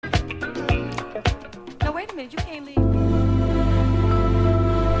a minute, you can't leave.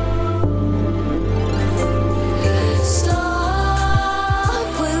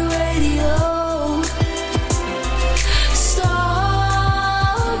 Starpoint Radio.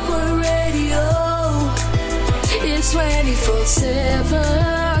 Starpoint Radio. It's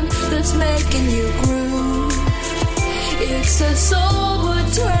 24/7 that's making you groove. It's a soul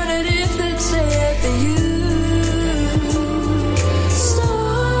alternative that's there for you.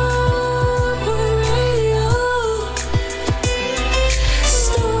 Starpoint Radio.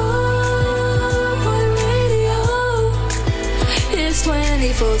 Starpoint Radio. It's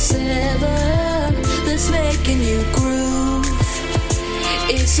 24/7 that's making you groove.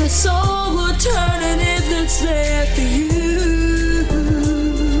 It's a soul alternative that's there for you.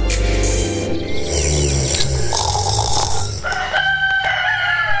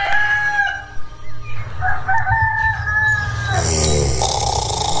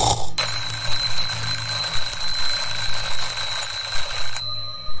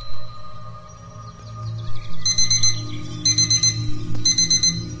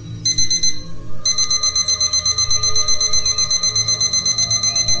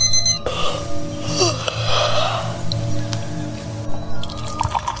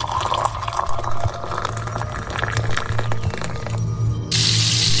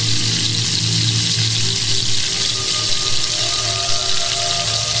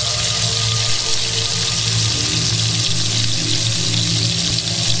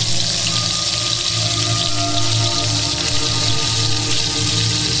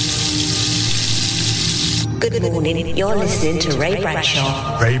 Good morning, you're listening to Ray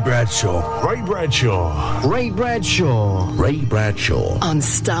Bradshaw. Ray Bradshaw. Ray Bradshaw. Ray Bradshaw. Ray Bradshaw. On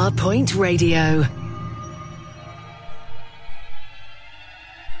Starpoint Radio.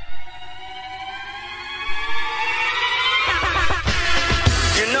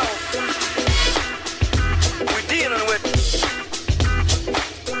 You know, we're dealing with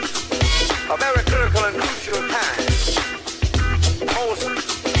a very critical and crucial time. Most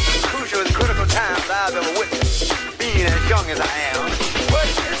crucial and critical times I've ever witnessed, being as young as I am. What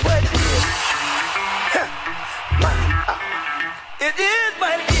it is, what it is. It is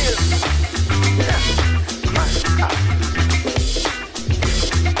what it is.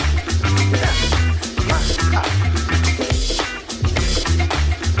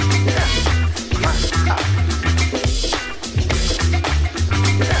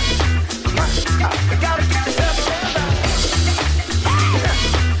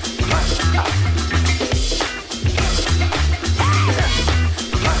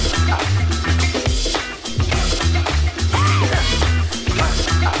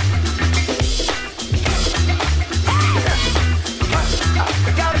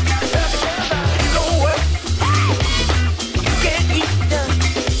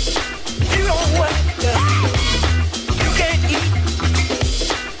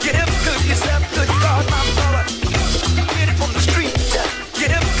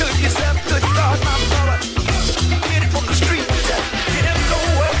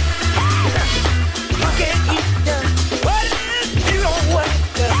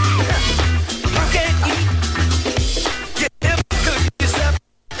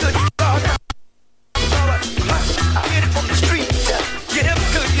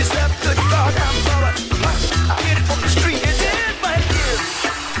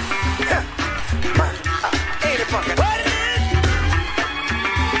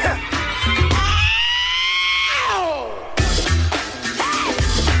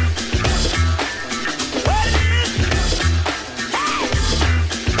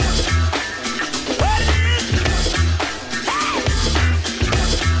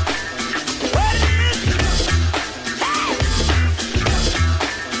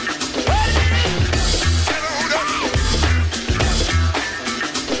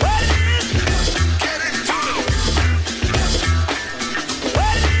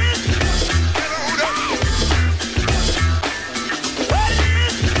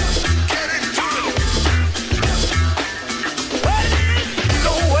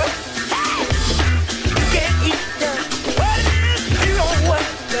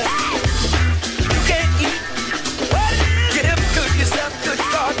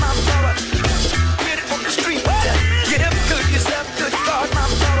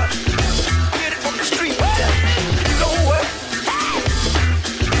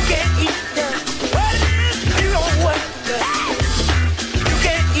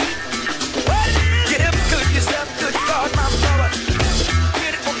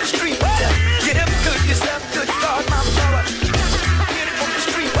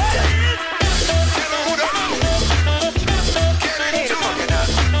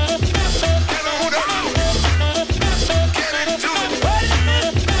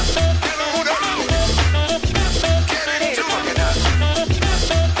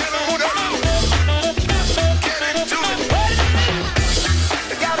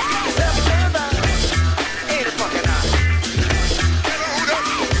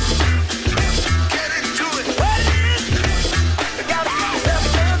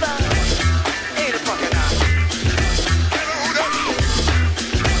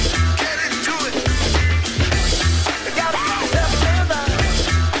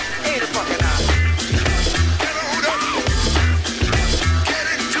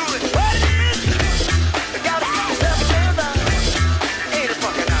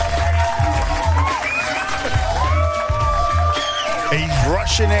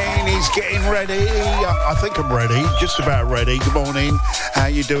 rushing in, he's getting ready. I think I'm ready, just about ready. Good morning, how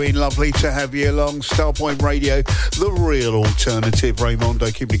you doing? Lovely to have you along. Starpoint Radio, the real alternative.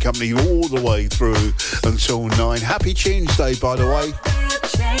 Raymondo keeping you company all the way through until 9. Happy Tuesday, by the way.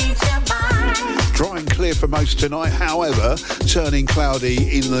 Dry and clear for most tonight, however, turning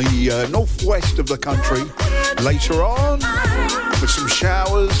cloudy in the northwest of the country. Later on, with some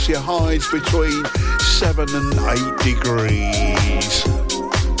showers, your highs between 7 and 8 degrees.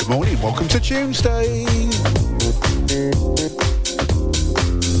 Good morning, welcome to Tuesday.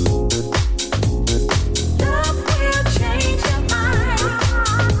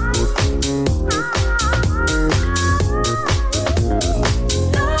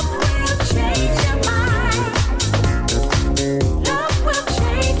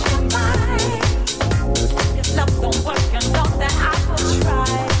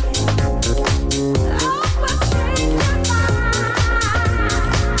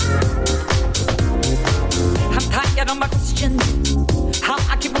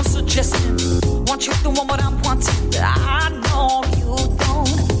 Want you doing what I'm wanting. I know you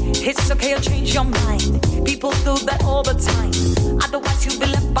don't. It's okay to change your mind. People do that all the time. Otherwise you'll be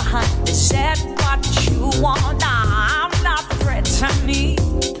left behind. They said what you want. Nah, I'm not threatening.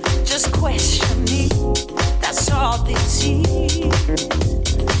 Just questioning. That's all they see.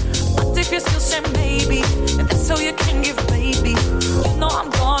 But if you still say maybe, and that's all you can give, baby, you know I'm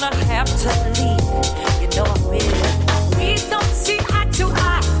gonna have to leave. You know I will. We don't see eye to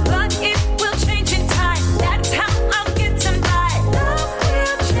eye, but it will change in time. That's how I'm getting by. Love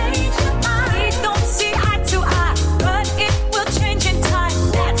will change your mind. We don't see eye to eye, but it will change in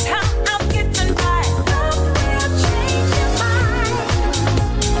time. That's how I'm getting by. Love will change your mind.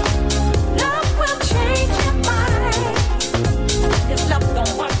 Love will change your mind. If love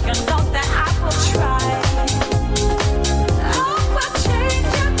don't work, you know that I will try. Love will change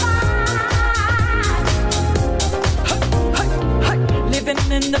your mind. Living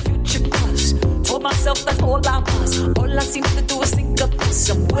in the future, cause told myself that's all I was. All I seem to do is think of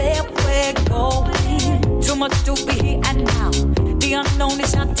somewhere we're going. Too much to be here and now. The unknown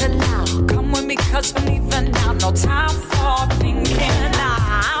is not allowed. Come with me, cause I'm leaving now. No time for thinking.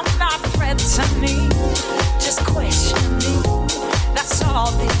 I'm not threatening, just questioning. That's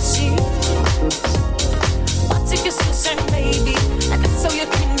all they see. But if you still say maybe, and that's all you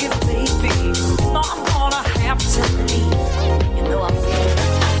can give, baby, you know I'm gonna have to leave. You know I will.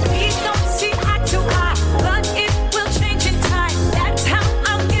 We don't see eye to eye, but it will change in time. That's how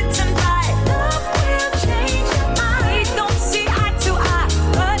I'm getting by. Love will change your mind. We don't see eye to eye,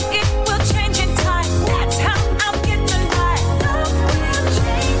 but it will change in time. That's how I'm getting by. Love will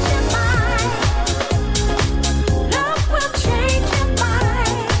change your mind. Love will change your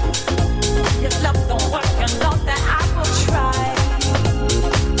mind. If love don't work, you know that I will try.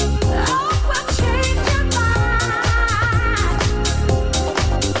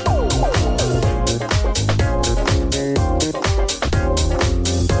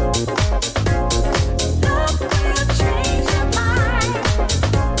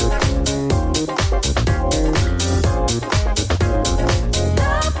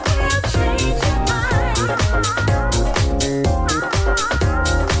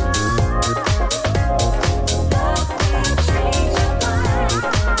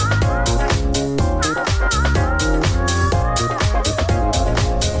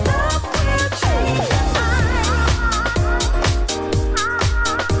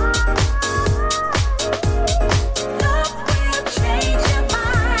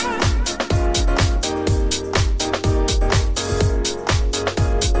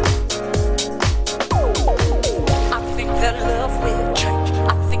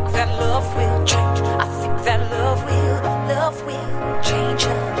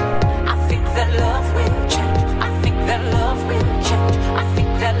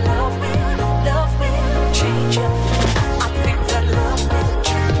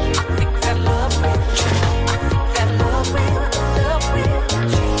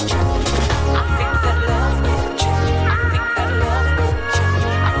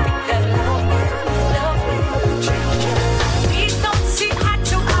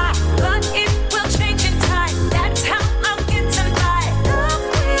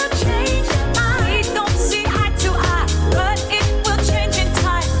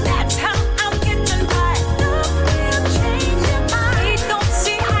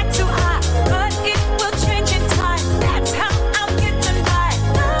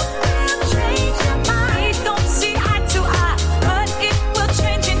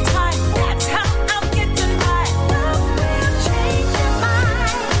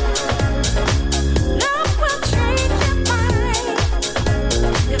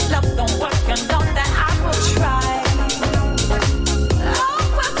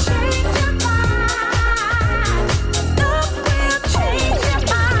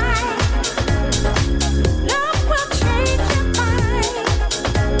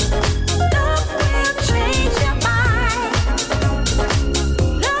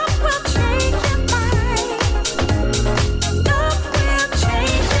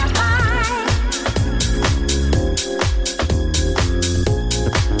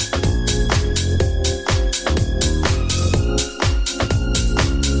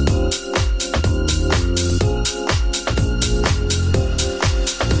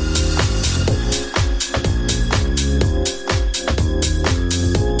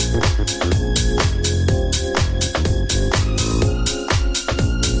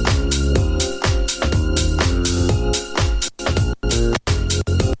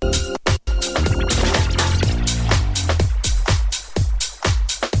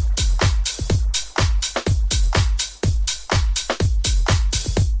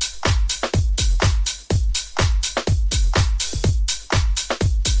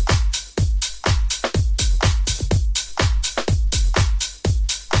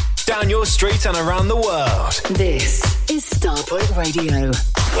 down your street and around the world. This is Starpoint Radio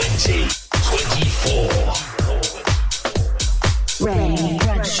 2024. Ray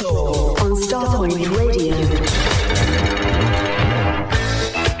Bradshaw on Starpoint Radio.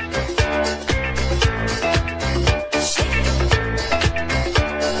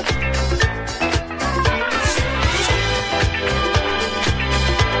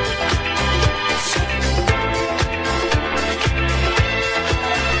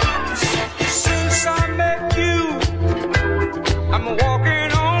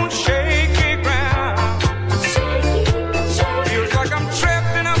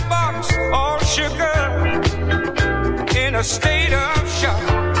 A state of shock.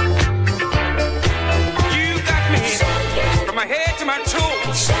 You got me from my head to my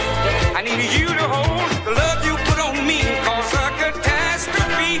toes. I need you to hold the love you put on me, cause a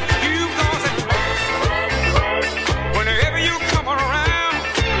catastrophe you cause it. Whenever you come around,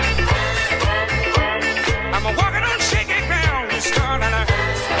 I'm walking on shaky ground. You start and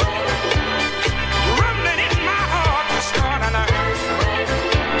rumbling in my heart. You start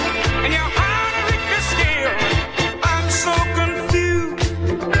and your heart ripped the steel. So confused,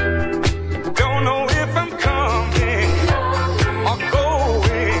 don't know if I'm coming or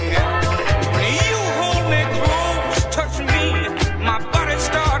going. When you hold me close, touch me, my body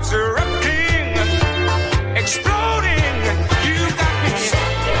starts erupting, exploding. You got me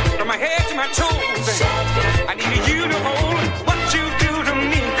from my head to my toes. I need you to hold what you do to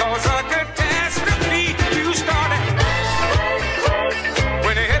me, cause a catastrophe you started.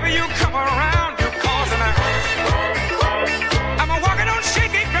 Whenever you come around, you're causing a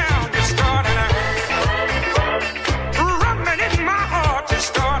shaky ground, you start and rumbling in my heart, you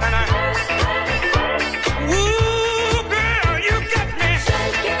start and ooh, girl, you get me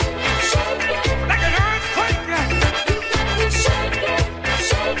like an earthquake.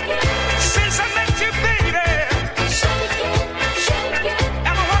 Since I met you, baby,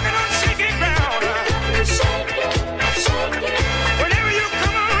 I'm walking on shaky ground. Whenever you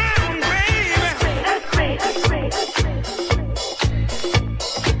come around, baby.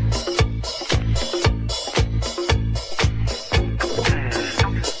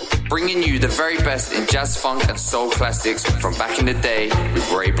 Bringing you the very best in jazz, funk and soul classics from back in the day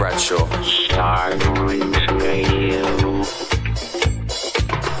with Ray Bradshaw. Starpoint Radio.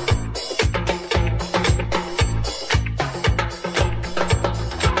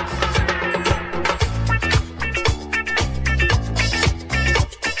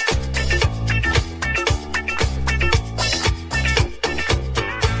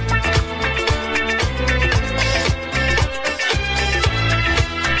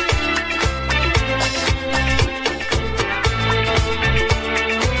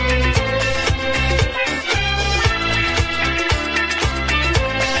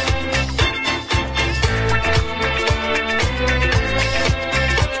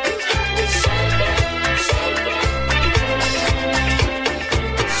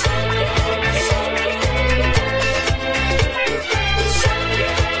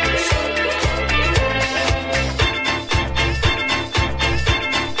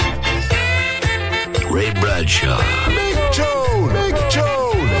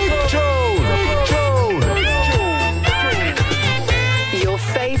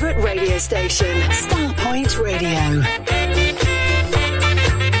 Station, Starpoint Radio.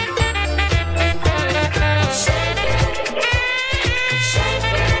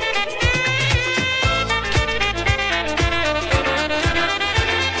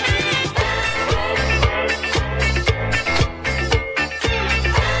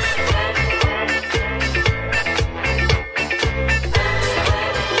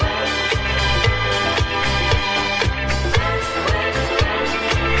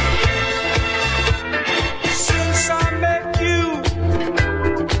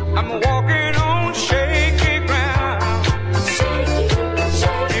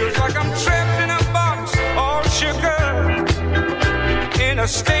 A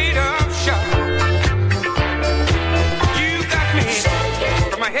state of shock. You got me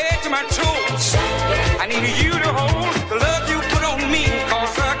from my head to my toes. I need you to hold the love you put on me,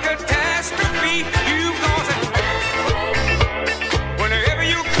 cause a catastrophe you cause it. Whenever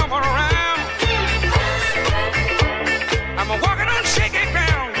you come around, I'm walking on shaky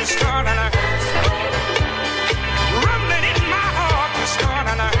ground. You start and rumbling in my heart. You start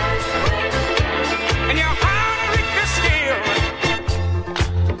and your heart ripped the steel.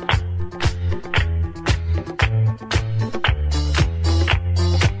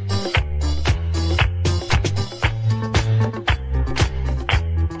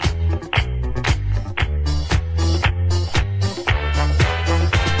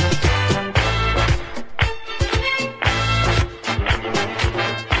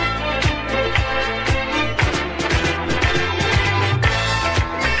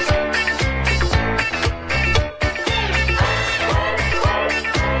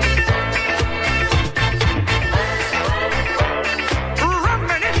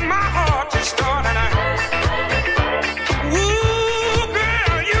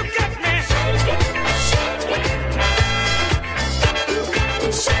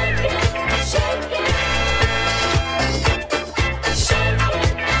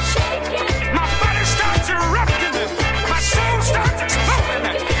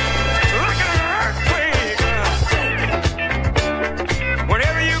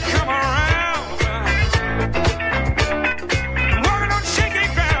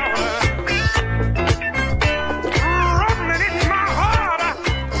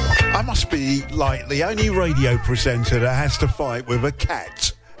 be like the only radio presenter that has to fight with a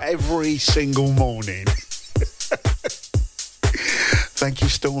cat every single morning. Thank you,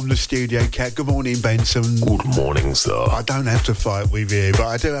 Storm the Studio Cat. Good morning, Benson. Good morning, sir. I don't have to fight with you, but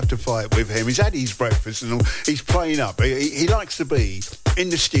I do have to fight with him. He's had his breakfast and all. He's playing up. He likes to be in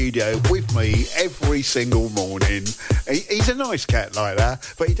the studio with me every single morning. He's a nice cat like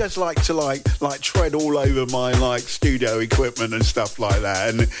that, but he does like to like tread all over my studio equipment and stuff like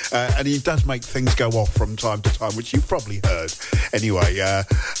that. And he does make things go off from time to time, which you've probably heard. Anyway,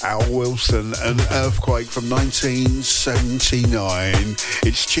 Al Wilson, an earthquake from 1979.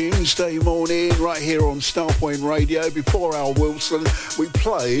 It's Tuesday morning right here on Starpoint Radio. Before Al Wilson, we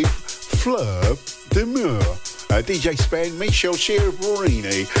played Fleur de Mur. DJ Spen, Michel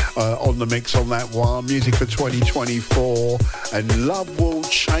Chiaverini on the mix on that one. Music for 2024. And Love Will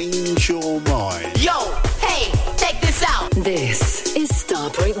Change Your Mind. Yo, hey, check this out. This is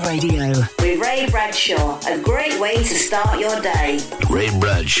Starpoint Radio. With Ray Bradshaw, a great way to start your day. Ray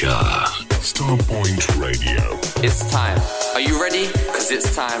Bradshaw. Starpoint Radio. It's time. Are you ready? Because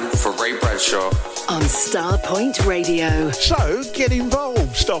it's time for Ray Bradshaw On Starpoint Radio. So, get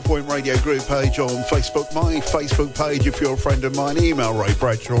involved. Starpoint Radio group page on Facebook. My Facebook page, if you're a friend of mine, email Ray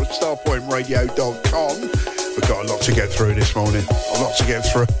Bradshaw at starpointradio.com. We've got a lot to get through this morning. A lot to get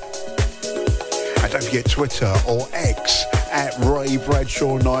through. And don't forget Twitter or X at Ray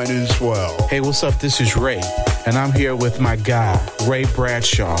Bradshaw 9 as well. Hey, what's up? This is Ray, and I'm here with my guy, Ray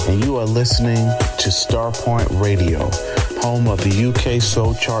Bradshaw, and you are listening to Starpoint Radio, home of the UK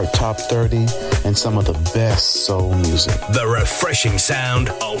Soul Chart Top 30 and some of the best soul music. The refreshing sound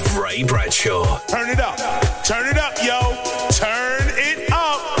of Ray Bradshaw. Turn it up, yo. Turn it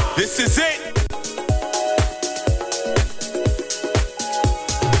up. This is it.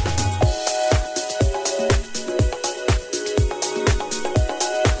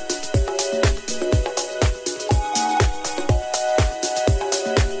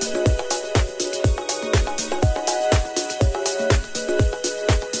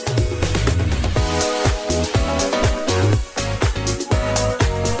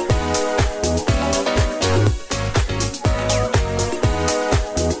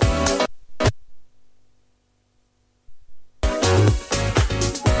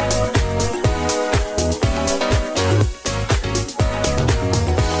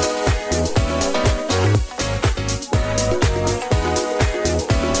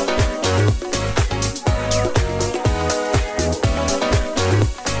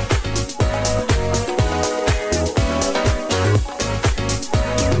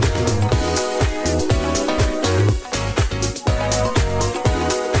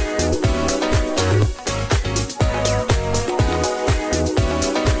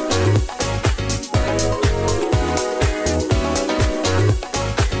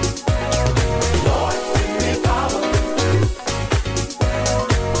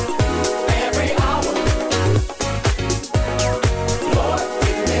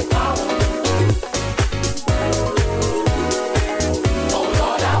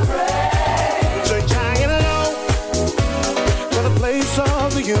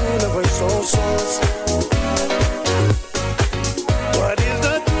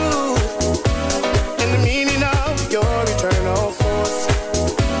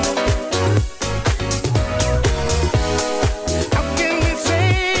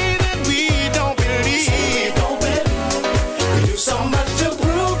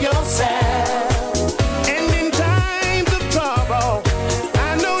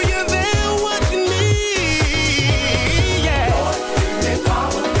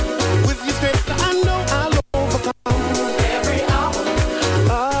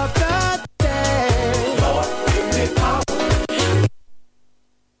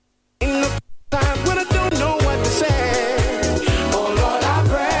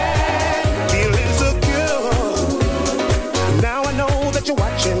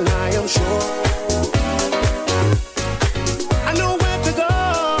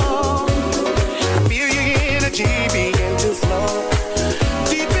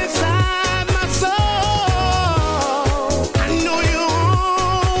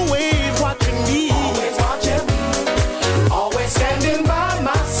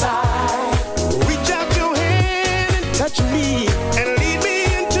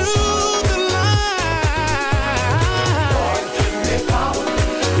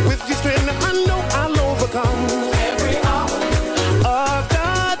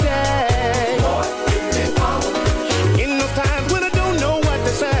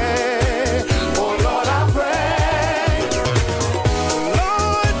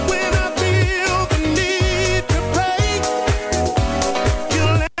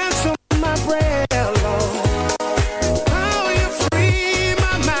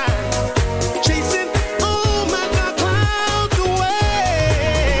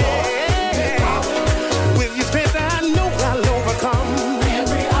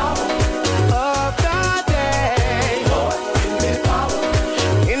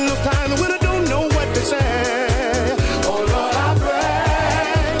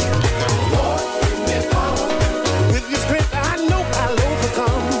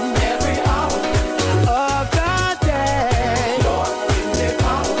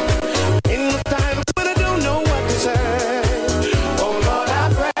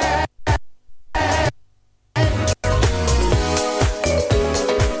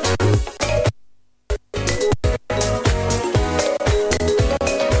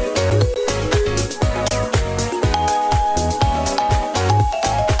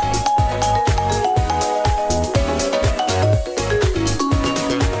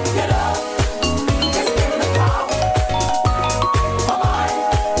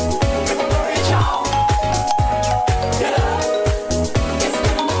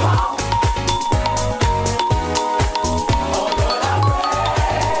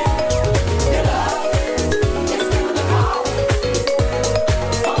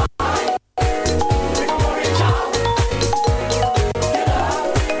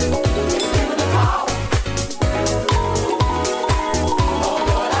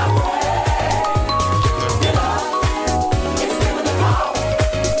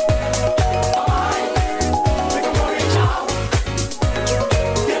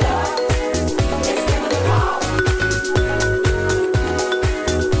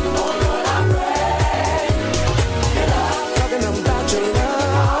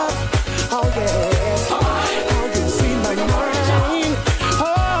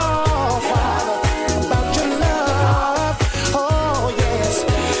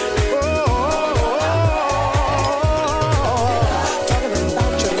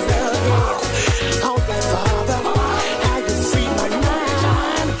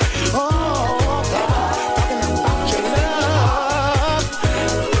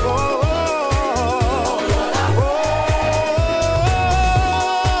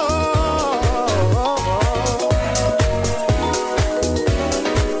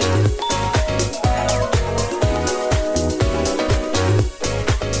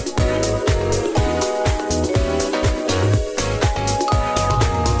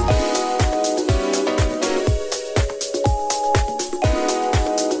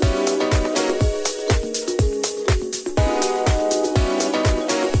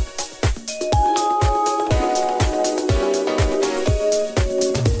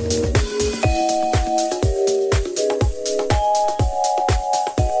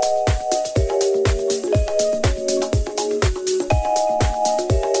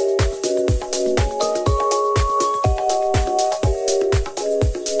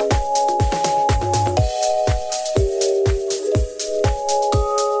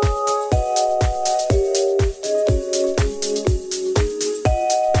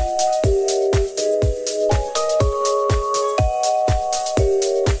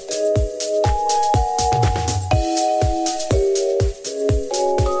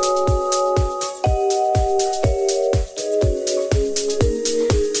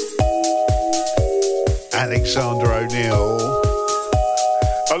 Alexander O'Neill.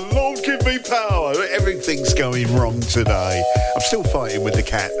 And Lord give me power. Everything's going wrong today. I'm still fighting with the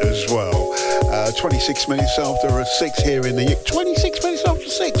cat as well. 26 minutes after 6 here in the... 26 minutes after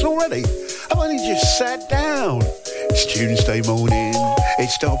 6 already. I've only just sat down. It's Tuesday morning.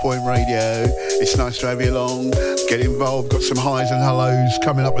 It's Starpoint Radio. It's nice to have you along. Get involved. Got some highs and hellos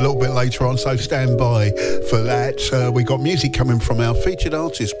coming up a little bit later on, so stand by for that. We got music coming from our featured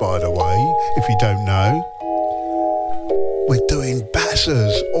artist, by the way, if you don't know. We're doing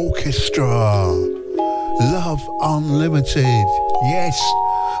Bassa's Orchestra. Love Unlimited. Yes.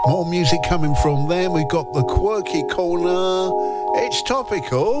 More music coming from them. We've got the Quirky Corner. It's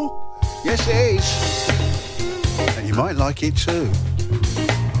topical. Yes, it is. And you might like it too.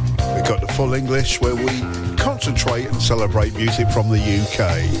 We've got the Full English, where we concentrate and celebrate music from the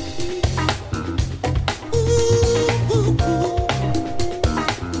UK.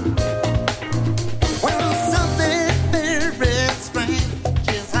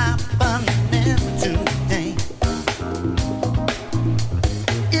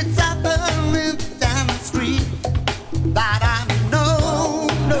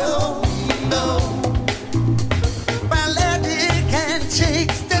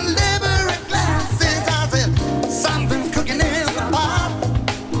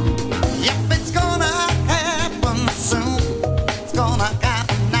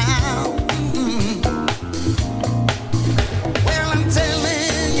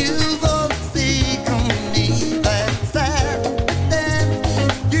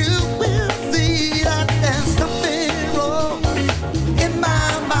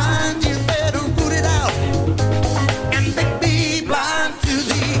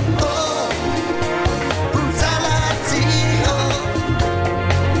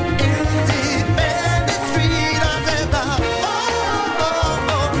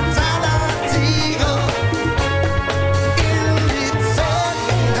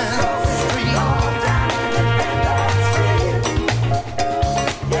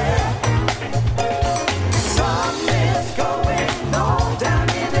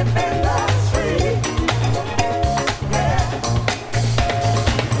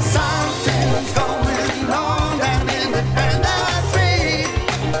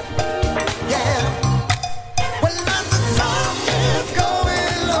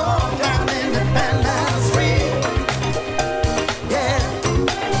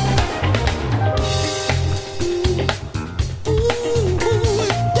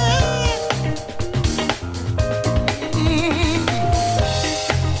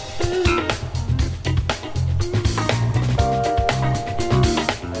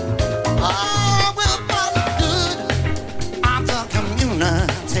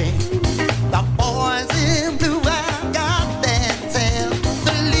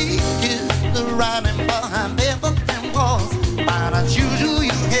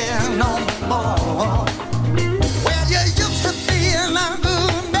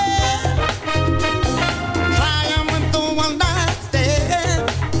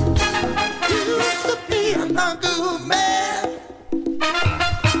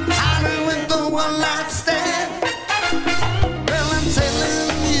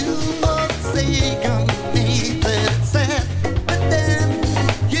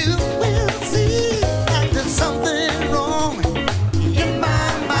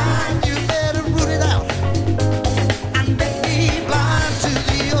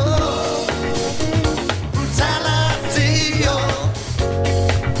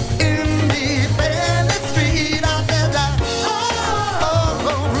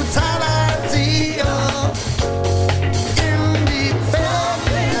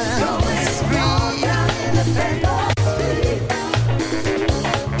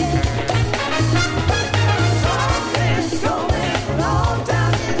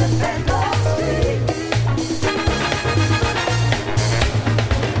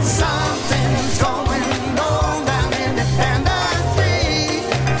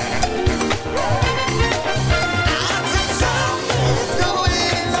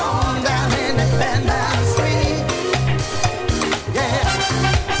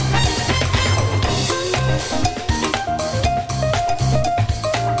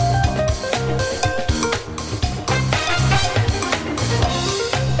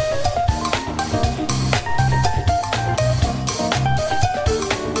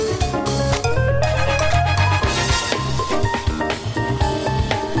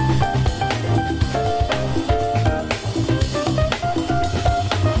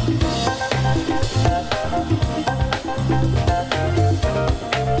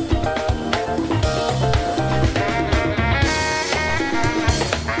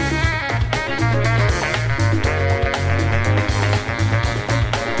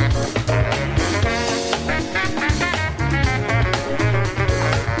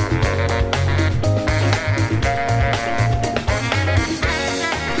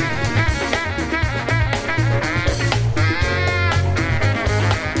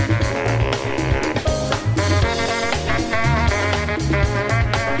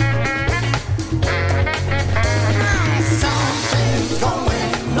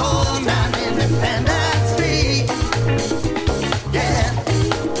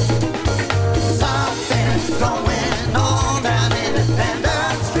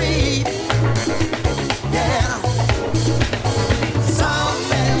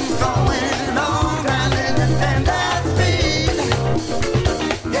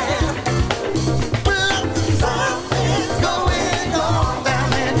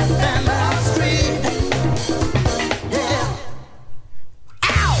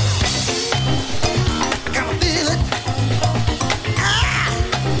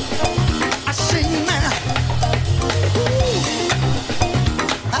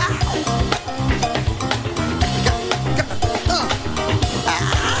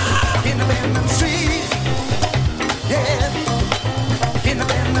 abandoned street. Yeah, in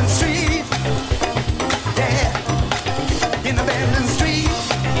abandoned street. Yeah, in abandoned street.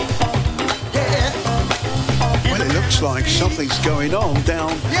 Yeah. Well, it looks like something's going on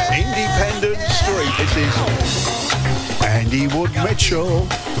down Independent Street. This is Andy Wood Mitchell.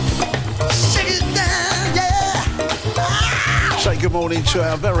 Shake it down, yeah. Say good morning to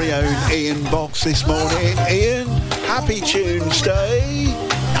our very own Ian Box this morning. Ian, happy Tuesday.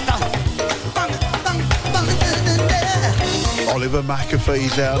 Oliver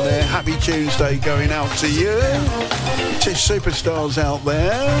McAfee's out there. Happy Tuesday going out to you. Tish Superstars out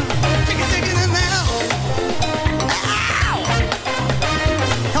there.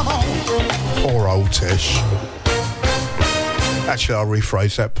 Poor old Tish. Actually, I'll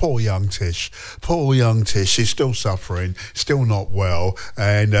rephrase that. Poor young Tish. Poor young Tish. She's still suffering, still not well.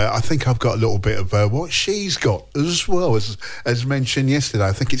 And I think I've got a little bit of what she's got as well. As mentioned yesterday,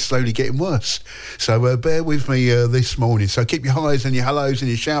 I think it's slowly getting worse. So bear with me this morning. So keep your highs and your hellos and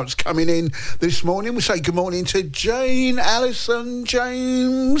your shouts coming in this morning. We say good morning to Jane Allison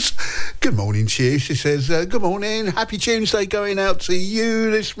James. Good morning to you. She says, good morning. Happy Tuesday going out to you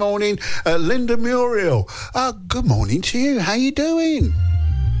this morning. Linda Muriel. Good morning to you. How you doing?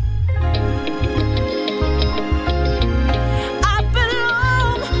 I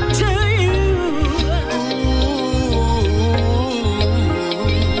belong to you.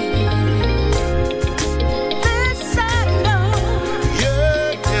 This I know.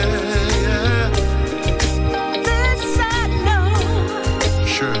 Yeah. This I know.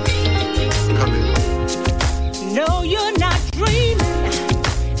 Sure. Come in. No, you're not dreaming.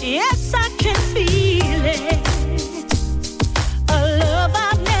 Yes, I can feel it. A love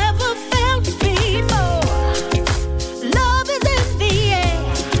I've never felt before. Love is in the air.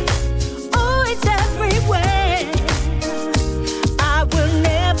 Oh, it's everywhere. I will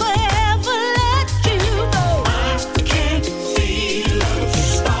never ever let you go. I can't feel a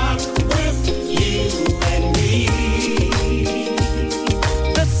spark with you and me.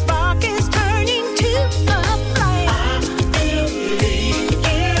 The spark is turning to a flame. I believe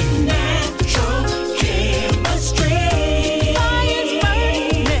in natural chemistry. Fire's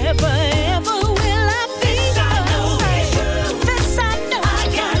burning, never ever will I be the same. This I know. I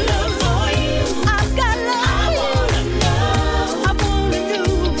got love for you. I've got love for you. I wanna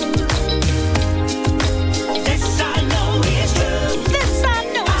know. This I know is true. This I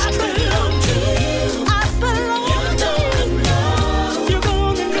know is true. I belong to you. I belong to you. You're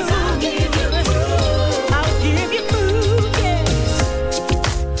gonna know. 'Cause I'll give you proof. I'll give you proof, yes.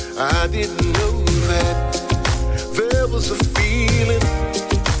 I didn't know that there was a feeling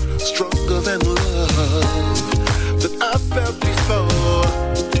stronger than love that I felt before.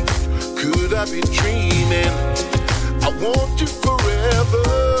 Could I be dreaming? I want you forever.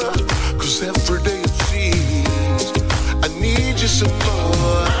 'Cause every day it seems I need you some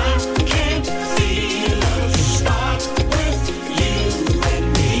more. I can't feel a spark with you and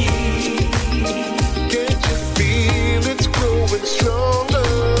me. Can't you feel it's growing stronger?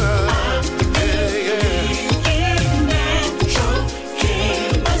 In natural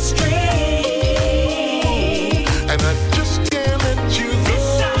chemistry. And I just can't let you go. This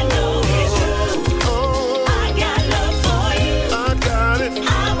I know is true. Oh, I got love for you. I got it.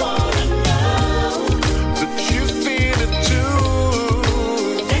 I wanna know that you feel it too.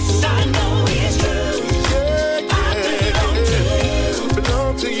 This I know is true. Yeah. I belong to you.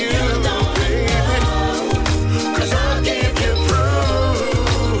 Belong to you, baby. 'Cause I'll give you proof.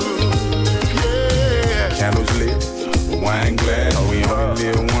 Yeah. Candles lit, wine glass. We only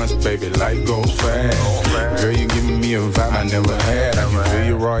live once, baby. Life goes fast. Girl, you giving me a vibe I never had. I can feel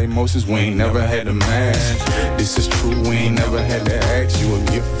your raw emotions. We ain't never had to match. This is true. We ain't never had to ask. You a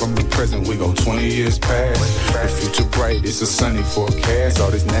gift from the present. We go 20 years past. The future bright. It's a sunny forecast. All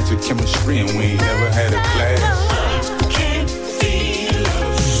this natural chemistry, and we ain't never had a clash. Can't feel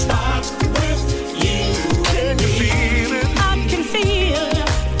a spark with you. Can you feel it? I can feel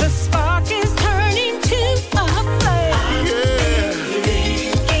the spark is turning to a flame.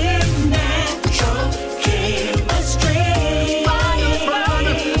 In natural chemistry. Fire's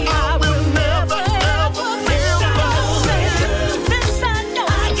burning. I will never ever feel the same. This I know.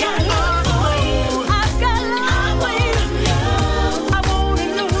 I got love for you. I've got love for you. I wanna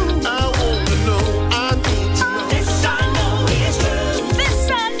know. I wanna know. I need to know. This I know is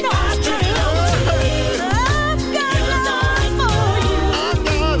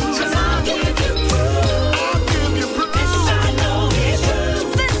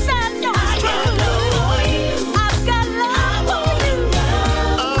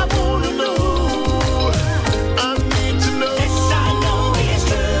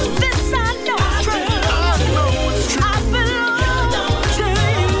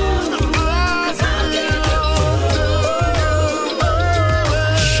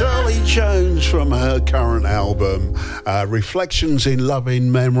her current album, Reflections in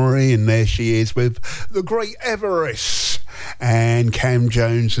Loving Memory, and there she is with the great Everest and Cam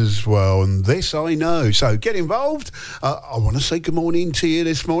Jones as well, and This I Know. So get involved. I want to say good morning to you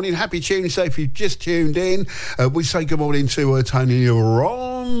this morning. Happy Tuesday if you've just tuned in. We say good morning to Tony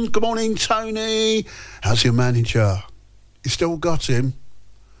Ron. Good morning, Tony. How's your manager? You still got him?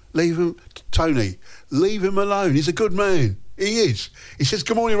 Leave him, Tony, leave him alone. He's a good man. He is. He says,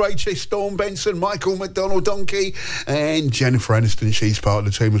 good morning, Rachel, Storm Benson, Michael McDonald Donkey, and Jennifer Aniston. She's part of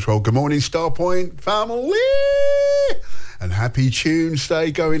the team as well. Good morning, Starpoint family. And happy Tuesday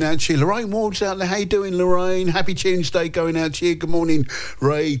going out to you. Lorraine Ward's out there. How you doing, Lorraine? Happy Tuesday going out to you. Good morning,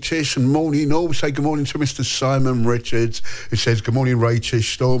 Ray, Tish, and morning all. Say good morning to Mr. Simon Richards, who says good morning, Ray,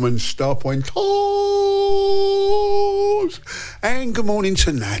 Tish, Storm, and Starpoint. And good morning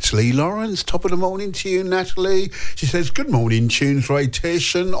to Natalie Lawrence. Top of the morning to you, Natalie. She says good morning, Tunes, Ray,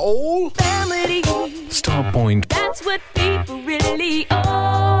 Tish, and all. Family. Starpoint. That's what people really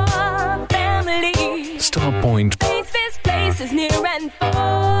are. Family. Starpoint. Places near and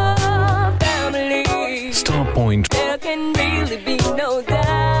far. Family. Starpoint. There can really be no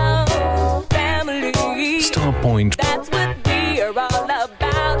doubt. Family. Starpoint. That's what we are all about.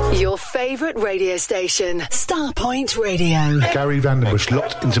 Your favourite radio station, Starpoint Radio. Gary Vanderbush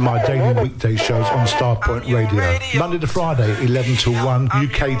locked into my daily weekday shows on Starpoint Radio. Monday to Friday, 11 till 1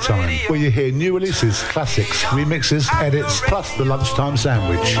 UK time, where you hear new releases, classics, remixes, edits, plus the lunchtime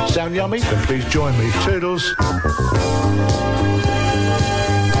sandwich. Sound yummy? Then please join me. Toodles.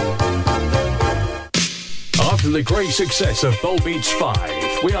 After the great success of Bowl Beach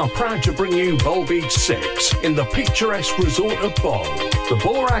 5, we are proud to bring you Bowl Beach 6 in the picturesque resort of Bowl. The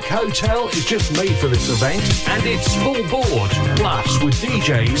Borak Hotel is just made for this event, and it's full board. Plus, with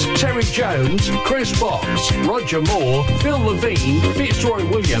DJs Terry Jones, Chris Box, Roger Moore, Phil Levine, Fitzroy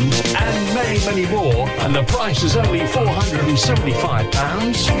Williams, and many, many more. And the price is only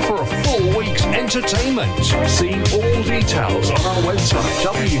 £475 for a full week's entertainment. See all details on our website,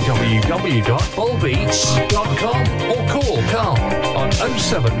 www.bowlbeats.com, or call Carl on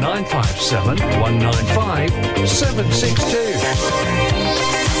 07957 195 762.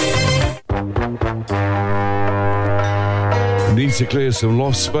 Need to clear some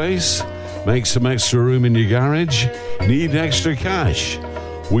loft space? Make some extra room in your garage? Need extra cash?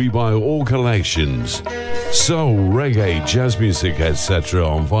 We buy all collections. Soul, reggae, jazz music, etc.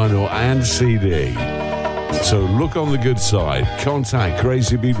 on vinyl and CD. So look on the good side. Contact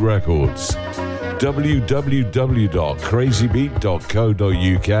Crazy Beat Records.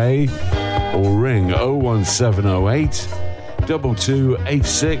 www.crazybeat.co.uk or ring 01708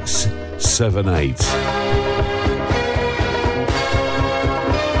 228678.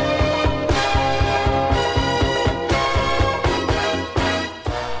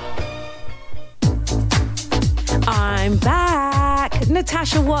 I'm back.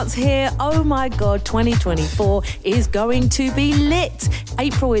 Natasha Watts here. Oh my God, 2024 is going to be lit.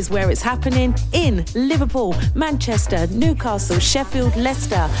 April is where it's happening in Liverpool, Manchester, Newcastle, Sheffield,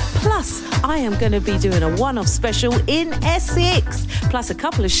 Leicester. Plus, I am going to be doing a one-off special in Essex, plus a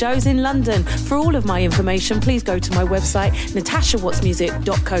couple of shows in London. For all of my information, please go to my website,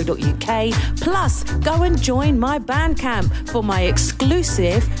 natashawattsmusic.co.uk. Plus, go and join my Bandcamp for my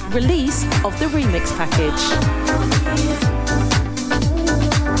exclusive release of the remix package.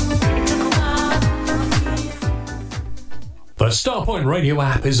 The Starpoint Radio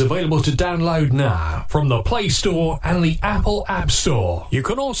app is available to download now from the Play Store and the Apple App Store. You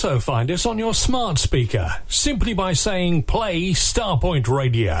can also find us on your smart speaker simply by saying play Starpoint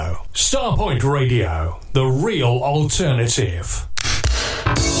Radio. Starpoint Radio, the real alternative.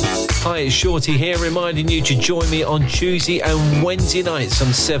 Hi, it's Shorty here, reminding you to join me on Tuesday and Wednesday nights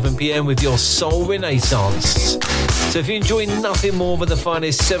from 7 p.m. with your Soul Renaissance. So if you enjoy nothing more than the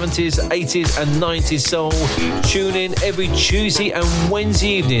finest 70s, 80s and 90s soul, tune in every Tuesday and Wednesday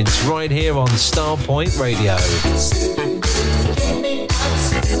evenings right here on Starpoint Radio.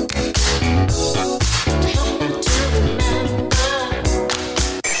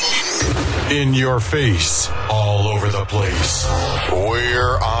 In your face, all over the place.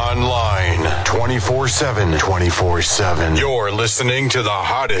 We're online 24/7. 24/7. You're listening to the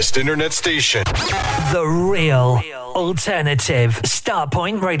hottest internet station. The real alternative.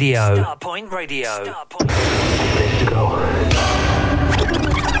 Starpoint Radio. Starpoint Radio. Let's go.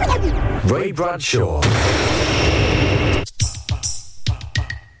 Ray Bradshaw.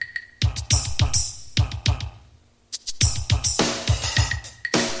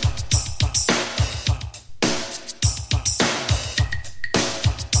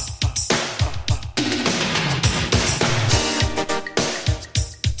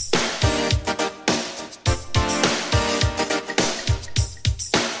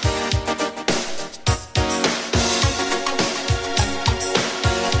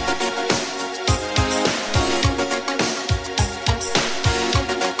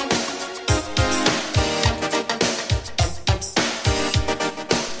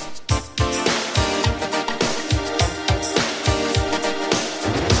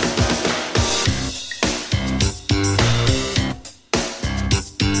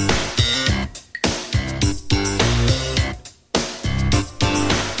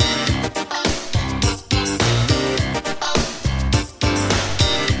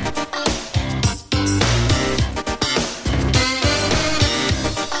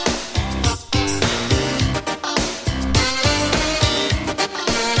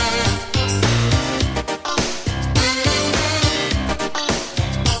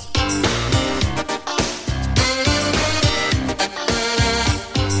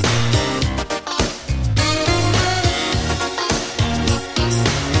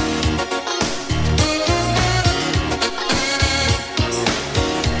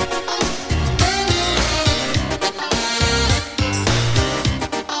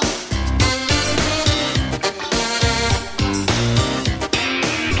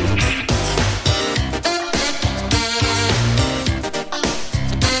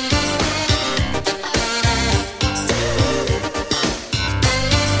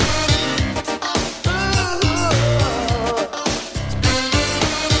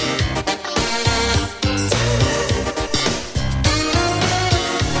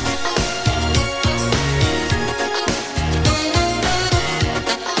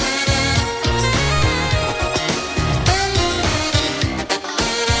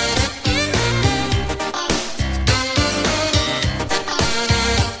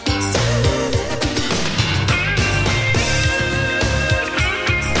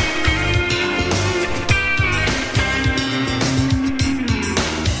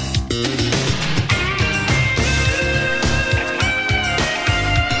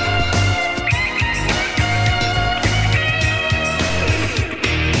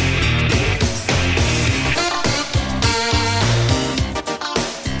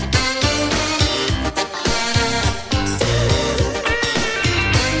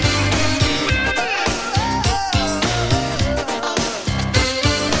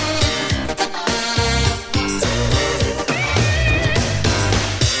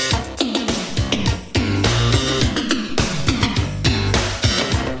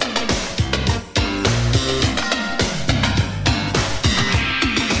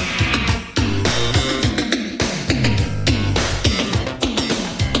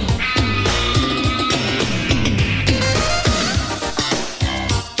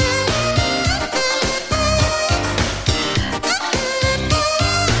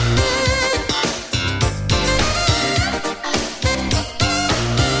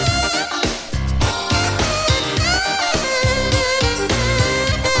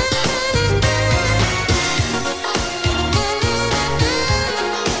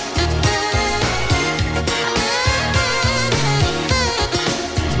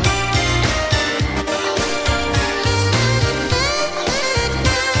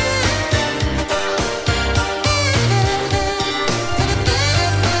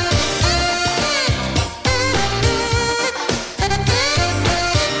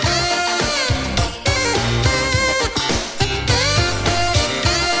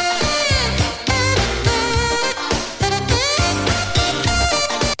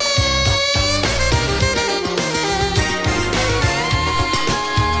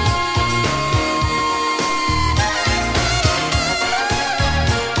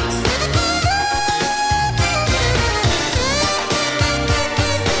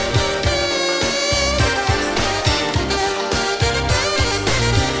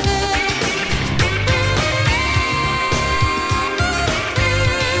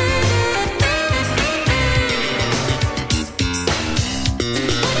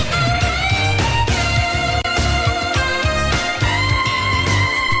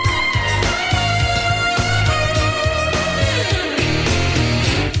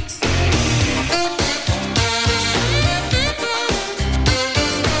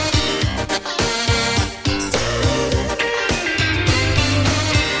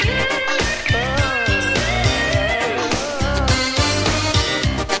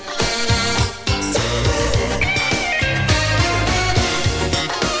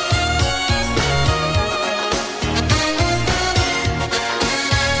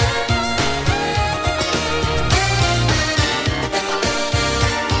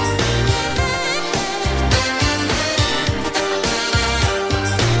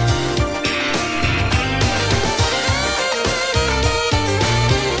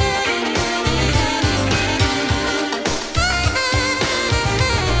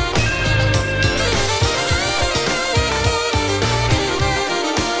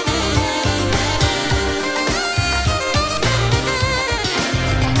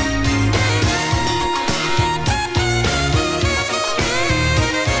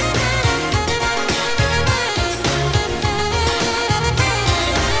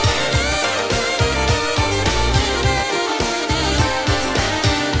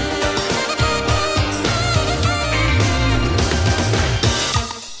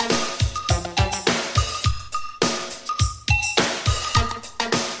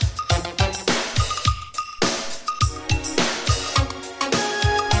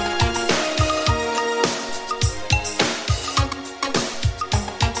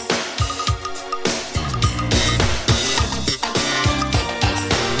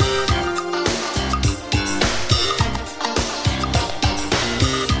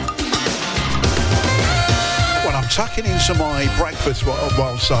 tucking into my breakfast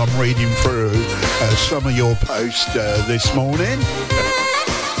whilst I'm reading through some of your posts this morning.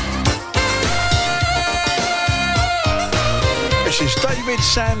 This is David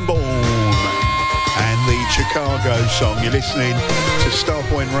Sanborn and the Chicago song. You're listening to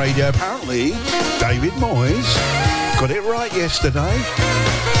Starpoint Radio. Apparently, David Moyes got it right yesterday.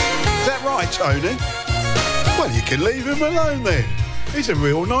 Is that right, Tony? Well, you can leave him alone then. He's a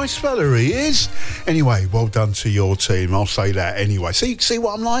real nice fella, he is. Anyway, well done to your team. I'll say that anyway. See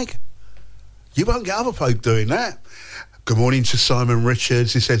what I'm like? You won't get other folk doing that. Good morning to Simon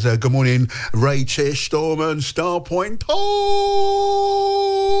Richards. He says, good morning, Ray Tish, Storman, Starpoint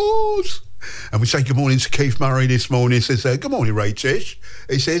Toes. And we say good morning to Keith Murray this morning. He says, good morning, Ray Tish.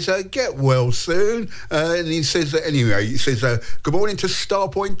 He says, get well soon. And he says, anyway, he says, good morning to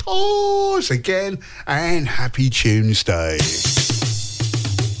Starpoint Toes again. And happy Tuesday.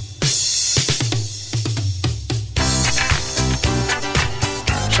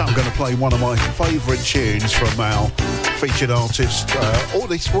 So I'm going to play one of my favourite tunes from our featured artist all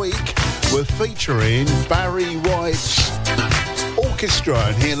this week. We're featuring Barry White's Orchestra,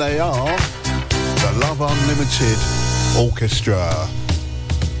 and here they are, the Love Unlimited Orchestra.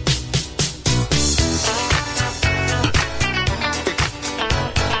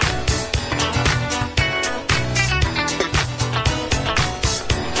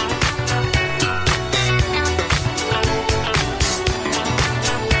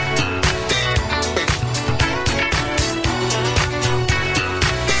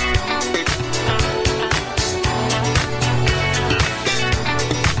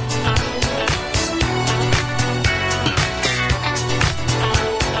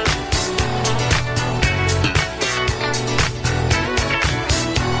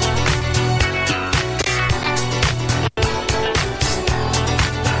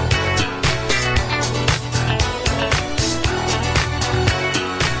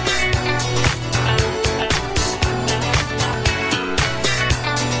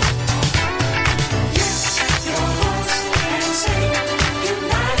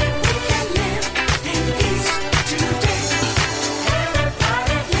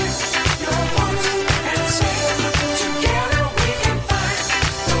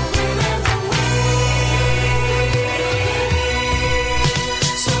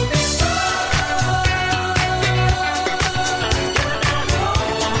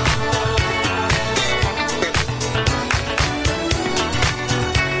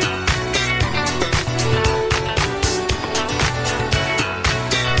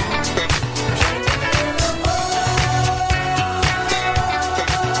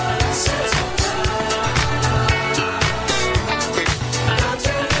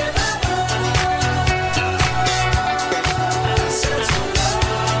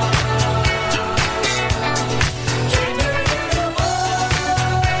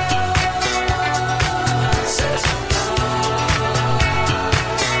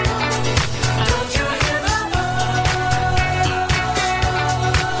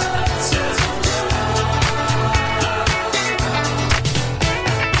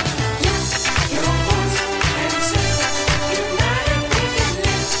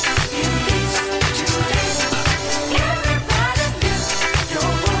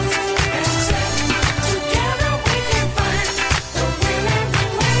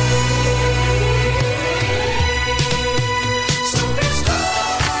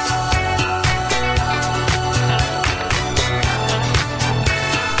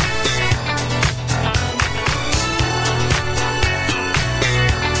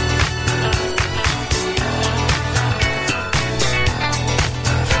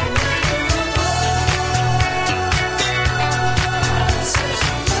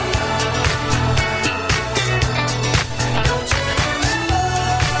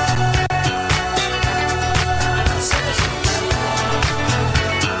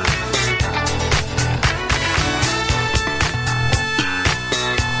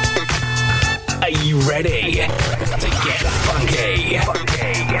 Ready to get funky.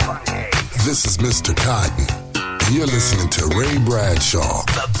 This is Mr. Cotton. You're listening to Ray Bradshaw.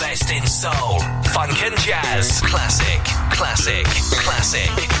 The best in soul, funk and jazz. Classic, classic, classic,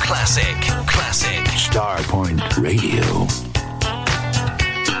 classic, classic. Starpoint Radio.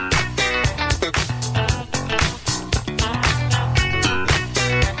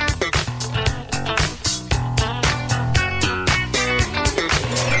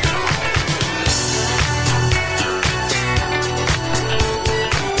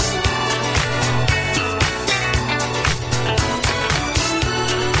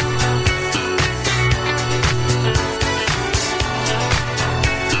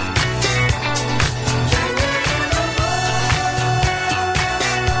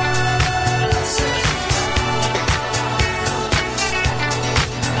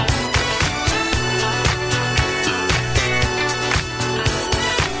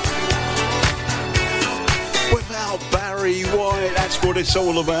 it's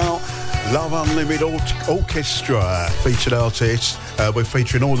all about. Love Unlimited Orchestra, featured artists. We're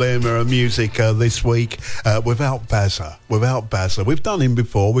featuring all their music this week without Bazza. We've done him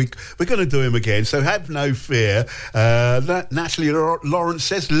before. We're going to do him again, so have no fear. Natalie Lawrence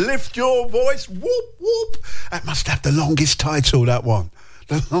says, lift your voice, whoop, whoop. That must have the longest title, that one.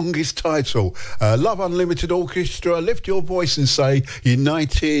 The longest title. Love Unlimited Orchestra, lift your voice and say,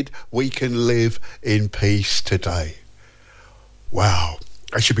 united we can live in peace today. Wow.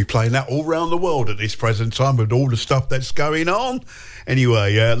 I should be playing that all around the world at this present time with all the stuff that's going on.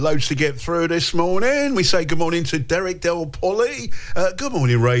 Anyway, loads to get through this morning. We say good morning to Derek Del Polly. Good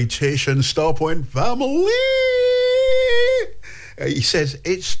morning, Ray, Tish and Starpoint family. He says,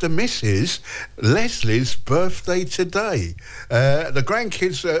 it's the Mrs. Leslie's birthday today. The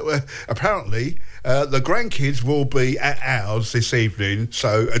grandkids, apparently, the grandkids will be at ours this evening,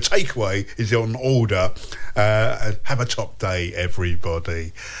 so a takeaway is on order. Have a top day,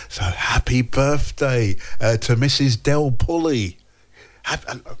 everybody. So happy birthday to Mrs. Del Pulley.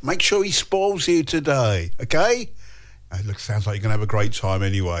 Make sure he spoils you today, okay? Sounds like you're going to have a great time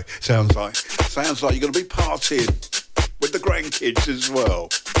anyway. Sounds like you're going to be partying with the grandkids as well.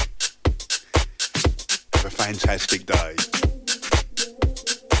 Have a fantastic day.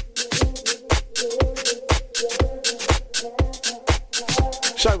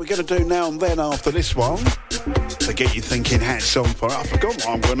 So we're going to do Now and Then after this one to get you thinking hats on for it. I forgot what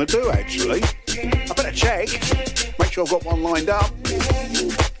I'm going to do, actually. I better check. Make sure I've got one lined up.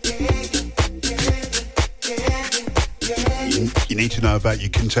 You need to know about your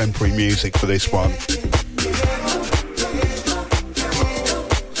contemporary music for this one.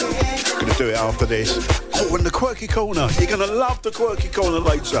 Going to do it after this. Oh, and the Quirky Corner. You're going to love the Quirky Corner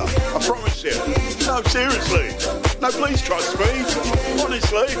later. I promise you. No, seriously. No, please trust me.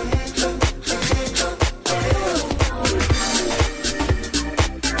 Honestly.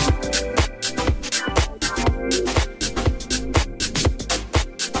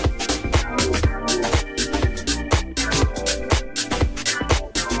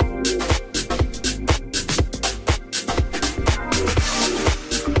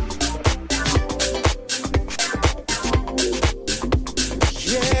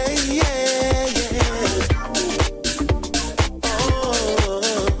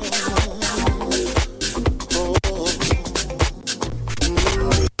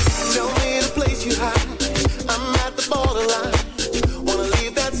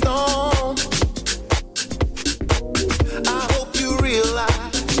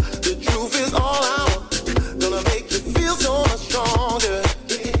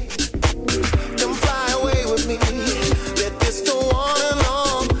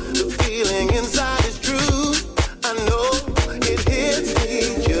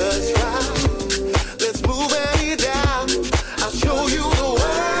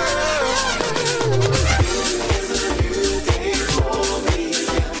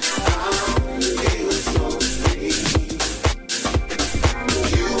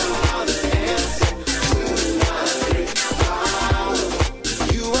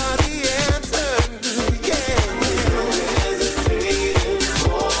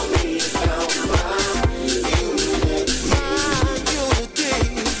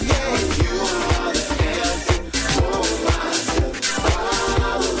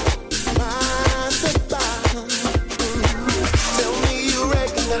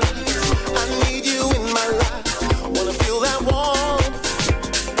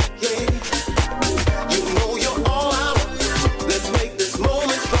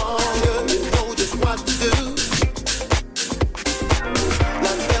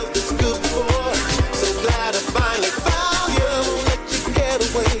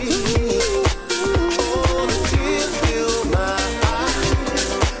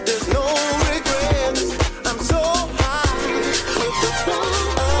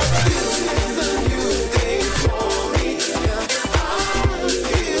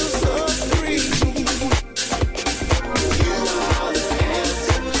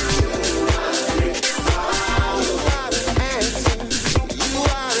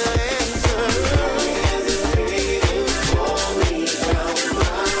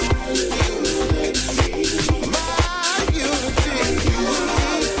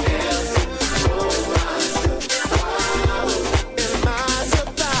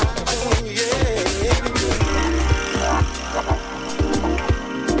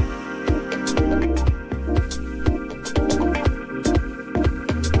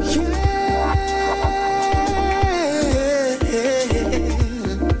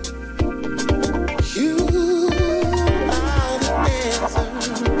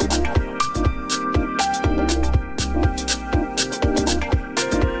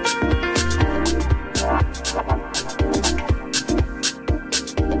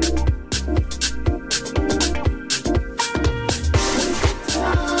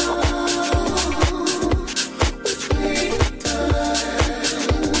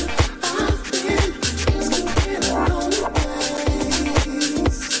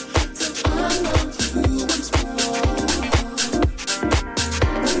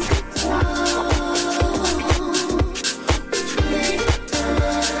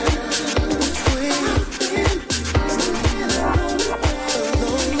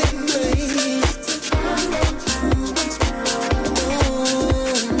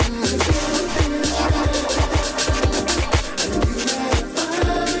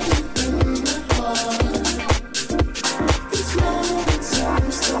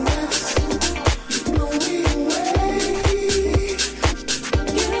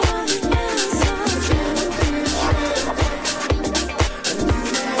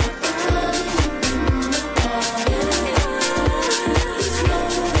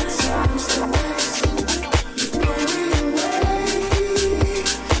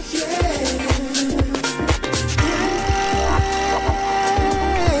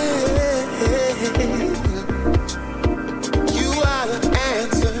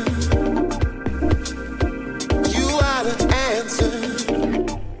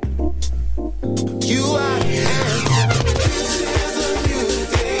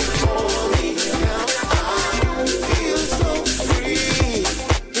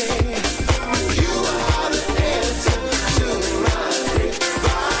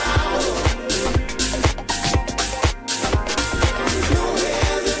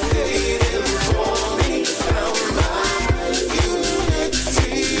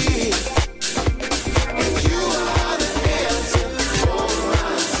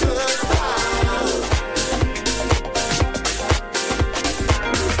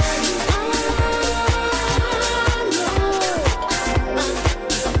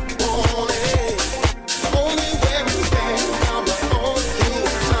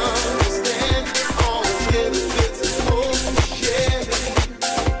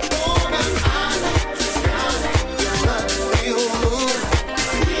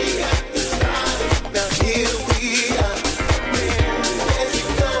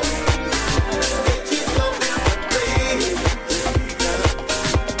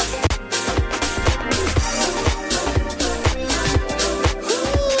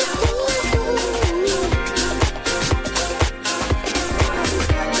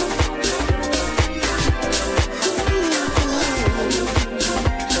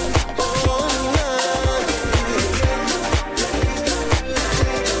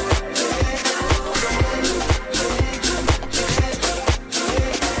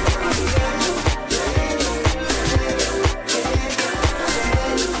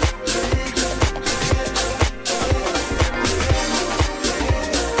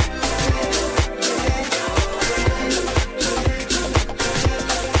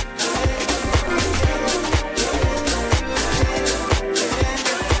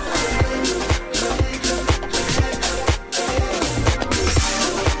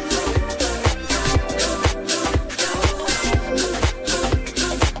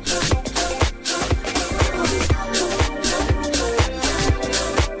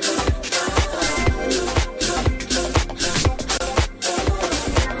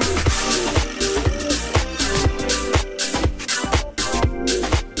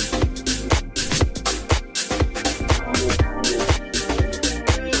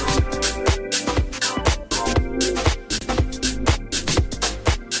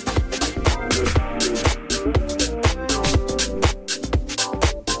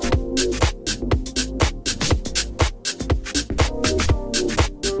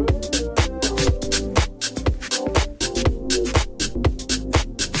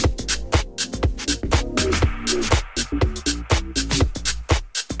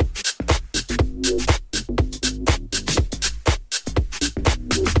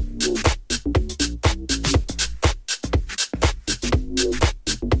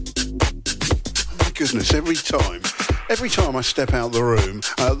 because every time I step out the room,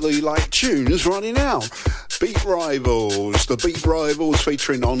 the tune's running out. Beat Rivals, the Beat Rivals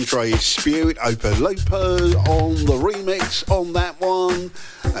featuring Andre Spewit, Opa Lopa on the remix on that one,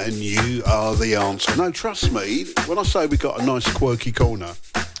 and you are the answer. No, trust me, when I say we got a nice quirky corner,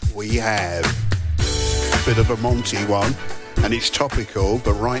 we have a bit of a Monty one, and it's topical,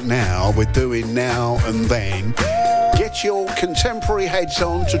 but right now we're doing Now and Then. Get your contemporary heads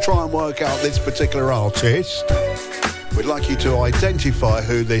on to try and work out this particular artist. We'd like you to identify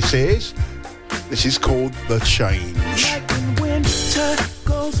who this is. This is called The Change. Like when winter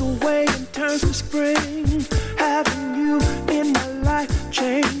goes away and turns to spring, having you in my life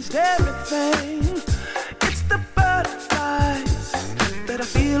changed everything. It's the butterflies that I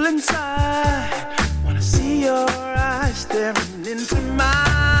feel inside when I see your eyes staring into mine.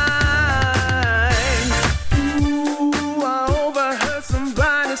 Ooh, I overheard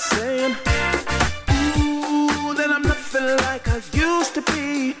somebody saying, ooh, that I'm nothing like I used to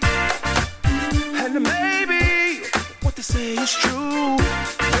be. And maybe what they say is true.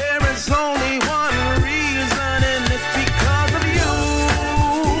 There is only one reason, and it's because of you.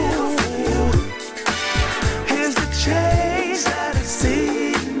 Here's the change that I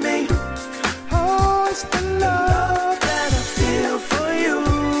see in me. Oh, it's the love that I feel for you.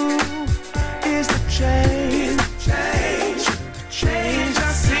 Here's the change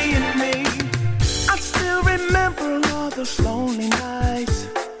I see in me. I still remember all those lonely nights,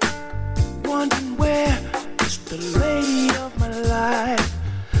 wondering where is the lady of my life.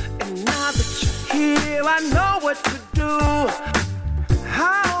 And now that you're here, I know what to do.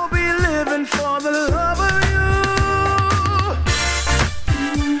 I'll be living for the love of you.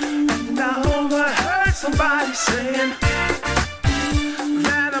 And I overheard somebody saying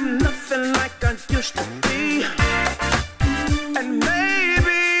that I'm nothing like I used to be. And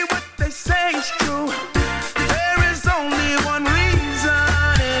maybe what they say is true. There is only one reason,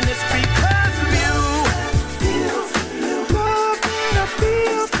 and it's because of you. Love that I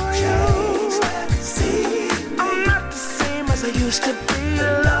feel for you. I'm not the same as I used to be.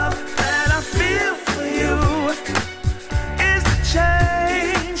 Love that I feel for you is the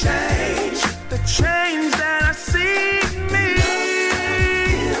change that I see in me.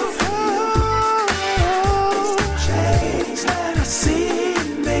 Oh, it's the change that I see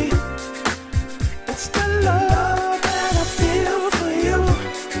in me. It's the love that I feel for you.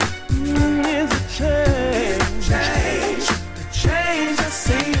 It's the change I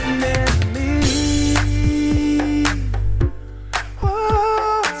see in me.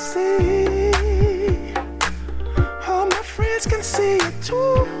 Oh, I see. All my friends can see it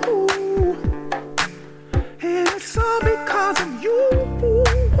too. And it's all because of you.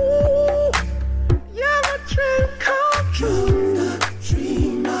 You're a dream come true. The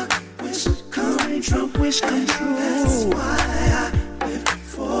dream I wish come true. Wish come true. That's why I live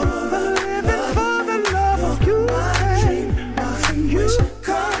for the love of you. My dream I wish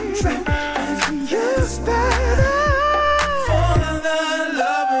come true. And yes, that for the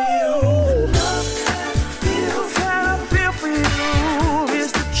love of you. The love that I feel for you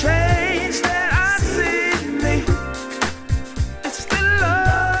is the change that I see in me. It's the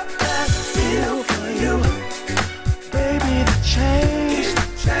love that I feel for you. Baby, the change.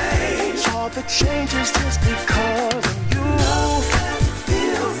 All the changes just because of you.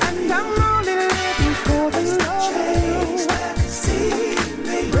 And I'm only living for the love of you.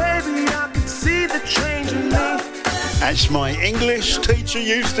 Baby, I can see the change in me. As my English teacher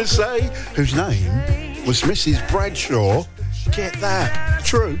used to say, whose name was Mrs. Bradshaw. Get that?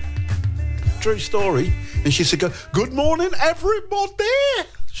 True story. And she used to go, good morning, everybody.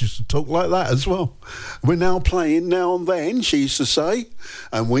 She used to talk like that as well. We're now playing Now and Then, she used to say,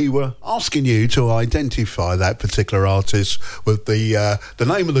 and we were asking you to identify that particular artist with the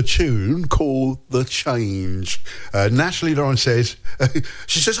name of the tune called The Change. Natalie Lauren says,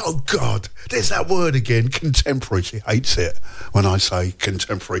 she says, oh God, there's that word again, contemporary. She hates it when I say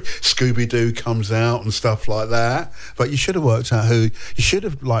contemporary. Scooby-Doo comes out and stuff like that. But you should have worked out you should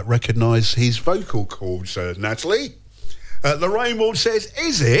have recognised his vocal cords, Natalie. Lorraine Ward says,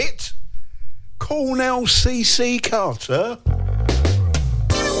 is it Cornell C.C. Carter?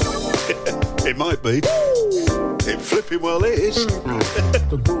 It might be. It flipping well is.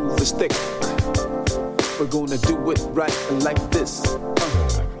 The groove is thick. We're gonna do it right like this.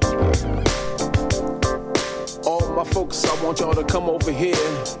 All my folks, I want y'all to come over here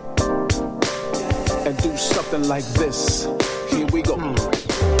and do something like this. Here we go.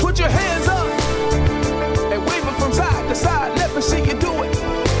 Put your hands up and wave it from side to side. Let me see you do it.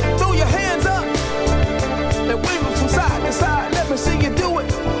 Throw your hands up and wave it from side to side. Let me see you do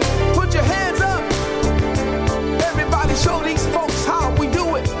it. Put your hands up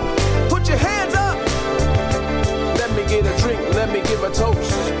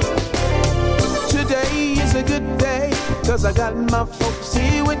Cause I got my folks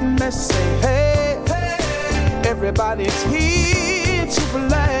here with me. Say, hey, hey, everybody's here to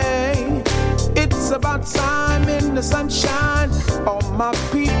play. It's about time in the sunshine. All my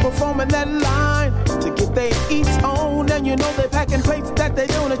people forming that line to get their eats on. And you know they're packing plates that they're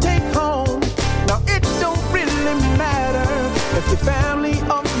gonna take home. Now it don't really matter if you're family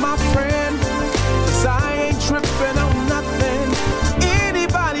or my friend, cause I ain't tripping on nothing.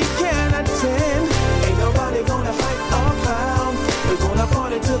 Anybody can attend. Ain't nobody gonna fight or clown. We're gonna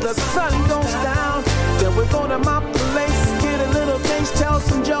party till the sun goes down. Then we're gonna my place, get a little taste, tell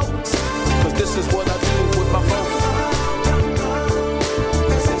some jokes. Cause this is what I do with my folks.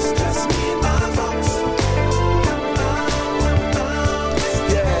 Cause it's just me and my folks.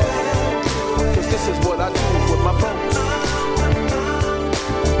 Yeah. Cause this is what I do with my folks.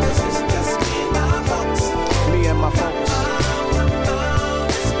 Cause it's just me and my folks. Me and my folks.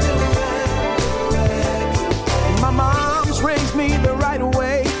 My mom's raised me the right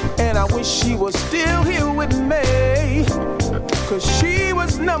way, and I wish she was still here with me. Cause she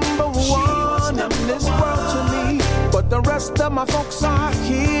was number one in this world to me. But the rest of my folks are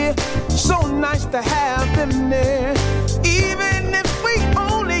here. So nice to have them there. Even if we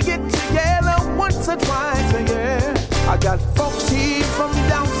only get together once or twice a year. I got folks here from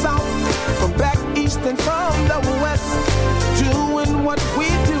down south, from back east and from the west, doing what we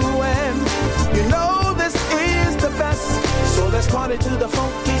do. And you know this is the best. So let's party to the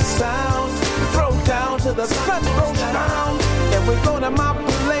funky sound. Throw down till the sun goes down. And we're gonna my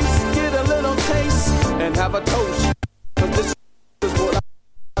place, get a little taste, and have a toast. Cause this is what I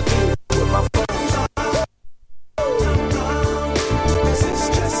do with my folks. This is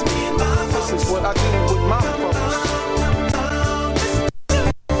just me and my folks. This is what I do with my folks.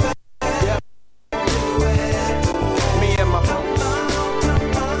 Yeah. Me and my folks.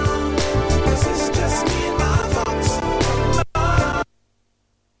 This is just me and my folks.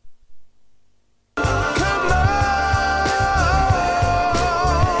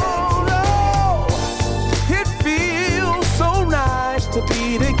 To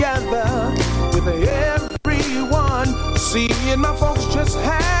be together with everyone, seeing my folks just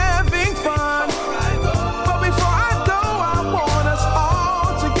having fun. But before I go, I want us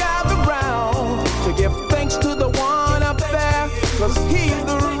all to gather round to give thanks to the one up there, cause he's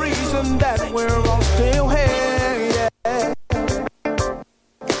the reason that we're all still here. Yeah.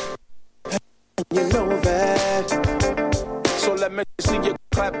 You know that. So let me see you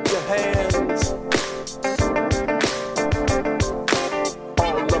clap your hands.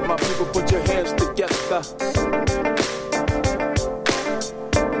 My people, put your hands together.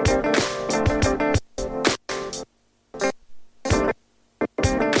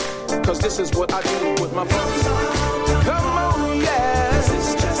 Cause this is what I do with my folks. Come on, yeah. This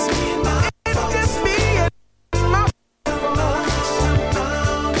is just me and my folks. It's just me and my folks.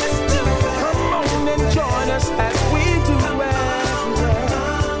 Come on and join us as we do it.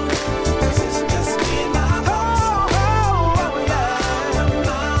 This is just me and my folks.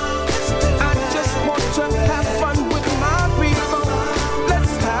 To have fun with my people.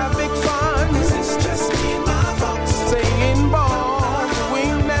 Let's have big fun. This is just me and my folks. Staying born,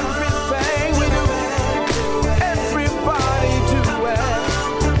 doing everything we do. Everybody do it.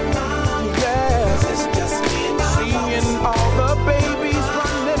 Yeah. This is just me and my folks. Seeing all the babies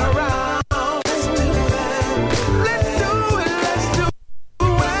running around. Let's do it. Let's do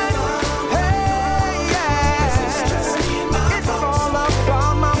it. Hey, yeah. This is just me and my folks. It's all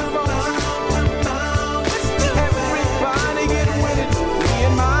about my folks. Everybody get with it, me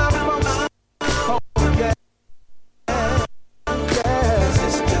and my folks. Oh, yeah. Yeah.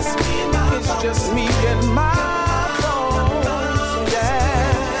 It's just me and my folks. It's just me and my folks.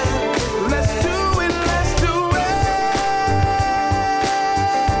 Yeah. Let's do it, let's do it.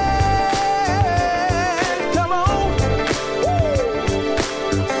 Come on. Woo.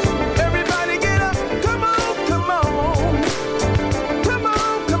 Everybody get up. Come on, come on. Come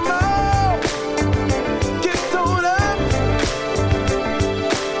on, come on. Get thrown up.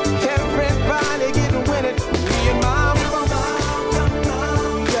 Everybody getting with it. Me and my folks.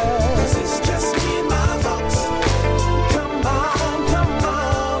 Yeah. This is just me and my folks. Come on,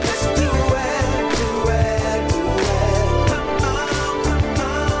 let's do it, do it, do it. Come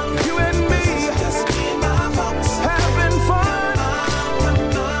on. You and me. It's just me and my folks. Having fun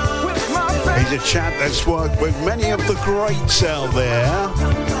with my family. He's a chap that's worked with many of the greats out there,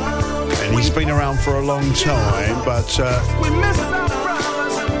 and he's been around for a long time, but We miss our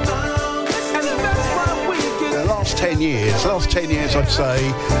brothers, and that's why we get the last 10 years, I'd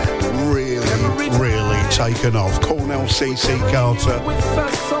say, really taken off. Cornell C.C. Carter. with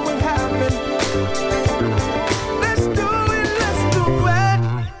us, so we haven't. Let's do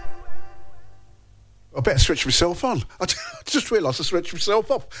better switch myself on. I just realised I switched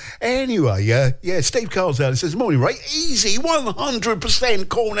myself off. Anyway, Steve Carl's out. He says, morning, Ray. Easy, 100%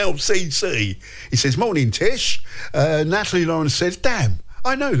 Cornell CC. He says, morning, Tish. Natalie Lawrence says, damn,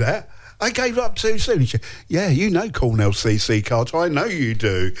 I know that. I gave up too soon. She said, yeah, you know Cornell CC, Carter. I know you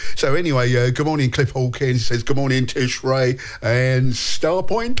do. So anyway, good morning, Cliff Hawkins. He says, good morning, Tish, Ray, and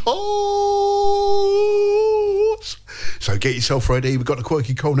Starpoint. So get yourself ready. We've got the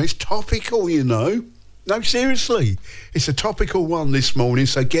quirky corner. It's topical, you know. No, seriously. It's a topical one this morning,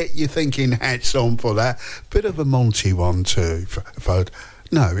 so get your thinking hats on for that. Bit of a Monty one too.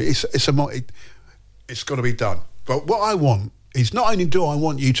 No, it's got to be done. But what I want is not only do I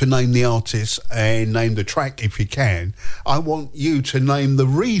want you to name the artist and name the track if you can, I want you to name the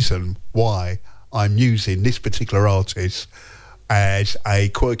reason why I'm using this particular artist as a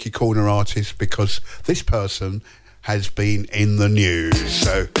quirky corner artist, because this person has been in the news.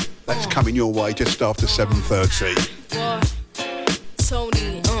 So that's coming your way just after 7:30.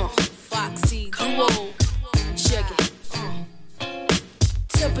 Tony, Foxy, Duo, check it.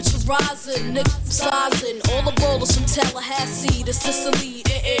 Temperature rising, niggas sizing. All the rollers from Tallahassee to Sicily,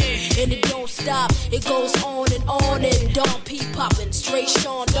 and it don't stop. It goes on and Don P popping, straight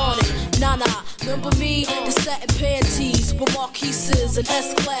Sean Donning. Nah, remember me? The satin panties with Marquises and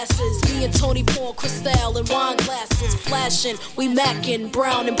S-classes. Me and Tony pouring Cristal and wine glasses, flashing. We macking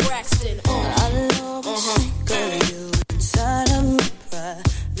Brown and Braxton. I love think of you inside of my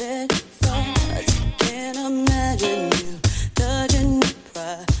private thoughts. Can't imagine you touching my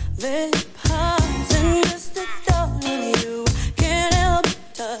private parts, and just the thought of you can't help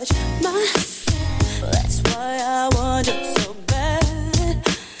but touch my skin. That's why I want you so bad.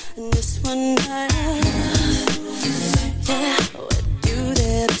 And this one night, yeah, with you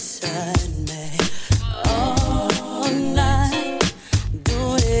there beside me all night,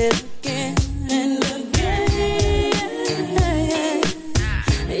 do it again and again.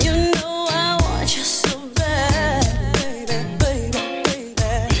 You know I want you so bad, baby, baby,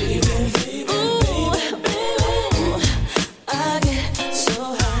 baby. Ooh, baby, I get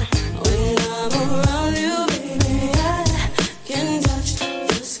so high when I'm around you, baby. I can touch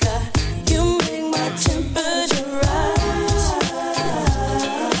the sky. You make my temperature rise.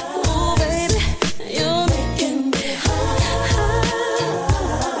 Ooh, baby, you're making me high.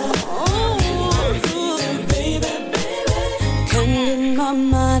 Ooh, baby, baby. Can't get my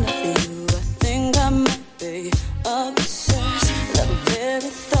mind off you. I think I might be obsessed. The very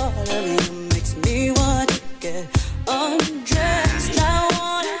thought of you makes me want to get undressed. I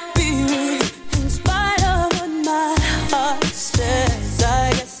wanna be with you in spite of what my heart says. I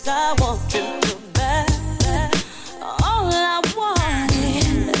guess I want you so bad. All I want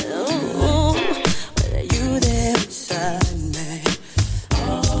is with you there beside me.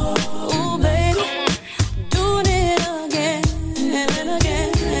 Oh, baby, doing it again and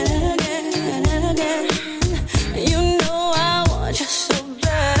again and again and again. You know I want you so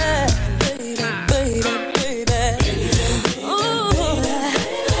bad, baby, baby, baby. Ooh,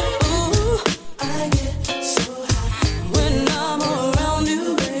 I get so high when I'm around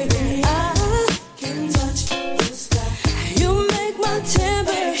you, baby. I can touch the sky. You make my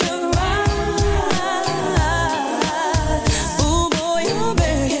temperature rise. Ooh, boy, you're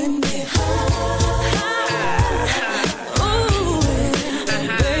making me high. Ooh,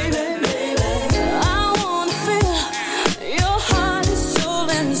 baby, baby, I wanna feel your heart and soul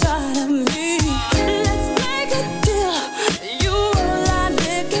inside of me. Let's make a deal. You and I,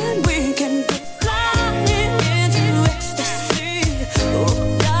 Nick, and we can be flying into ecstasy. Oh,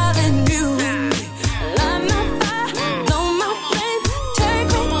 darling, you and me, light my fire, blow my flame.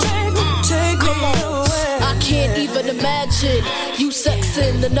 Take me away. I can't even imagine you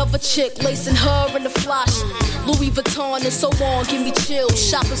sexing another chick, lacing her in the flash. Louis Vuitton and so on, give me chills.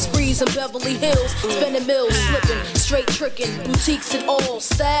 Shopping sprees in Beverly Hills, spending mills, slipping, straight tricking, boutiques and all,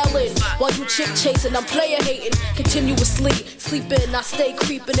 styling. While you chick chasing, I'm player hating, continuously sleeping. I stay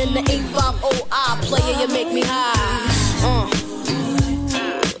creeping in the 850I, player, you make me high.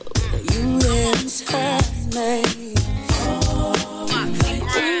 You inside me.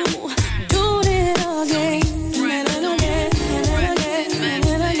 Doing it again and again and again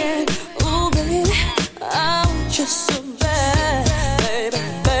and again. Ooh, baby, I want you so bad, baby,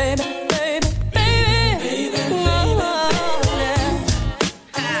 baby, baby, baby. Oh, yeah.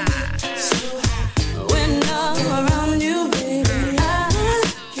 When I'm around you, baby, I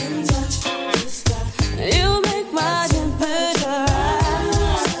can touch the sky. You make my temperature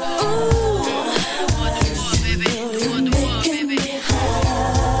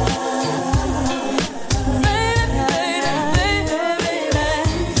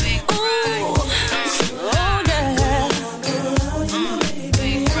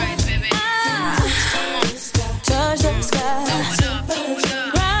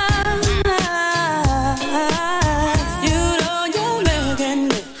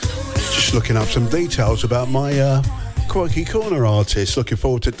looking up some details about my Quirky Corner artist. Looking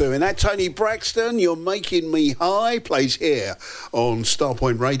forward to doing that. Tony Braxton, You're Making Me High, plays here on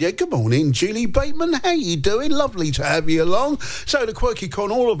Starpoint Radio. Good morning, Julie Bateman. How you doing? Lovely to have you along. So the Quirky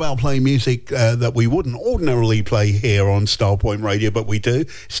Corner, all about playing music that we wouldn't ordinarily play here on Starpoint Radio, but we do.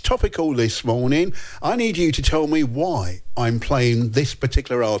 It's topical this morning. I need you to tell me why I'm playing this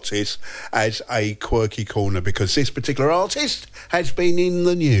particular artist as a Quirky Corner, because this particular artist has been in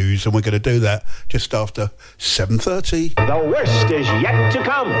the news, and we're going to do that just after 7:30. The worst is yet to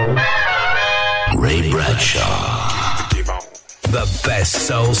come. Ray Bradshaw. The best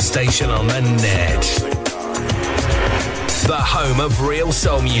soul station on the net. The home of real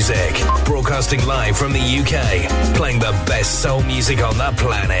soul music. Broadcasting live from the UK. Playing the best soul music on the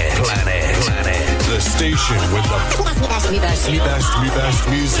planet. The station with the best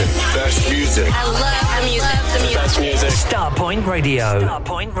music. Best music. I love the music. The best music. Starpoint Radio.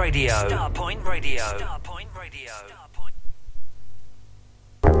 Starpoint Radio. Starpoint Radio. Starpoint Radio.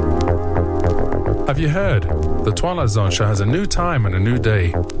 Have you heard? The Twilight Zone show has a new time and a new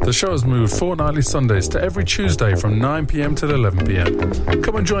day. The show has moved fortnightly Sundays to every Tuesday from 9 p.m. to 11 p.m.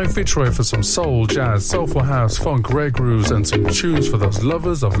 Come and join Fitzroy for some soul, jazz, soulful house, funk, rare grooves and some tunes for those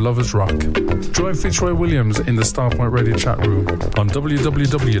lovers of lovers rock. Join Fitzroy Williams in the Starpoint Radio chat room on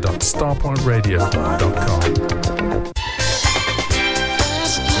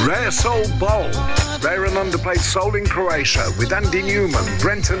www.starpointradio.com. Rare Soul Bowl. Rare and underplayed soul in Croatia with Andy Newman,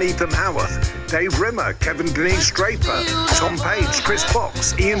 Brent and Ethan Howarth, Dave Rimmer, Kevin Denise Draper, Tom Page, Chris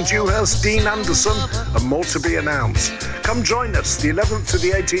Fox, Ian Dewhurst, Dean Anderson, and more to be announced. Come join us the 11th to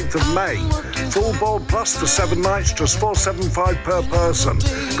the 18th of May. Full board plus for 7 nights, just $475 per person.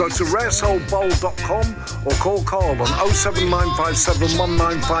 Go to raresoulbowl.com or call Carl on 07957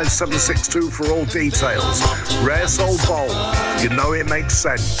 195762 for all details. Rare Soul Bowl. You know it makes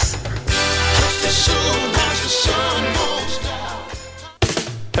sense.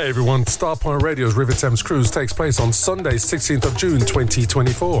 Hey everyone, Starpoint Radio's River Thames Cruise takes place on Sunday, 16th of June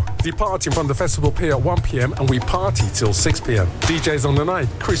 2024. Departing from the festival pier at 1 p.m. and we party till 6 p.m. DJs on the night: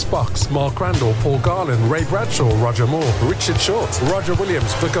 Chris Box, Mark Randall, Paul Garland, Ray Bradshaw, Roger Moore, Richard Short, Roger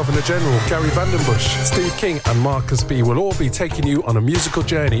Williams, the Governor General, Gary Vandenbush, Steve King and Marcus B will all be taking you on a musical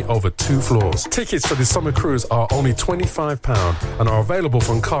journey over 2 floors. Tickets for this summer cruise are only £25 and are available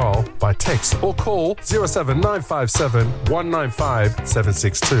from Carl by text or call 07957 195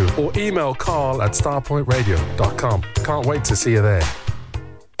 762. Or email Carl at starpointradio.com. Can't wait to see you there.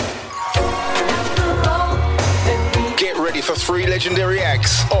 Get ready for 3 legendary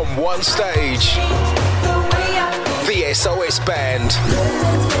acts on one stage. The SOS Band.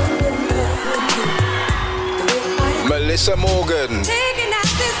 Melissa Morgan.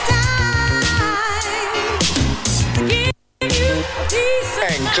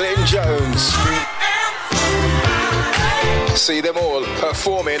 And Glenn Jones. See them all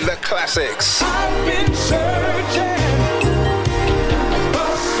performing the classics.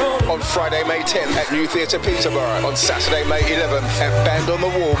 On Friday, May 10th at New Theatre Peterborough. On Saturday, May 11th at Band on the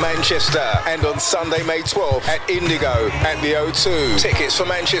Wall, Manchester. And on Sunday, May 12th at Indigo at the O2. Tickets for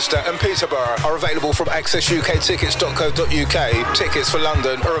Manchester and Peterborough are available from accessuktickets.co.uk. Tickets for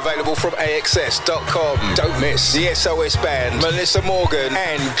London are available from axs.com. Don't miss the SOS Band, Melissa Morgan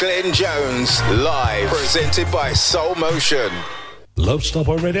and Glenn Jones live. Presented by Soul Motion. Love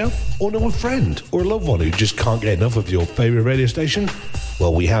Starpoint Radio? Or know a friend or a loved one who just can't get enough of your favourite radio station?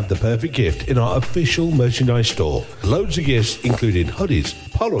 Well, we have the perfect gift in our official merchandise store. Loads of gifts including hoodies,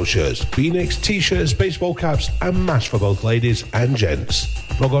 polo shirts, V-necks, t-shirts, baseball caps and masks for both ladies and gents.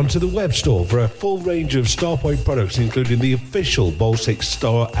 Log on to the web store for a full range of Starpoint products including the official Bowl 6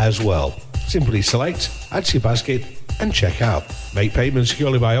 store as well. Simply select, add to your basket and check out. Make payments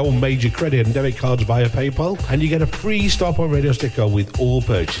securely by all major credit and debit cards via PayPal and you get a free Starpoint Radio sticker with all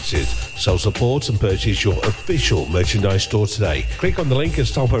purchases. So support and purchase your official merchandise store today. Click on the link at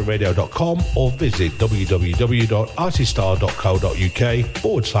starpointradio.com or visit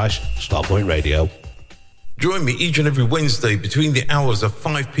www.artistar.co.uk/Starpoint Radio. Join me each and every Wednesday between the hours of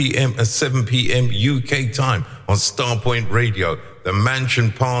 5 p.m. and 7 p.m. UK time on Starpoint Radio, The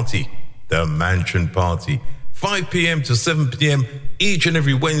Mansion Party. The Mansion Party. 5 p.m. to 7 p.m. each and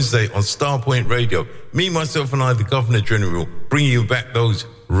every Wednesday on Starpoint Radio. Me, myself, and I, the Governor General, bring you back those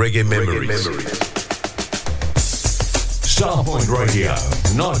reggae memories. Starpoint Radio,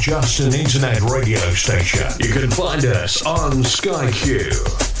 not just an internet radio station. You can find us on Sky Q,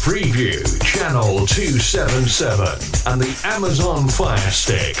 Freeview Channel 277 and the Amazon Fire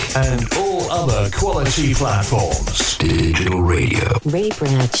Stick and all other quality platforms. Digital radio. Ray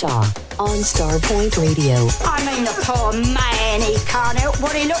Bradshaw on Starpoint Radio. I mean, the poor man, he can't help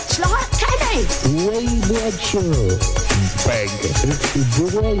what he looks like, can he? Ray Bradshaw.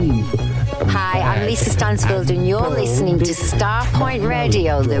 Hi, I'm Lisa Stansfield and you're listening to Starpoint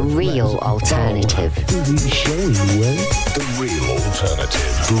Radio, the real alternative. The real alternative.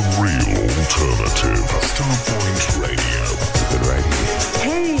 The real alternative. Starpoint Radio. Good radio.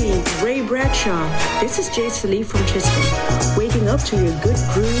 Hey, Ray Bradshaw. This is Jace Lee from Chisholm, waking up to your good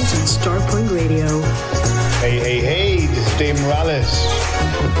grooves on Starpoint Radio. Hey, this is Dave Morales.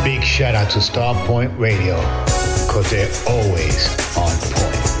 Big shout out to Starpoint Radio, because they're always on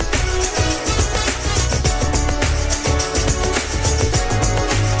point.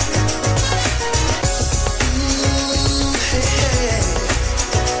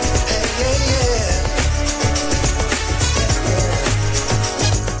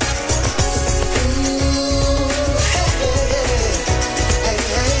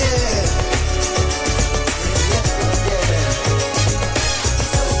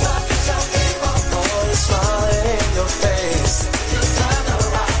 Smile in your face.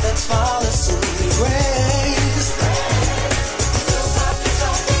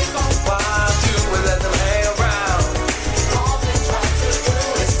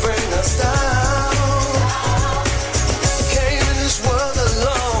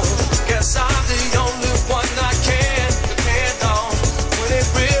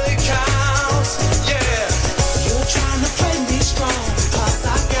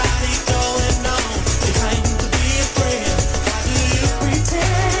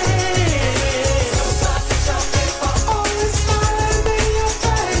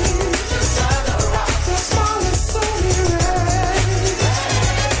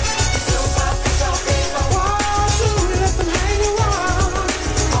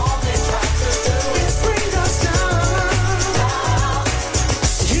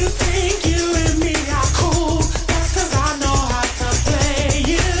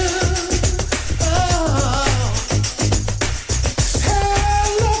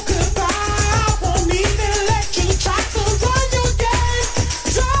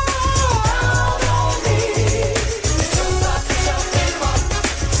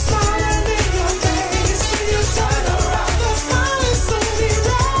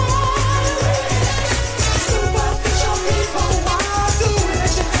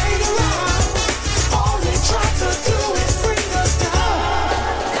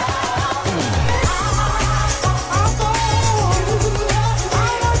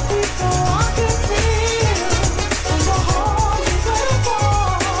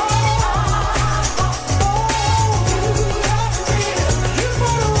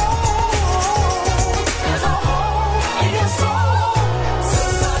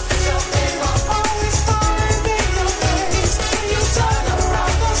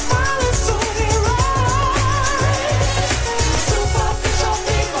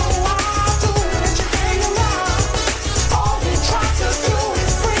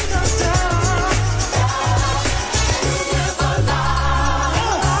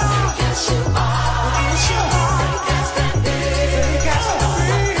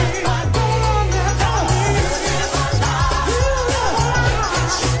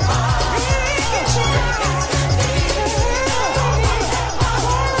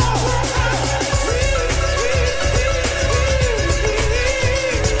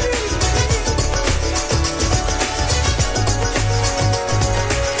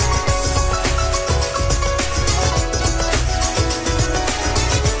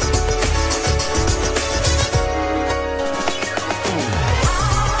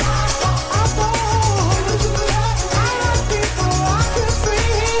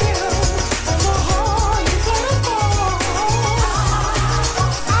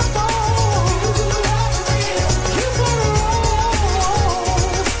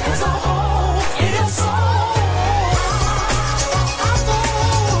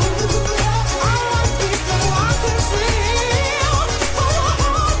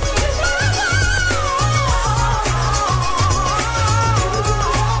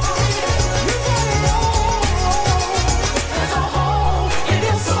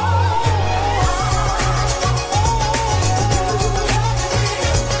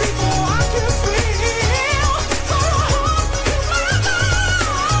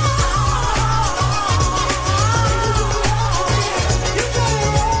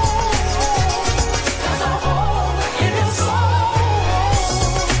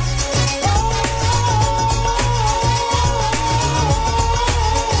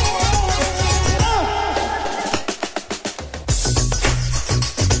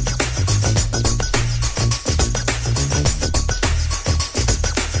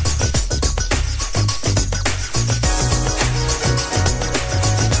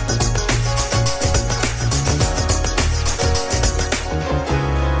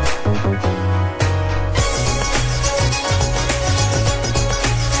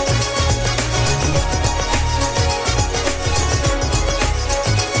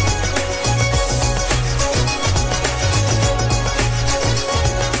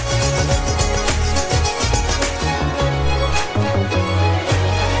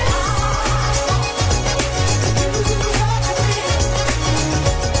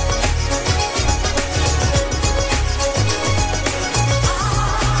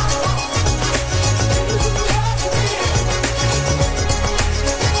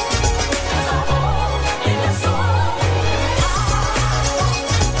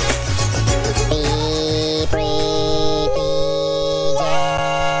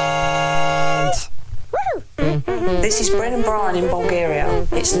 This is Brennan Bryan in Bulgaria.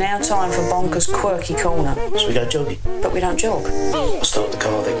 It's now time for Bonker's Quirky Corner. So we go jogging? But we don't jog. I'll start the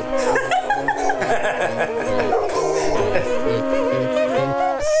car then.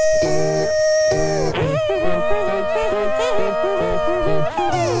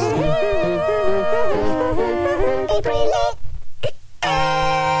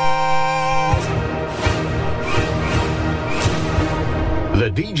 The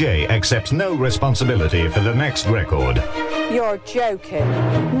DJ accepts no responsibility for the next record. You're joking.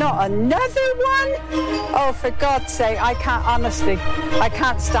 Not another one? Oh, for God's sake, I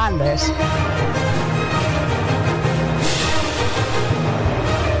can't stand this.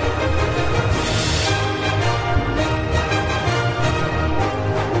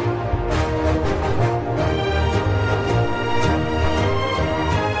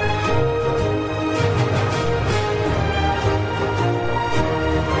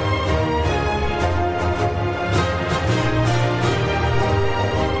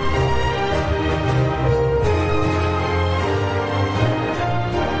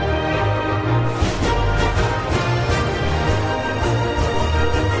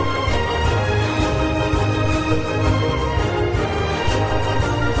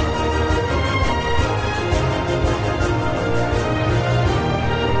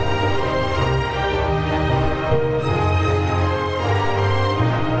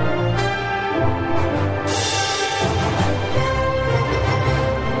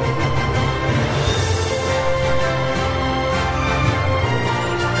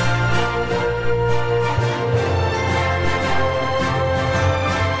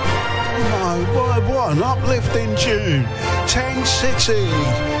 An uplifting tune. Tank City.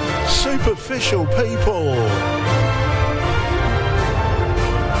 Superficial people.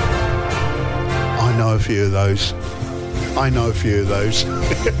 I know a few of those.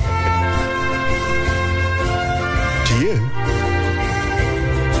 Do you?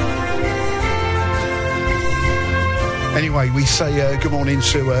 Anyway, we say good morning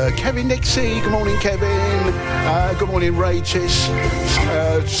to Kevin Nixie. Good morning, Kevin. Good morning, Rachis,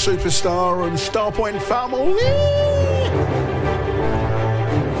 Superstar and Starpoint family.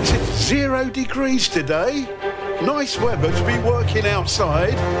 It's 0 degrees today. Nice weather to be working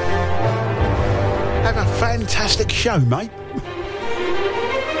outside. Have a fantastic show, mate.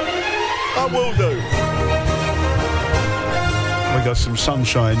 I will do. We got some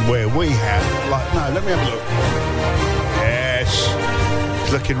sunshine where we have. Let me have a look. Yes,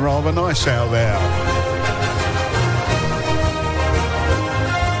 it's looking rather nice out there.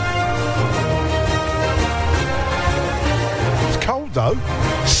 It's cold though.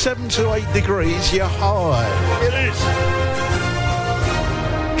 7 to 8 degrees, you're high. It is.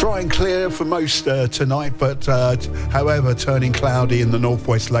 Dry and clear for most tonight, but however, turning cloudy in the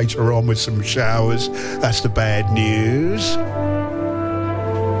northwest later on with some showers. That's the bad news.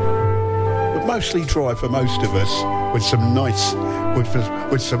 But mostly dry for most of us, with some nice,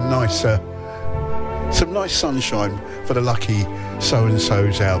 some nice sunshine for the lucky so and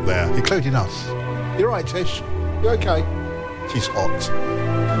so's out there, including us. You're right, Tish. You okay? She's hot.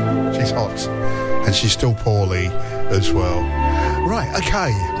 She's hot, and she's still poorly as well. Right,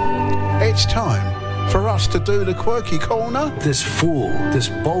 okay. It's time for us to do the Quirky Corner. This fool, this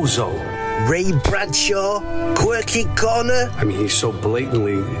bozo. Ray Bradshaw, Quirky Corner. I mean, he's so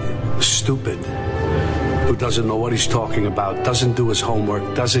blatantly stupid. Who doesn't know what he's talking about, doesn't do his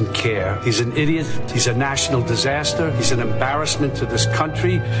homework, doesn't care. He's an idiot. He's a national disaster. He's an embarrassment to this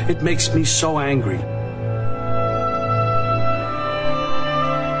country. It makes me so angry.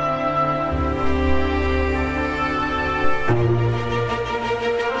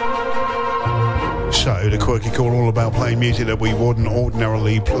 So the Quirky Corner, all about playing music that we wouldn't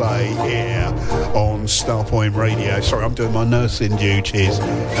ordinarily play here on Starpoint Radio. Sorry, I'm doing my nursing duties.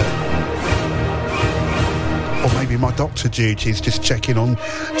 Or maybe my doctor duties, just checking on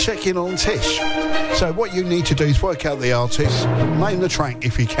Tish. So what you need to do is work out the artist, name the track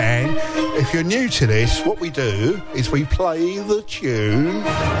if you can. If you're new to this, what we do is we play the tune.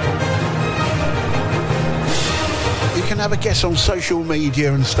 You can have a guess on social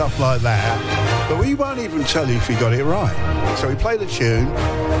media and stuff like that, but we won't even tell you if you got it right. So we play the tune,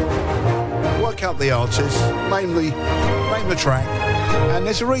 work out the artist, name the track, and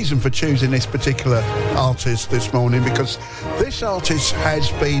there's a reason for choosing this particular artist this morning, because this artist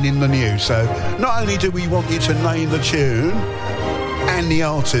has been in the news. So not only do we want you to name the tune and the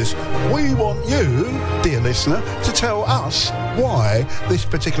artist, we want you, dear listener, to tell us why this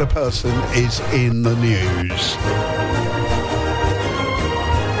particular person is in the news.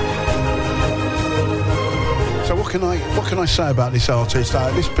 So what what can I say about this artist?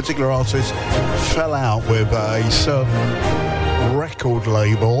 This particular artist fell out with a certain record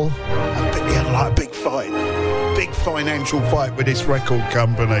label. I think he had like a big financial fight with this record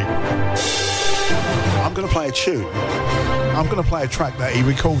company. I'm going to play a tune. I'm going to play a track that he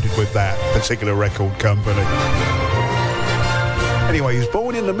recorded with that particular record company. Anyway, he was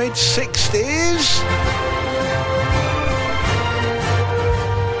born in the mid-60s.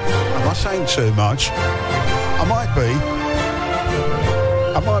 Am I saying too much?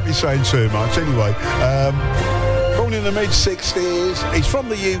 I might be saying too much. Anyway, born in the mid-60s. He's from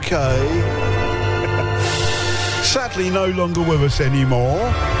the UK. Sadly, no longer with us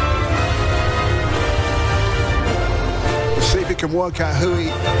anymore. We'll see if we can work out who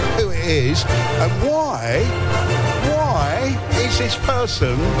it is and why is this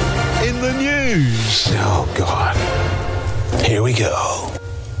person in the news? Oh, God. Here we go.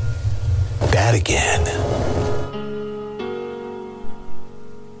 That again.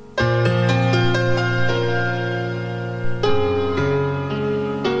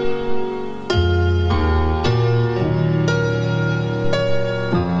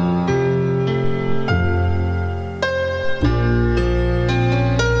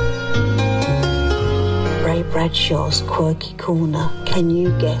 Ray Bradshaw's Quirky Corner. Can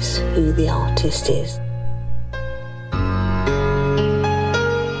you guess who the artist is?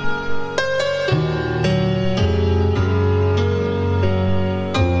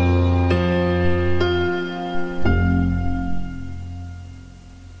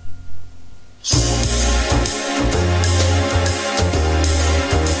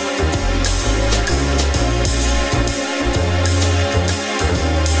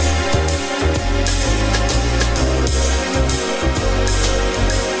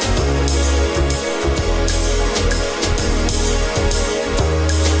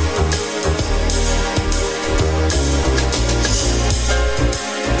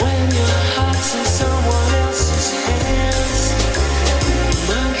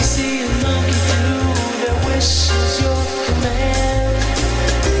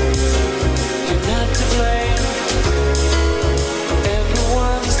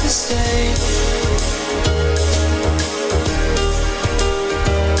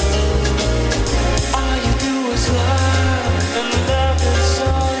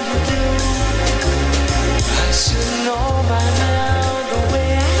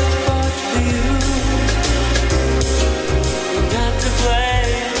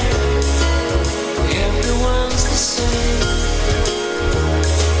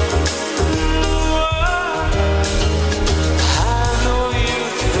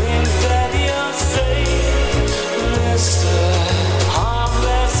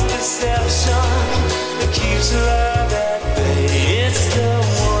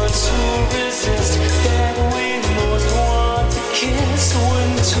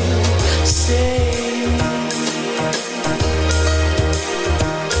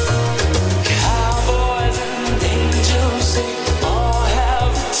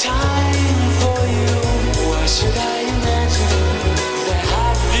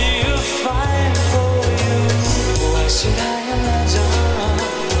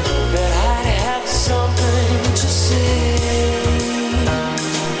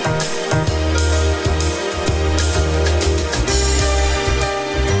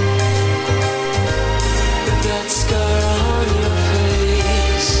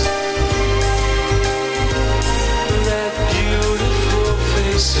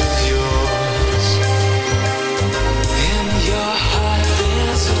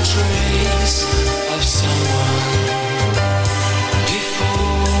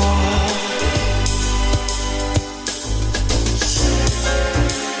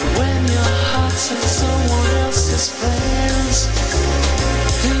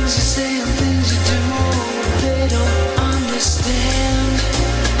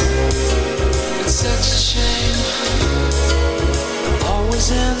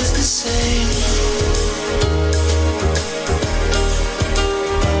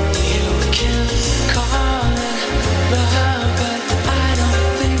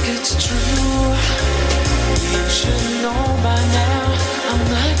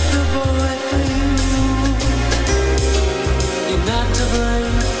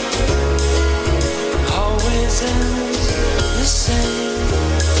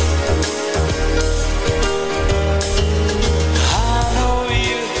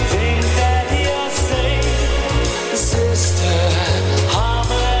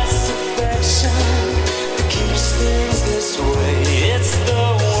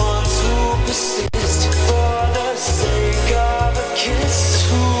 Kiss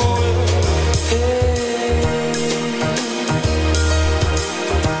who will pay.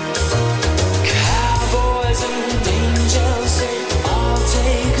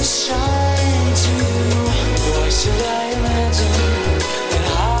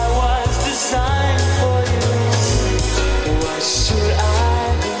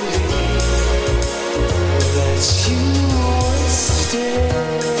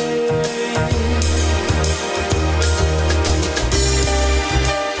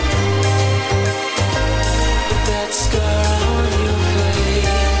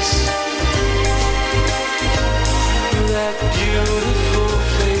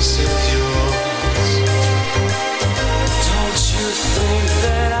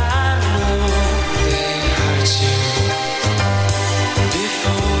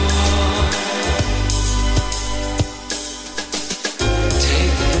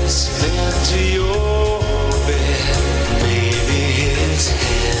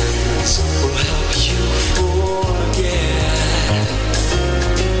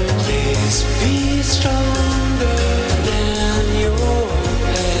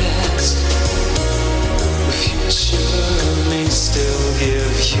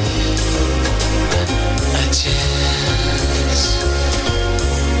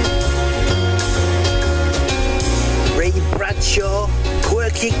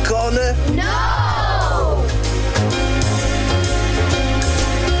 Quirky Corner? No!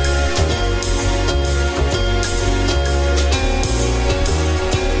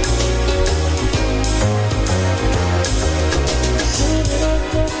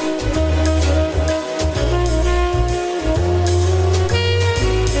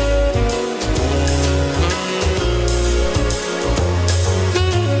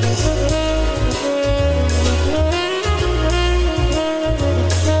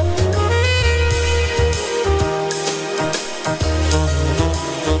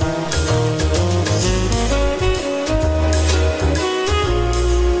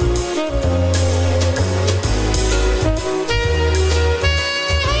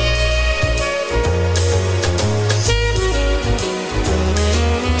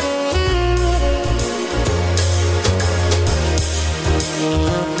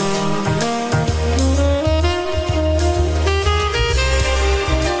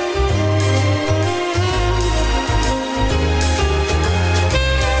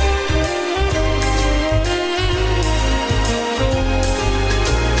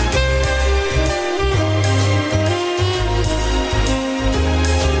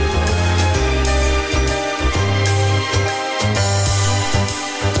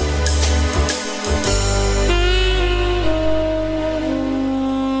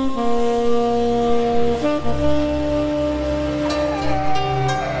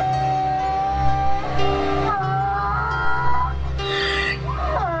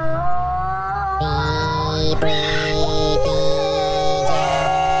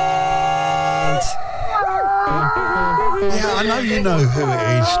 I know you know who it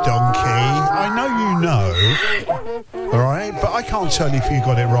is, Donkey. I know you know. All right, but I can't tell if you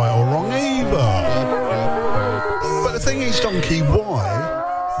got it right or wrong either. But the thing is, Donkey, why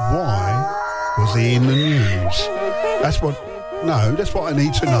was he in the news? That's what I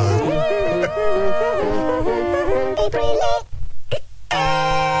need to know.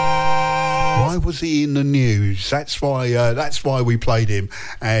 Why was he in the news? That's why we played him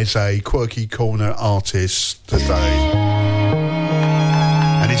as a Quirky Corner artist today.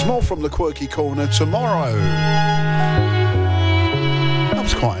 And it's more from the Quirky Corner tomorrow. That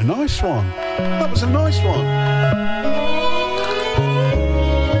was quite a nice one. That was a nice one.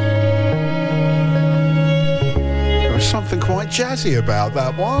 There was something quite jazzy about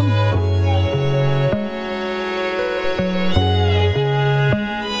that one.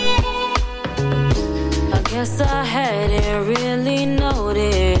 Guess I hadn't really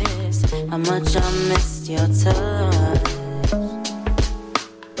noticed how much I missed your touch.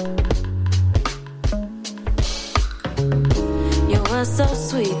 You were so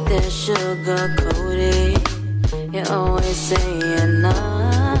sweet that sugar coated. You always say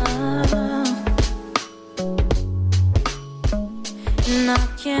enough, and I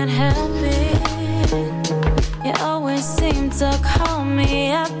can't help it. You always seem to call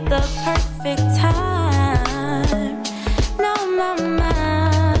me at the perfect time.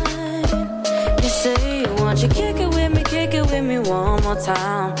 Won't you kick it with me one more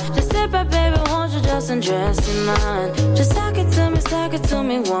time? Just sit back, baby, won't you just undress in mine? Just talk it to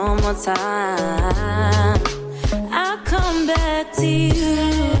me one more time. I'll come back to you.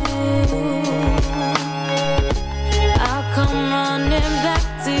 I'll come running back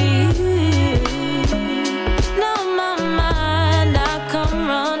to you. No, my mind, I'll come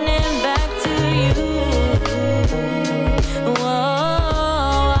running back to you.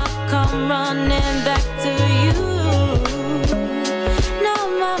 Whoa, I'll come running back to you. No,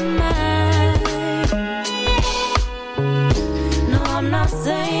 my mind. No, I'm not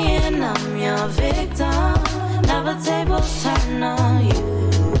saying I'm your victim. Never tables turn on you.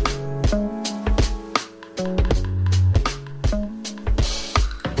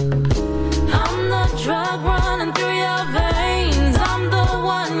 I'm the drug running through your veins. I'm the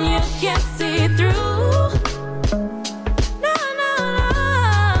one you can't see through.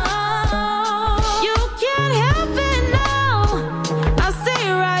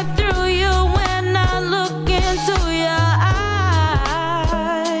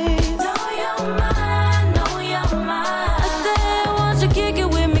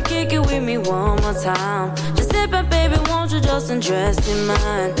 Time. Just sit back, baby, won't you just undress in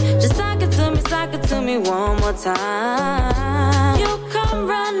mine? Just talk it to me one more time. You come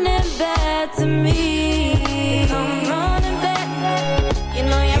running back to me. Come running back. You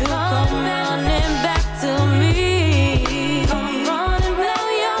know you come running back to me. Come running back. Now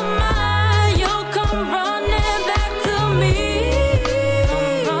you're mine. You come running back to me.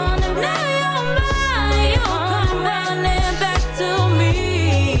 Come running back. Now you're mine. You come running back to me.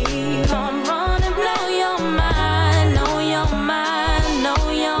 Come running. Know you're mine, know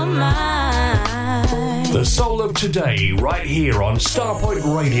The soul of today, right here on Starpoint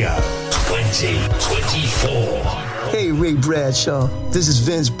Radio 2024. Hey, Ray Bradshaw. This is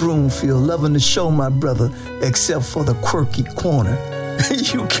Vince Broomfield, loving the show, my brother, except for the quirky corner.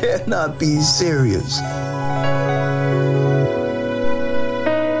 You cannot be serious.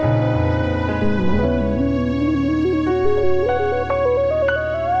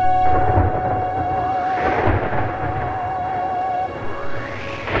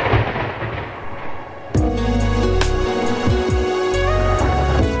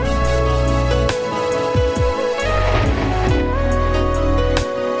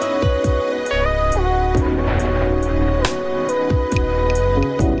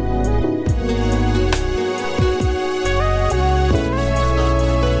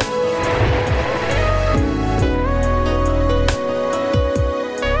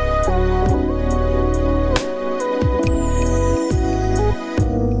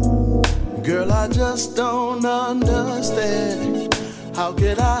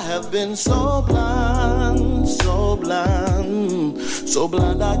 Been so blind, so blind, so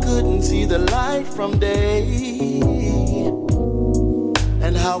blind I couldn't see the light from day.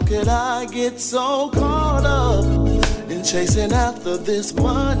 And how could I get so caught up in chasing after this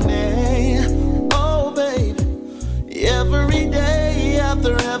money? Oh, babe, every day,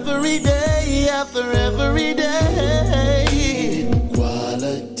 after every day, after every day.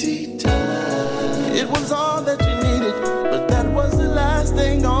 Quality time. It was all that you needed, but that was the last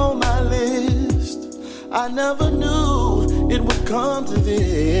thing on my list. I never knew it would come to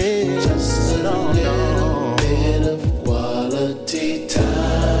this. Just a little bit of quality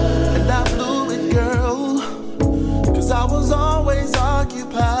time. And I blew it, girl, 'cause I was always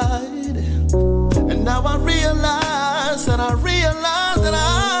occupied. And now I realize that I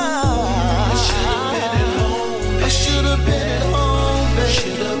should have been at home. I should have been at home, baby.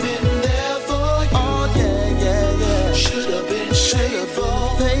 Should have been there for you. Oh, yeah, yeah, yeah. Should have been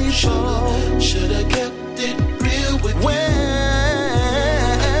faithful. Should have kept it real with you. I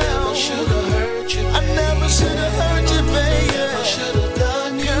should have hurt you, baby. I never should have hurt you, baby. Never should have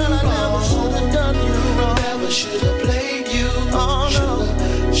done you wrong. I never should have done you wrong. Never should have played you. Oh, no.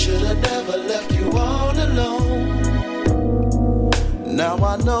 Should have never left you all alone. Now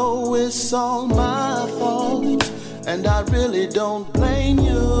I know it's all my fault, and I really don't blame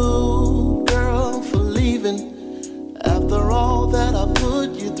you, girl, for leaving after all that I put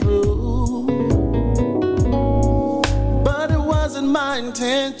you through. But it wasn't my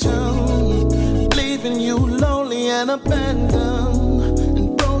intention, leaving you lonely and abandoned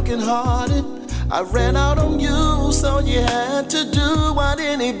and brokenhearted. I ran out on you, so you had to do what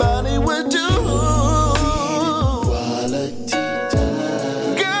anybody would do. Quality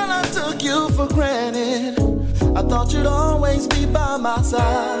time. Girl, I took you for granted. I thought you'd always be by my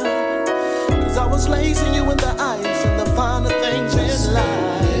side, 'cause I was lacing you with the ice and the finer things in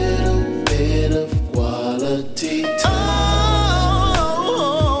life. A little bit of quality time.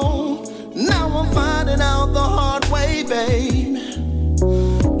 Oh, now I'm finding out the hard way, babe,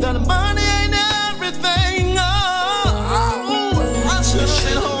 that money ain't everything. Oh, I should have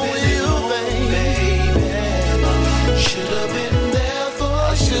been home with you, baby. Should have been there for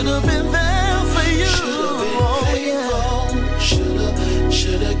you. I should have been there for you. Should have been faithful.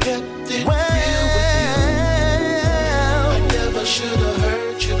 Should have kept it real with you. I never should have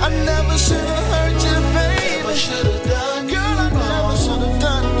hurt you, baby. I never should have hurt you, baby. Never should have done you wrong. Girl, I never should have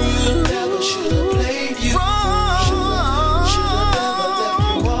done you. Never should have played you wrong. Should have never left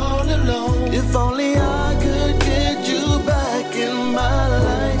you all alone. If only I could get you back in my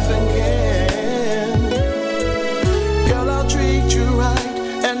life again. Girl, I'll treat you right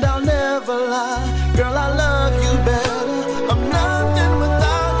and I'll never lie. Girl, I love you better. I'm nothing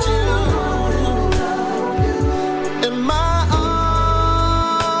without you. In my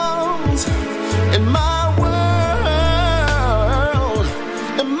arms, in my world,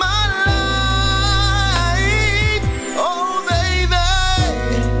 in my life, oh baby.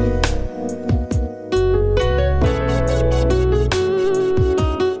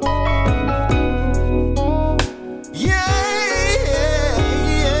 Yeah,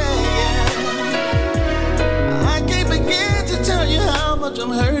 I can't begin to tell you how much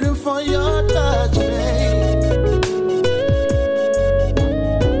I'm hurting for your touch, babe.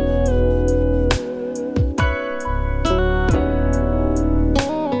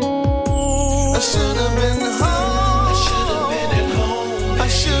 I should have been home. I should have been at home. I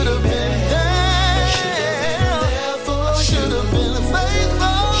should have been there. I should have been faithful. Should have been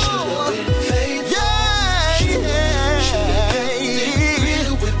faithful. Yeah.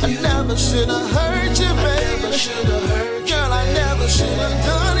 I never should have hurt you, baby. Girl, I never should have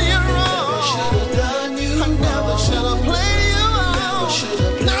done you wrong. Never should have done you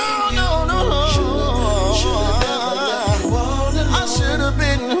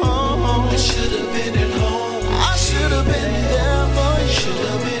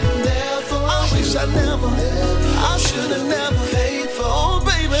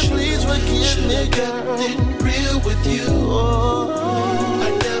kept it real with you. I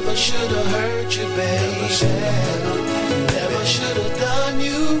never should have hurt you, baby. Never should have done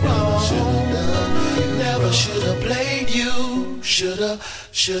you wrong. Never should have played you. Should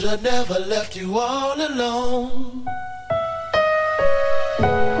have never left you all alone.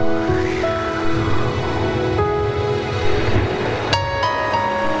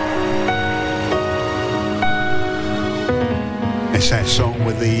 It's that song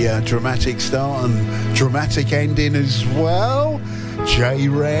with the dramatic start and dramatic ending as well. J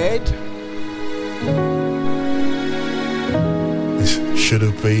Red. This should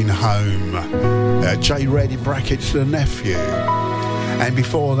have been home. J Red in brackets, the nephew. And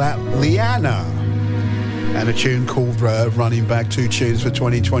before that, Leanna. And a tune called Running Back. 2 tunes for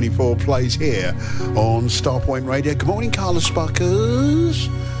 2024 plays here on Starpoint Radio. Good morning, Carlos Spuckers.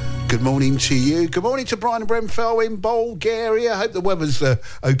 Good morning to you. Good morning to Brian and Bremfell in Bulgaria. I hope the weather's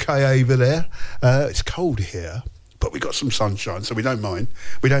okay over there. It's cold here, but we got some sunshine, so we don't mind.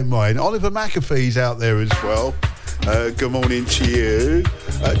 We don't mind. Oliver McAfee's out there as well. Good morning to you.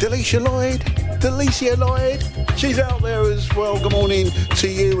 Delicia Lloyd. She's out there as well. Good morning to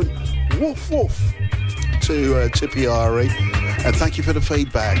you. And woof woof to Tippiari. And thank you for the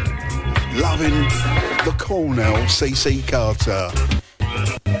feedback. Loving the call now, CC Carter.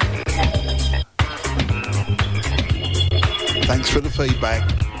 Thanks for the feedback.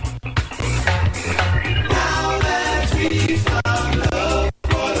 Now that we found love,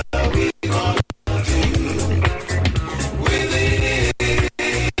 what are we gonna do with it?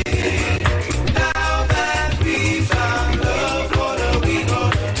 Now that we found love, what are we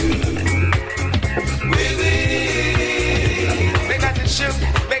gonna do with it? Make that shook,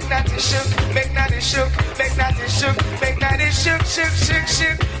 make that shook, make that shook, make that shook, make that shook, shook, shook,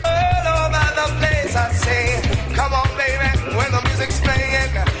 shook. All over the place, I say, come on, baby. When the music's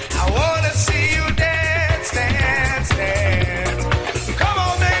playing, I wanna see you dance, dance, dance. Come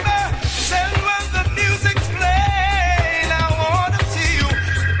on, baby, say when the music's playing, I wanna see you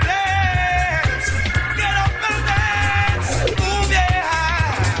dance. Get up and dance, move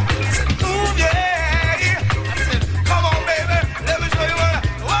yeah, move yeah. I said, come on, baby, let me show you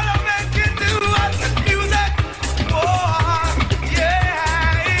what I make you do. I said, music, oh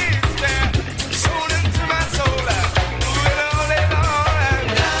yeah, it's there, soul into my soul.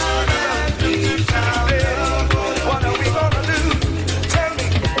 What are we gonna do? Tell me,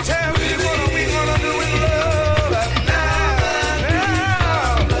 what are we gonna do with love now?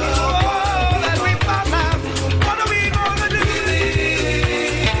 Oh, that we found out. What are we gonna do?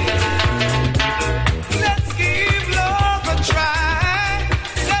 Let's give love a try.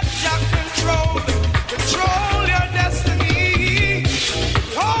 Let Jah control your destiny.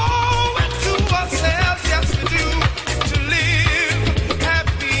 Oh, and to ourselves, yes we do, to live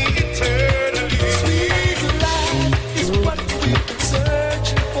happy eternally. Sweet life is what we've been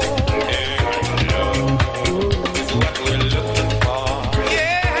searching for. Is what we're looking for.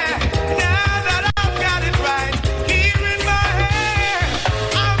 Yeah, now that I've got it right here in my hand,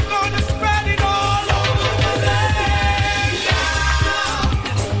 I'm gonna spread it all over the land now.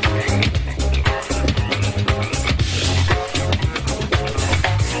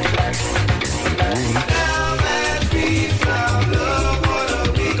 Now that we found love, what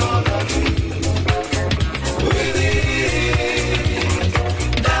are we gonna do with it?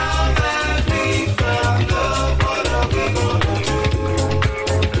 Now that we found love, what are we gonna do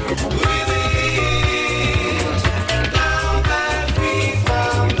with it? Now that we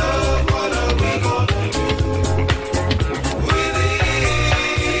found love, what are we gonna do with it?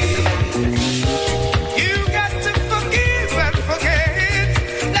 You got to forgive and forget.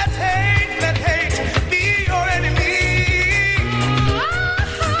 Let hate be your enemy.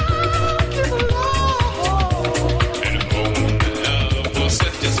 To the Lord. And only love will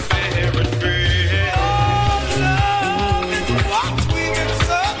set this spirit free. Oh, love is what we've been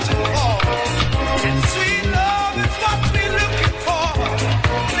searching for. And sweet love is what we're looking for.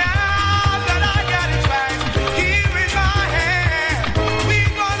 Now that I got it right here in my hand,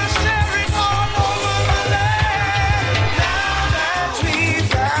 we're gonna share it all over the land. Now that we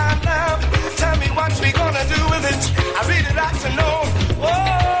found love, tell me what we gonna do with it. I really like to know.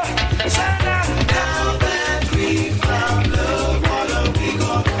 Oh, say now that we found love, what are we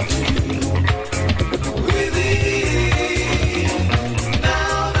gonna do?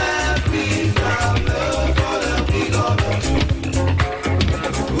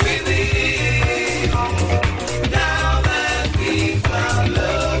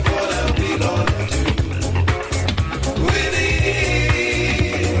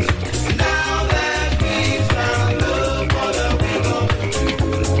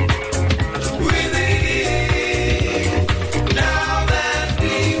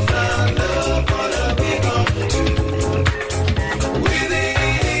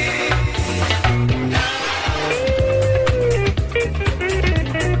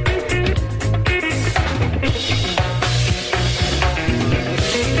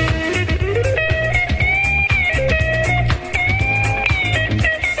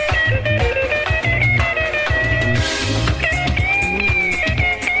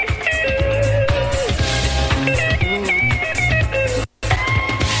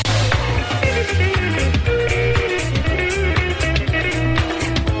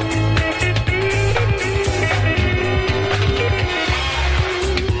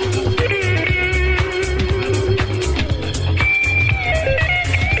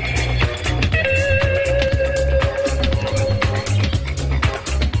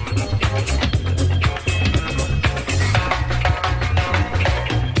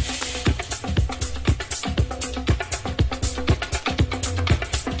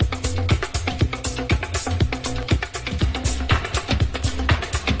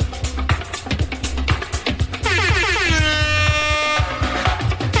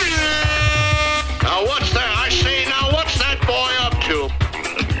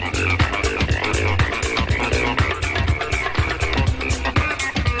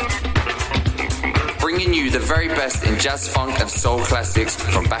 the very best in jazz, funk and soul classics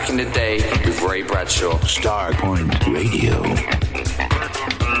from back in the day with Ray Bradshaw. Starpoint Radio.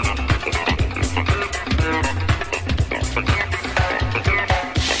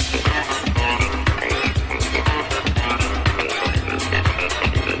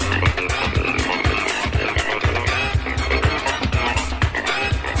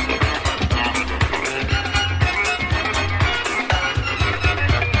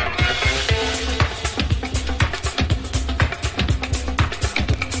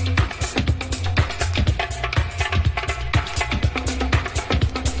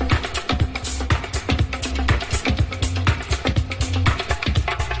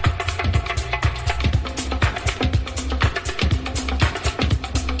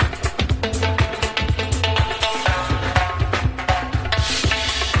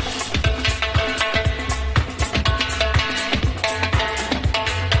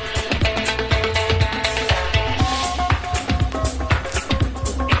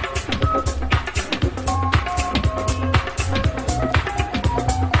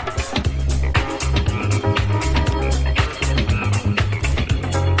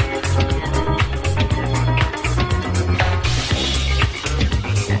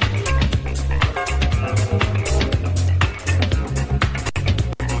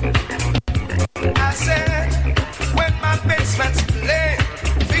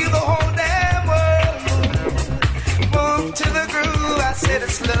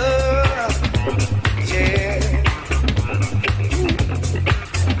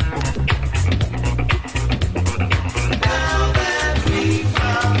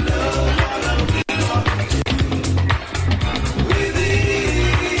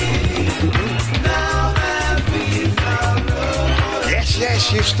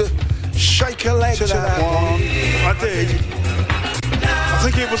 Used to shake a leg to that one. I did. I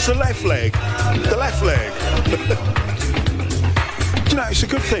think it was the left leg. The left leg. Do you know, it's a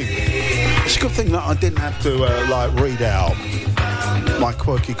good thing. It's a good thing that I didn't have to like read out my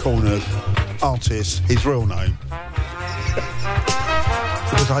Quirky Corner artist, his real name.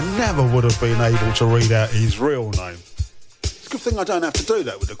 Because I never would have been able to read out his real name. It's a good thing I don't have to do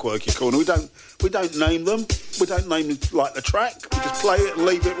that with the Quirky Corner. We don't name them. We don't name like the track. We just play it and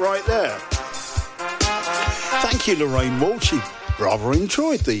leave it right there. Thank you, Lorraine Ward. She rather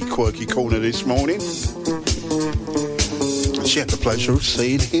enjoyed the Quirky Corner this morning. And she had the pleasure of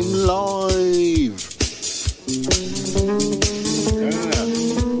seeing him live.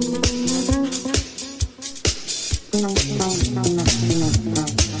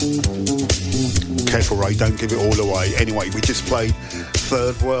 Careful, Ray, don't give it all away. Anyway, we just played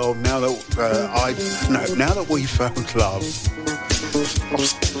Third World. Now that now that we found love,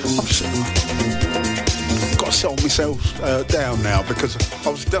 I've got to settle myself down now because I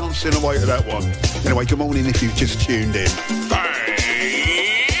was dancing away to that one. Anyway, good morning if you've just tuned in.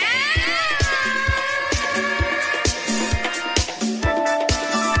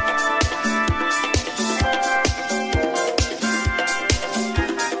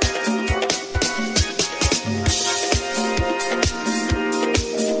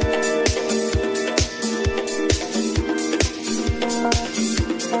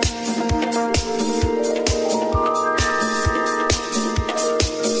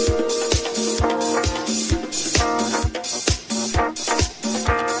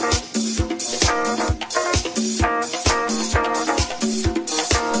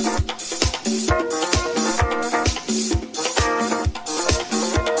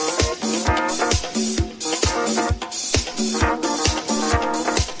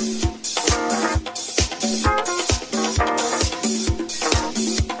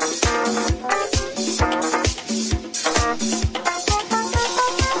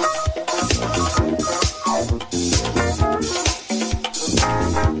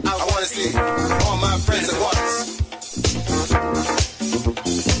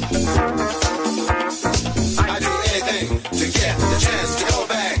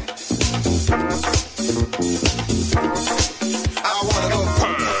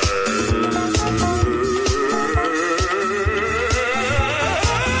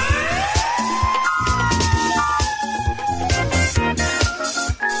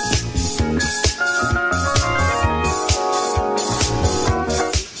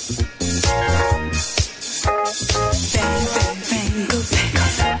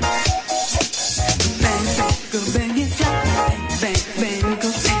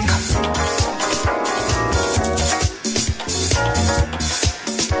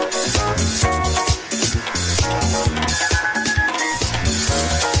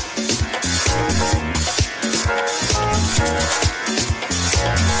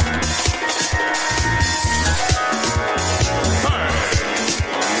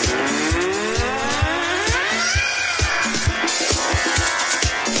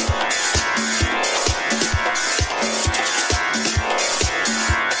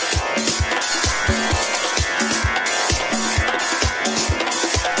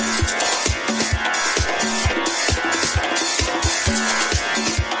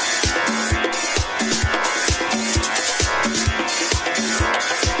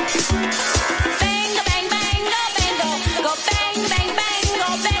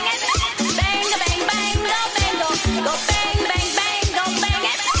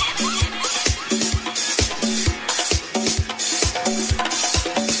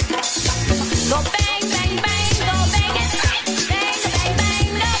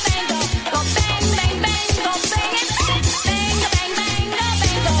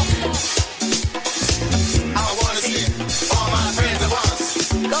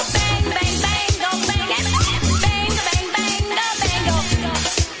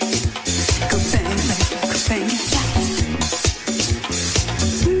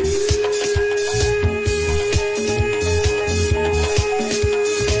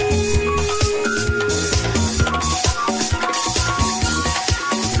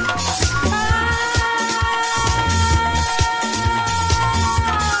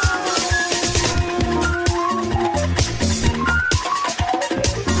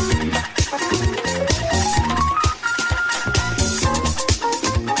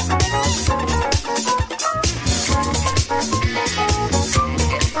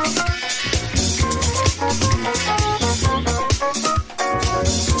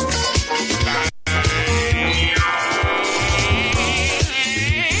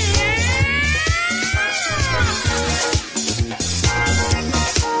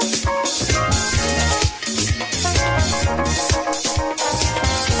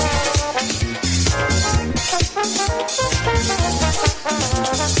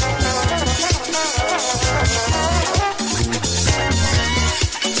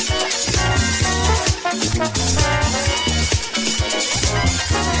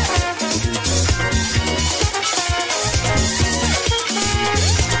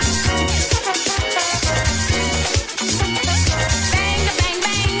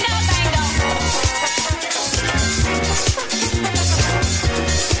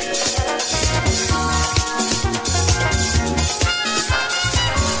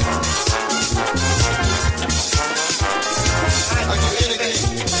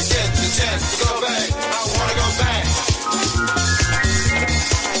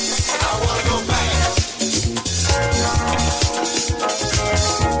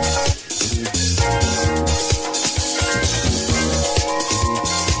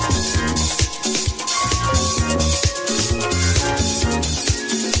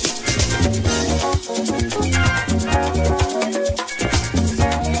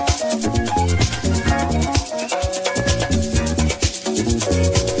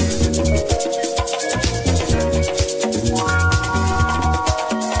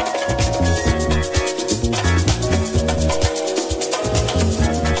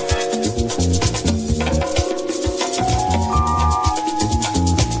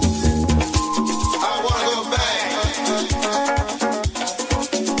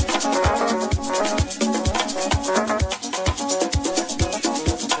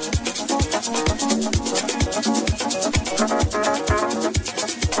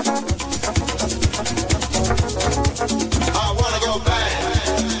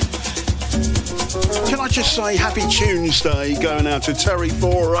 just say happy Tuesday going out to Terry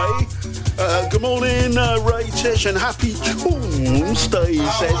Foray. Good morning, Ray Tish, and happy Tuesday, he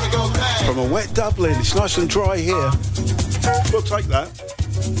says. From a wet Dublin. It's nice and dry here. We'll take that.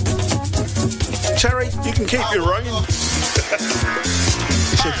 Terry, you can keep your rain.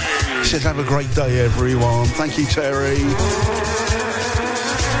 He says, have a great day, everyone. Thank you, Terry.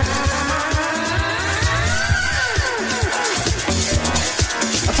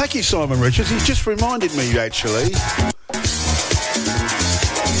 Thank you, Simon Richards. He's just reminded me, actually.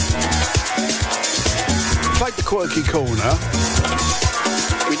 Played the Quirky Corner.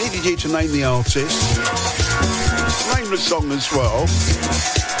 We needed you to name the artist. Name the song as well.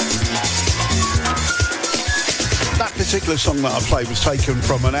 That particular song that I played was taken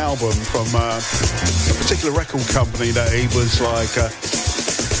from an album from a particular record company that he was like...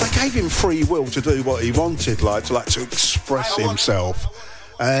 they gave him free will to do what he wanted, to express himself.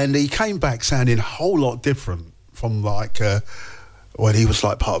 And he came back sounding a whole lot different from when he was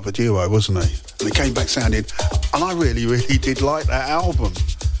like part of a duo, wasn't he? And he came back sounding, and I really, really did like that album.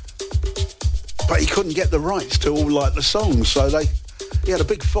 But he couldn't get the rights to all the songs, so he had a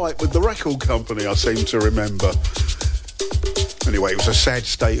big fight with the record company, I seem to remember. Anyway, it was a sad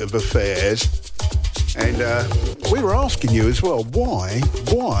state of affairs. And we were asking you as well, why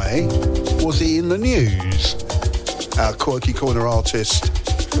was he in the news? Our Quirky Corner artist.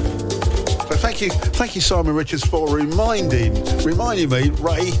 So thank you, Simon Richards, for reminding me.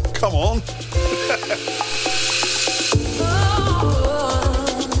 Ray, come on.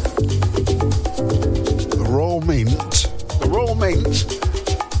 The Royal Mint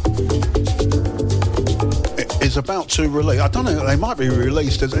is about to release. I don't know. They might be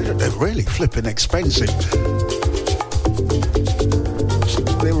released as they're really flipping expensive.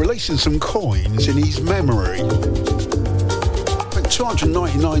 They're releasing some coins in his memory.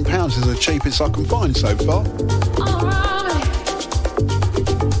 £299 is the cheapest I can find so far.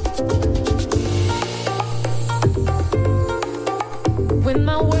 When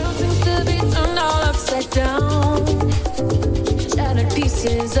my world seems to be turned all upside down, shattered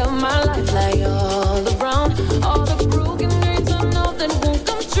pieces of my life lie all around. All the broken dreams I know that won't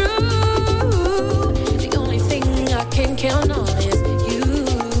come true. The only thing I can count on is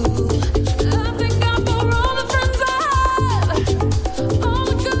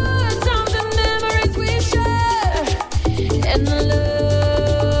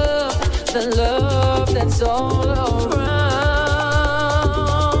all around,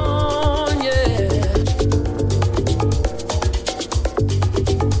 yeah.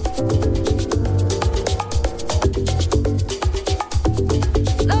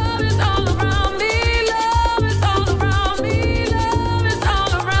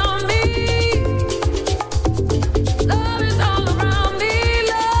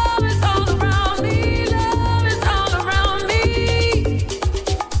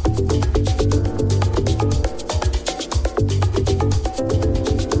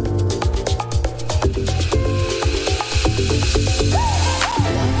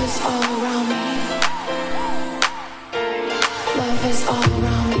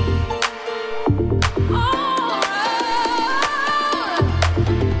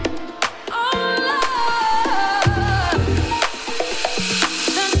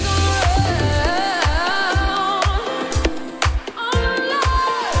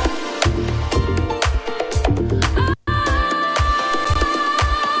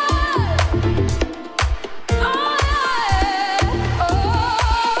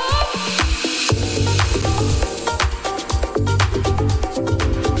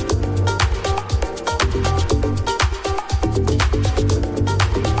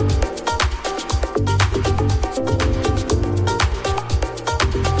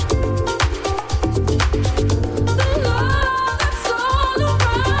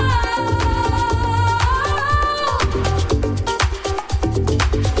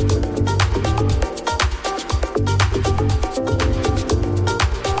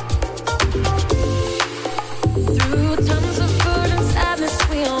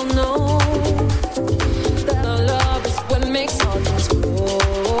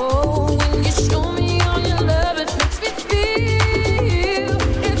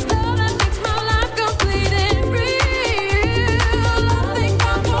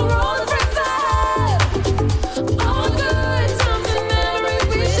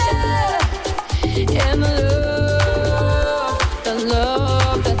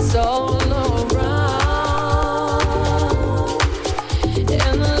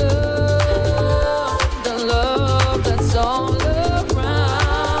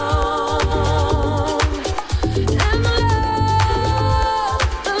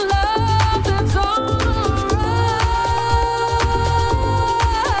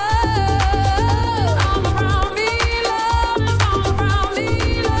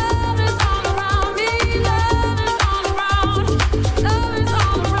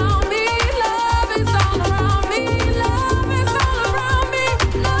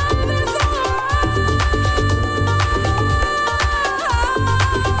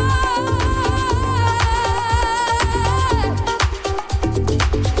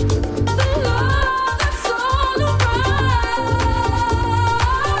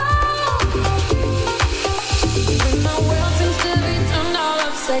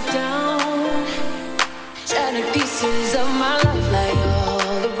 upside down, shattered pieces of my life like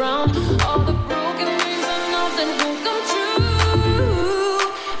all around. All the broken dreams I know that won't come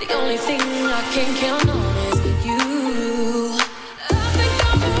true. The only thing I can count on is you.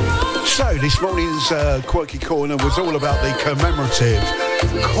 So this morning's Quirky Corner was all about the commemorative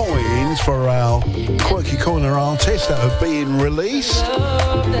coins for our Quirky Corner artists that are being released.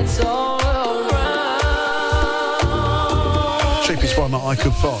 That's all around. Cheapest one that I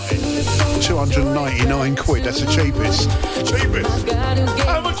could find, 299 quid. That's the cheapest. Cheapest.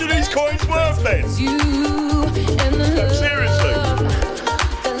 How much are these coins worth then? No, seriously.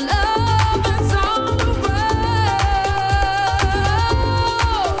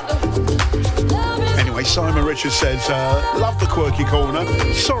 Anyway, Simon Richards says, love the Quirky Corner.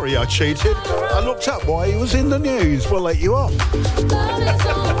 Sorry I cheated. I looked up why he was in the news. We'll let you off.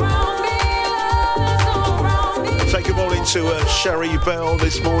 Say good morning to Sherry Bell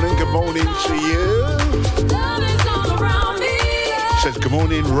this morning. Good morning to you. Says good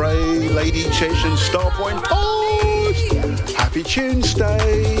morning, Ray, Lady Chish and Starpoint Post. Happy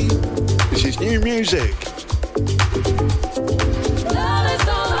Tuesday. This is new music.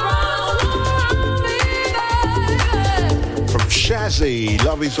 From Shazzy,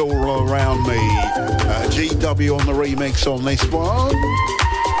 Love Is All Around Me. GW on the remix on this one.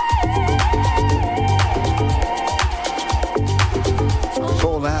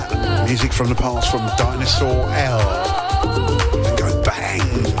 Before that, music from the past from Dinosaur L. And go bang.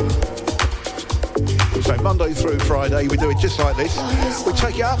 So Monday through Friday, we do it just like this. We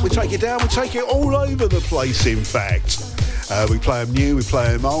take it up, we take it down, we take it all over the place, in fact. We play them new, we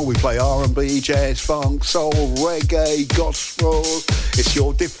play them old, we play R&B, jazz, funk, soul, reggae, gospel. It's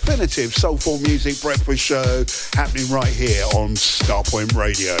your definitive soulful music breakfast show happening right here on Starpoint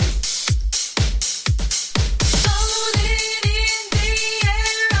Radio.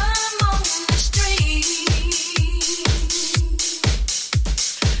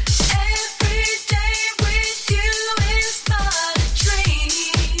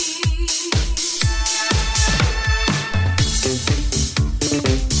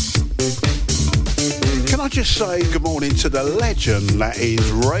 Just say good morning to the legend that is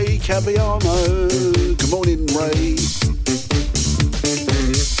Ray Caviano. Good morning, Ray.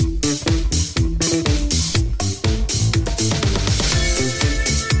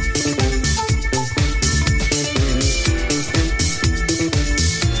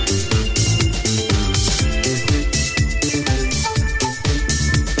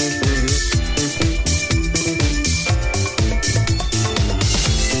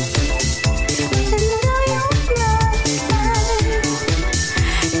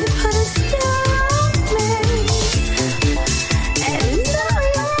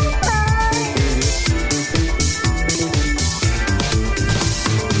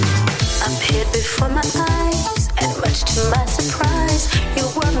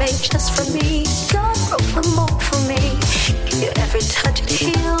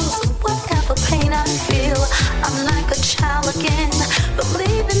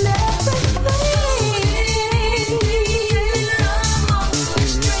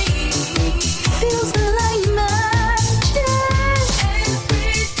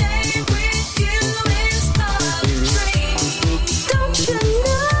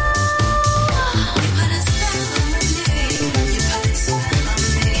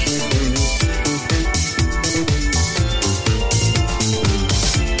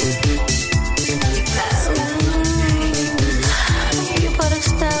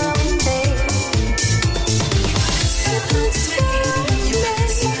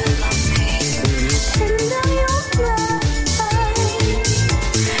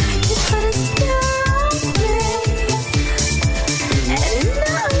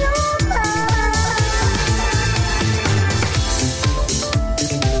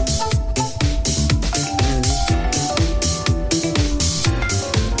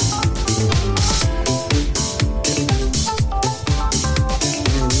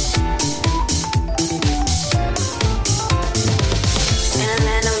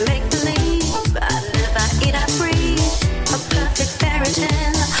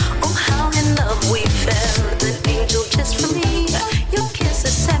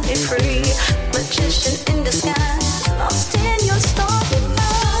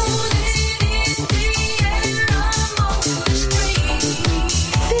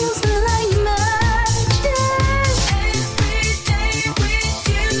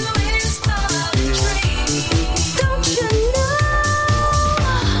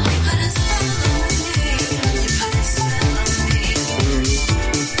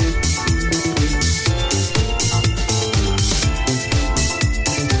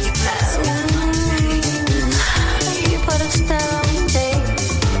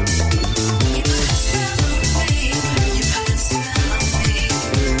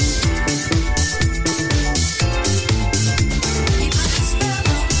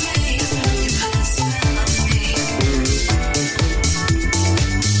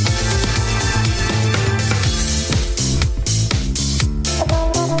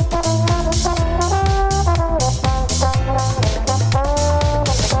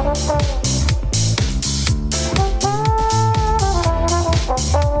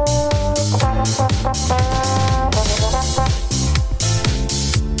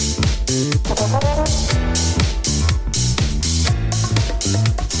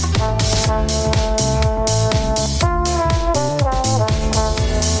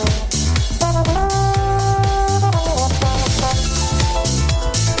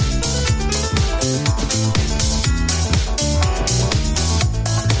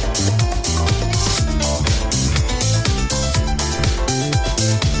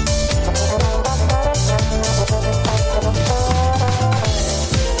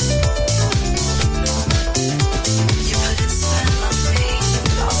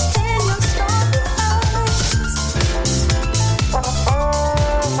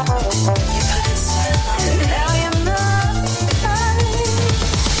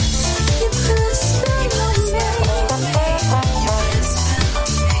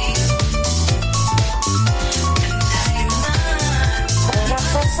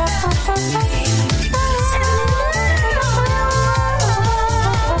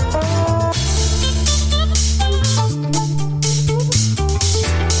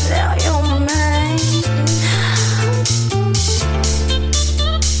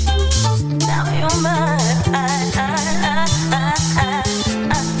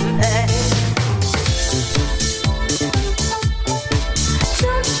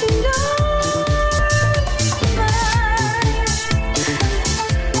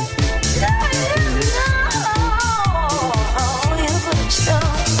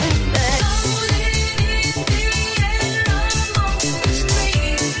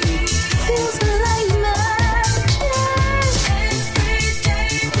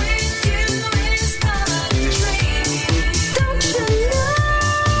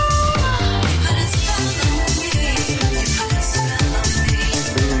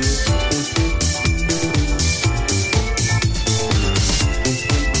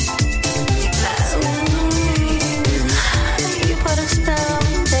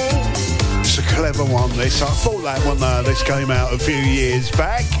 this. I thought that one, this came out a few years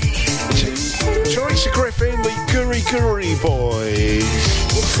back. Teresa Griffin, the Guri Guri Boys.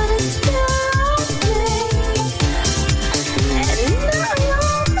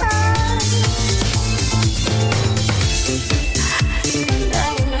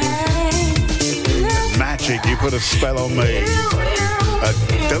 Magic, you put a spell on me.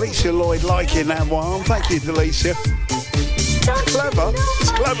 Delicia Lloyd liking that one. Thank you, Delicia. Clever.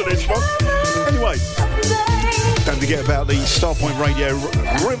 It's clever, this one. Anyway, don't forget about the Starpoint Radio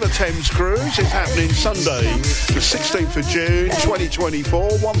River Thames Cruise. It's happening Sunday, the 16th of June, 2024,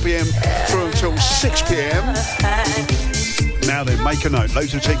 1pm through until 6pm. Now then, make a note.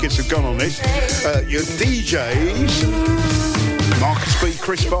 Loads of tickets have gone on this. Your DJs... Marcus B,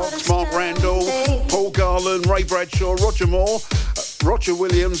 Chris Box, Mark Randall, Paul Garland, Ray Bradshaw, Roger Moore, Roger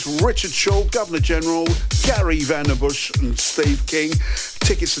Williams, Richard Shaw, Governor General, Gary Vanderbush and Steve King.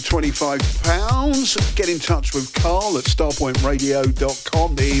 Tickets are £25. Get in touch with Carl at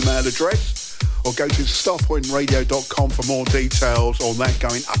starpointradio.com, the email address, or go to starpointradio.com for more details on that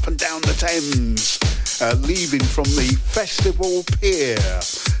going up and down the Thames. Leaving from the Festival Pier,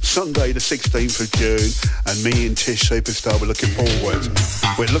 Sunday the 16th of June, and me and Tish Superstar, we're looking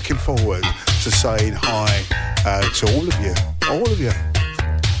forward to saying hi to all of you,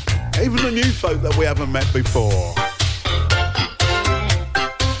 even the new folk that we haven't met before.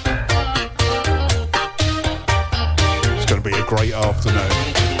 It's going to be a great afternoon.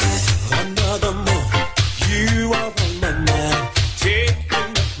 Another month, you are on my mind, taking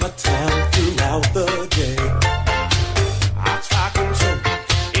up my time throughout the day. I try control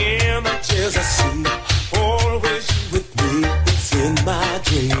images I see, always you with me, it's in my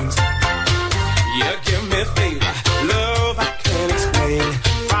dreams. You give me favor, love I can't explain,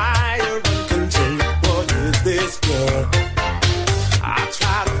 fire uncontained, what is this girl? I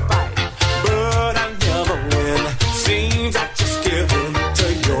try to fight, but I never win, seems I just give in to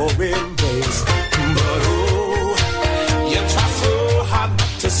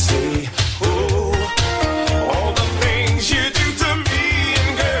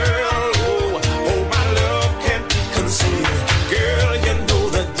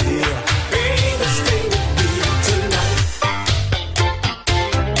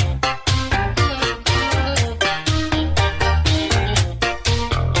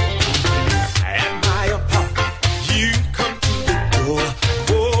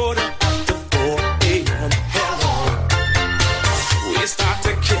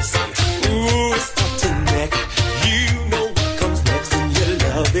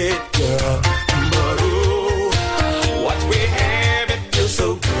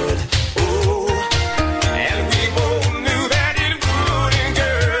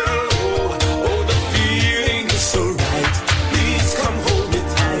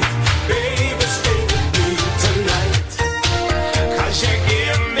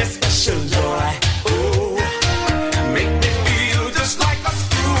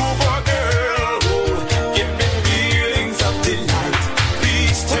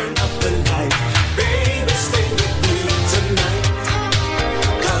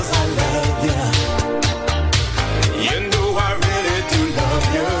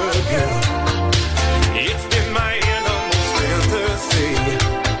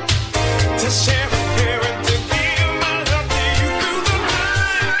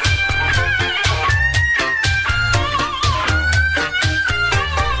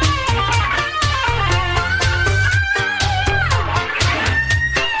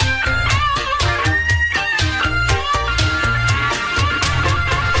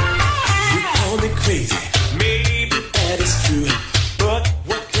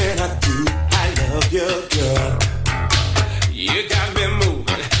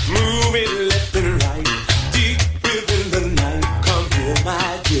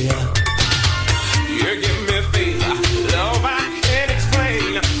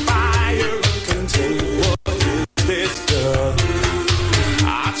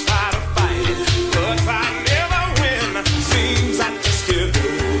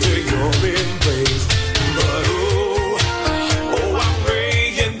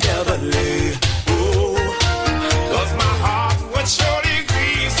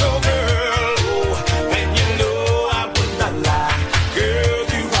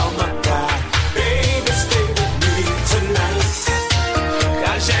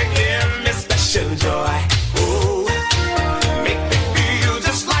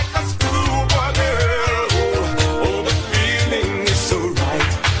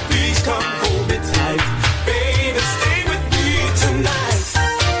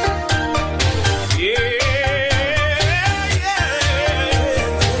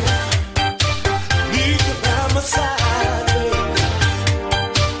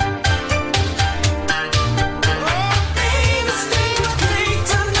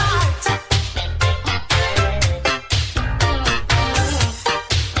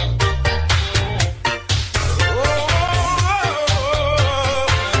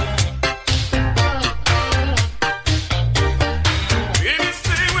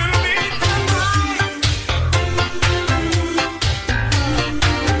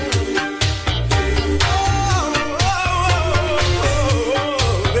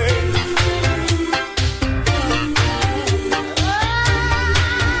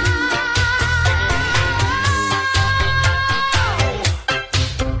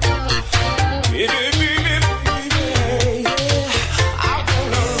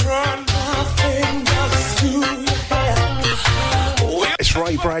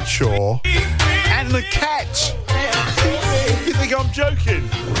Bradshaw and the cat. You think I'm joking?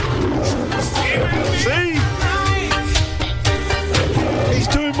 See? He's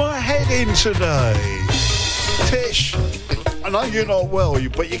doing my head in today. Tish, I know you're not well,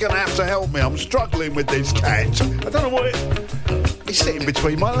 but you're going to have to help me. I'm struggling with this cat. I don't know what he's sitting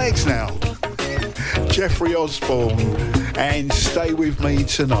between my legs now. Jeffrey Osborne, and stay with me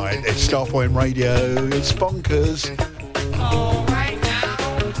tonight at Starpoint Radio. It's bonkers. All right now.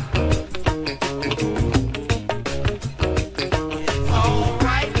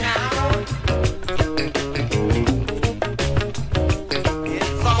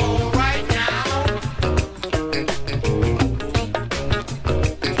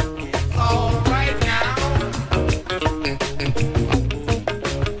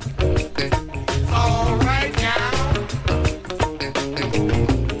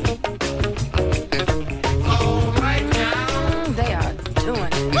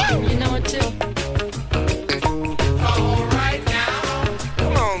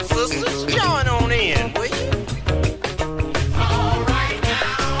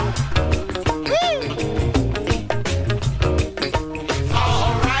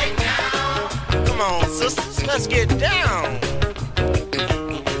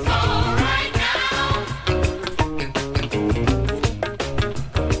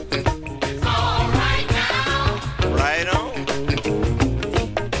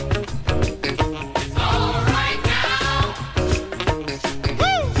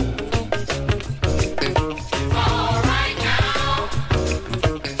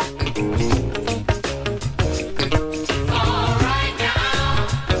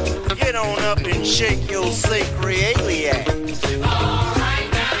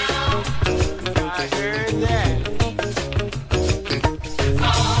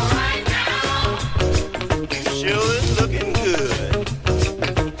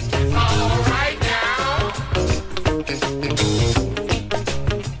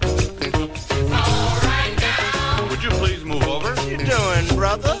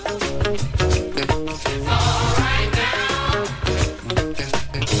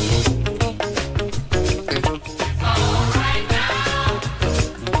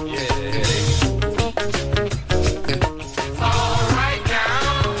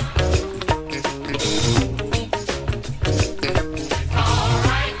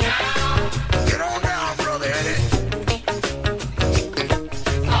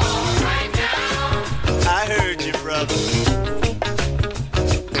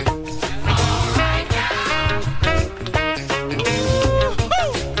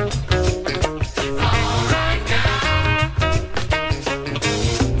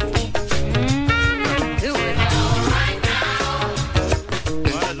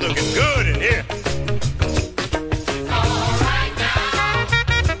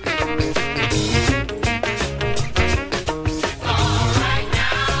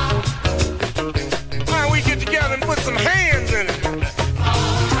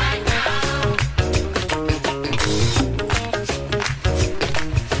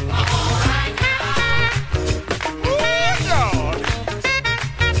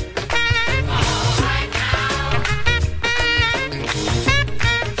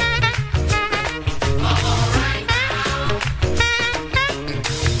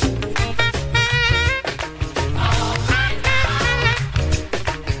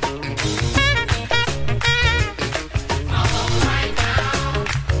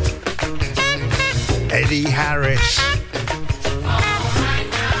 Eddie Harris.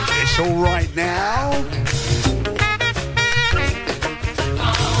 It's all right now.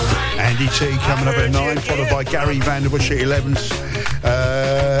 Andy T coming up at 9, followed by Gary Vanderbush at 11.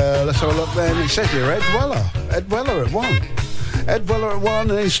 Let's have a look then. It says here Ed Weller. Ed Weller at 1. Ed Weller at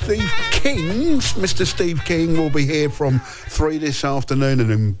 1, and Steve King. Mr. Steve King will be here from 3 this afternoon, and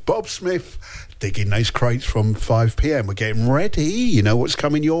then Bob Smith digging those crates from 5 p.m. We're getting ready. You know what's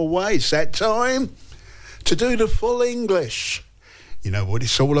coming your way. It's that time to do the full English. You know what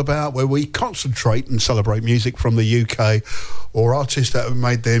it's all about, where we concentrate and celebrate music from the UK or artists that have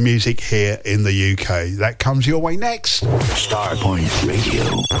made their music here in the UK. That comes your way next. Starpoint Radio.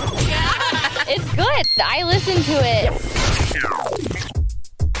 It's good. I listen to it.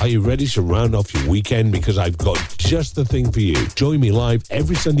 Are you ready to round off your weekend? Because I've got just the thing for you. Join me live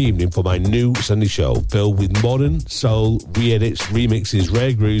every Sunday evening for my new Sunday show, filled with modern, soul, re-edits, remixes,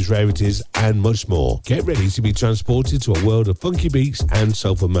 rare grooves, rarities, and much more. Get ready to be transported to a world of funky beats and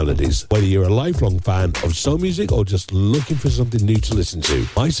soulful melodies. Whether you're a lifelong fan of soul music or just looking for something new to listen to,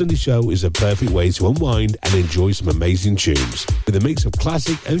 my Sunday show is a perfect way to unwind and enjoy some amazing tunes. With a mix of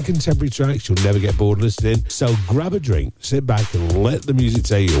classic and contemporary tracks, you'll never get bored listening. So grab a drink, sit back, and let the music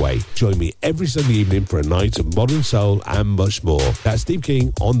take you be away. Join me every Sunday evening for a night of modern soul and much more. That's Steve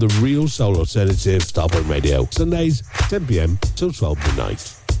King on the Real Soul Alternative Starpoint Radio. Sundays, 10 p.m. till 12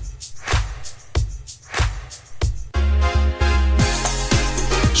 midnight.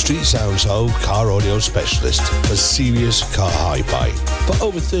 Street Sounds Home car audio specialist for serious car hi-fi. For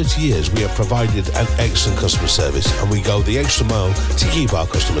over 30 years, we have provided an excellent customer service and we go the extra mile to keep our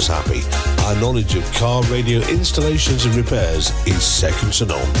customers happy. Our knowledge of car radio installations and repairs is second to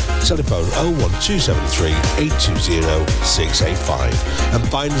none. Telephone 01273 820 685 and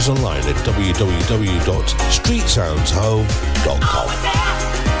find us online at www.streetsoundshome.com.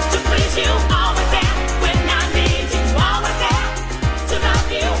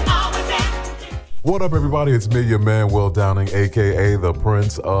 What up, everybody? It's me, your man, Will Downing, a.k.a. the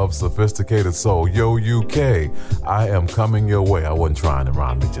Prince of Sophisticated Soul. Yo, UK, I am coming your way. I wasn't trying to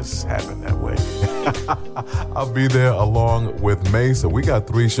rhyme. It just happened that way. I'll be there along with Mesa. We got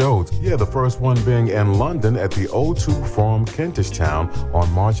 3 shows. Yeah, the first one being in London at the O2 Forum, Kentish Town on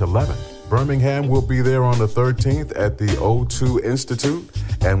March 11th. Birmingham will be there on the 13th at the O2 Institute,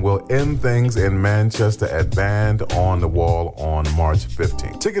 and we'll end things in Manchester at Band on the Wall on March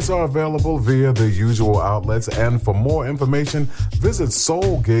 15th. Tickets are available via the usual outlets, and for more information, visit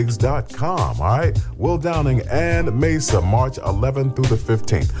soulgigs.com. All right? Will Downing and Mesa, March 11th through the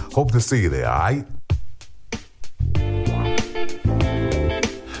 15th. Hope to see you there, all right?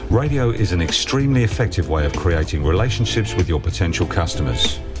 Radio is an extremely effective way of creating relationships with your potential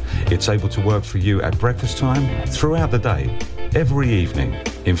customers. It's able to work for you at breakfast time, throughout the day, every evening,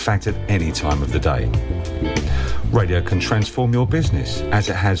 in fact at any time of the day. Radio can transform your business, as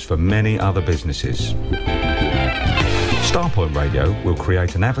it has for many other businesses. Starpoint Radio will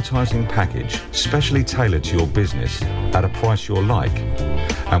create an advertising package specially tailored to your business at a price you'll like,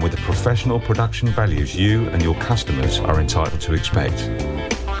 and with the professional production values you and your customers are entitled to expect.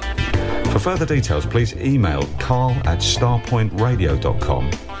 For further details, please email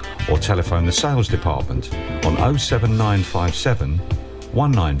carl@starpointradio.com or telephone the sales department on 07957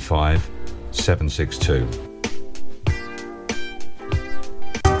 195 762.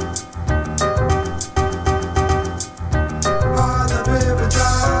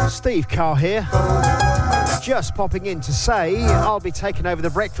 Steve Carr here, just popping in to say I'll be taking over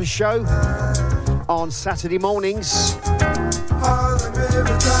the breakfast show on Saturday mornings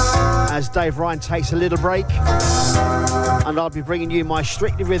as Dave Ryan takes a little break, and I'll be bringing you my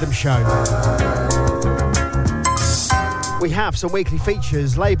Strictly Rhythm show. We have some weekly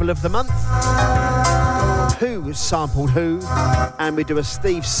features, Label of the Month, Who Sampled Who, and we do a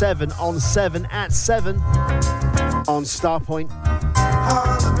Steve 7 on 7 at 7 on Starpoint.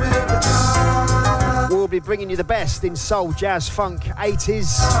 We'll be bringing you the best in soul, jazz, funk,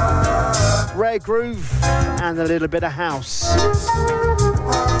 80s, rare groove, and a little bit of house.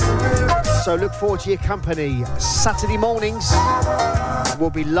 So look forward to your company. Saturday mornings, we'll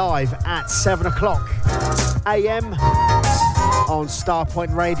be live at 7 o'clock a.m. on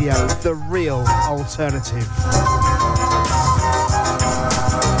Starpoint Radio, the real alternative.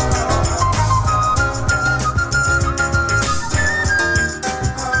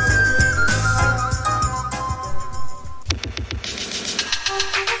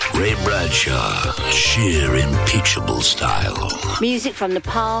 Ray Bradshaw, sheer impeachable style. Music from the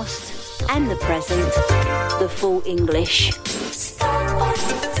past and the present, the full English.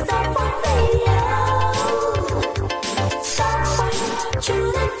 Tune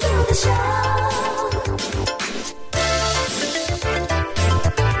into the show.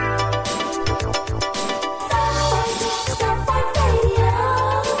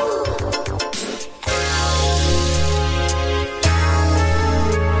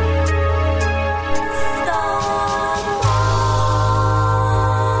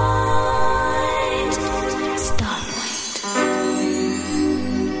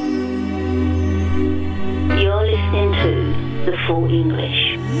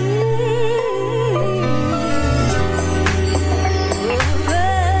 English.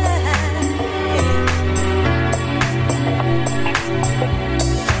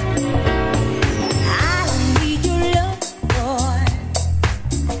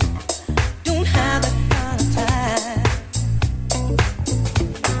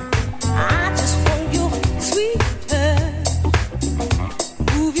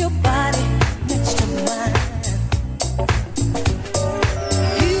 Move your body next to mine.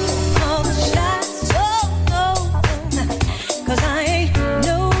 You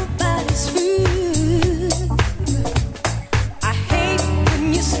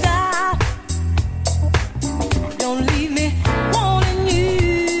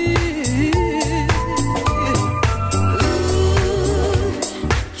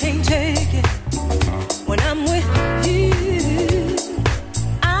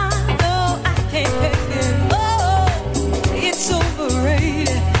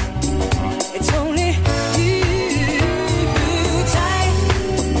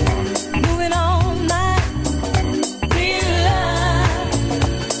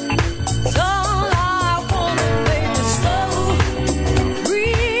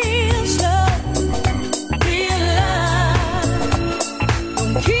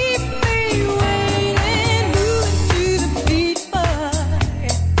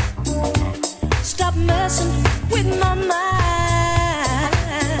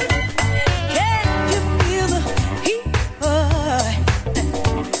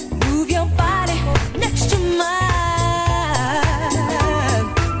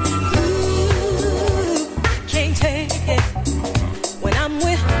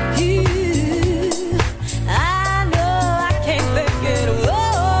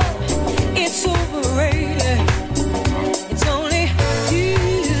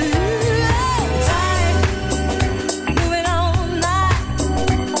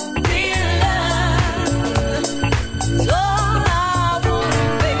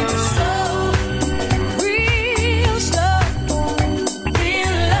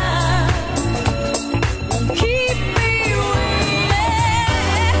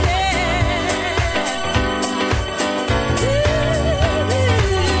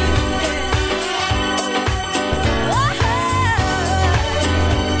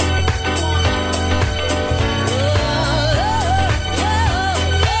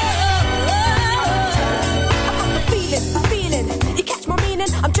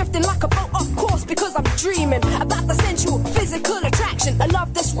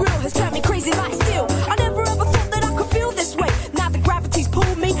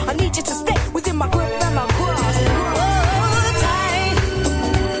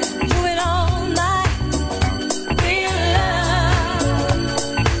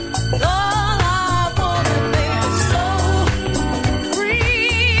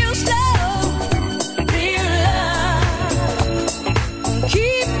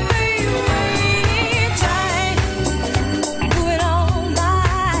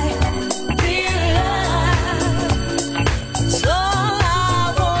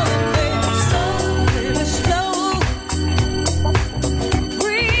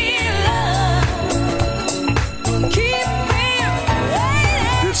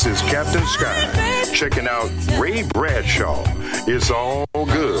checking out Ray Bradshaw. It's all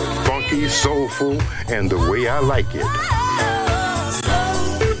good, funky, soulful, and the way I like it.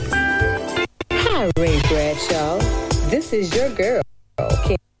 Hi, Ray Bradshaw. This is your girl,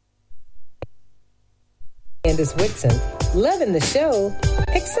 Candace Whitson. Loving the show,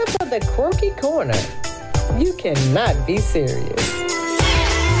 except for the quirky corner. You cannot be serious.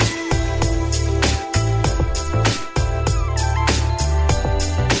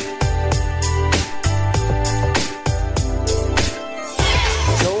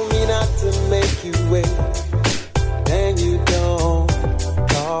 Make you wait, and you don't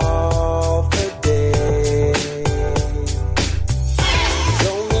call for days.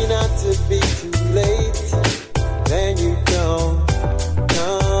 Told me not to be too late, then you don't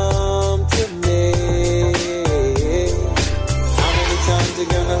come to me. How many times you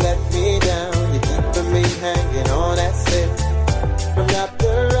gonna let me down? You're keeping me hanging on that slip. I'm wrapped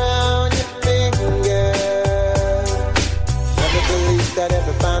around your finger. Never believed I'd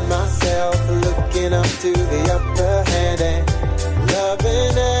ever find myself looking up to the upper hand and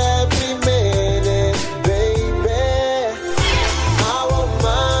loving every minute, baby. I won't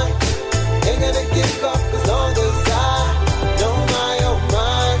mind, ain't gonna give up as long as I know my own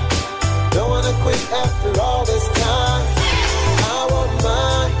mind. Don't wanna quit after all this time. I won't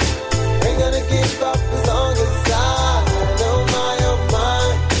mind, ain't gonna give up as long as I know my own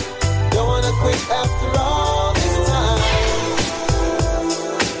mind. Don't wanna quit after all this time.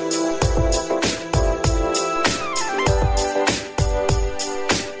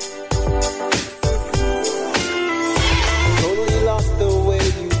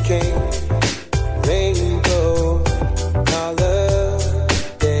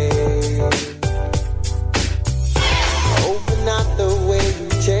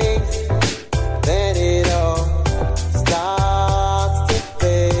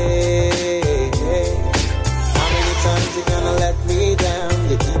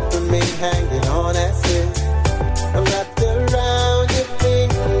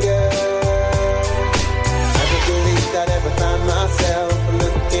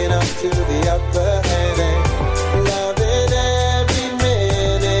 To the upper hand and loving every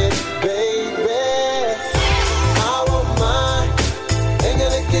minute, baby. I won't mind, ain't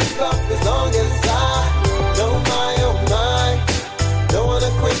gonna give up as long as I know my own mind. Don't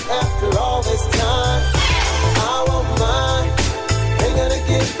wanna quit after all this time. I won't mind, ain't gonna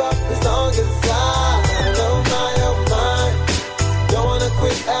give up as long as I know my own mind. Don't wanna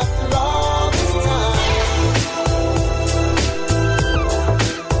quit after all this time.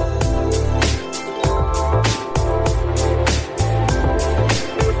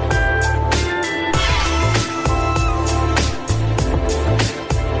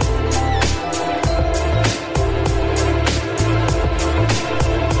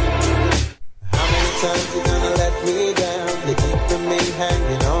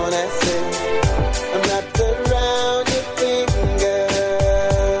 Hanging on that slip, I'm wrapped around your finger.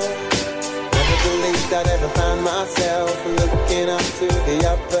 Never believed I'd ever find myself looking up to the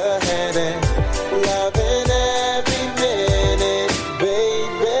upper hand and loving every minute,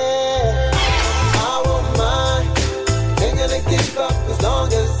 baby. I won't mind, ain't gonna give up as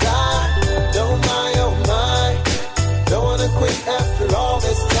long as I know my own mind. Don't wanna quit after all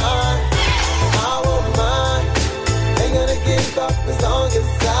this time. I won't mind, ain't gonna give up as long as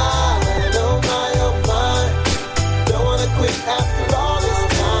I know my own mind. Don't wanna quit after all this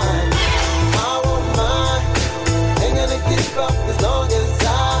time. I won't mind, ain't gonna give up as long as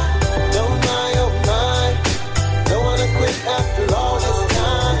I know my own mind. Don't wanna quit after all this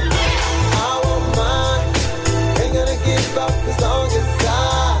time. I won't mind, ain't gonna give up as long as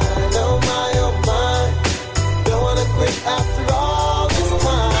I know my own mind. Don't wanna quit after all this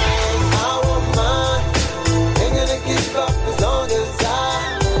time. I won't mind, ain't gonna give up as long as I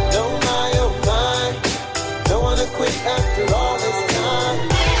know my own mind. Don't wanna quit after all this time.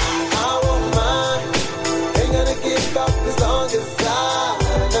 I won't mind, ain't gonna give up as long as I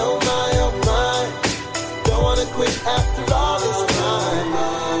know my own mind. Don't wanna quit after all this time.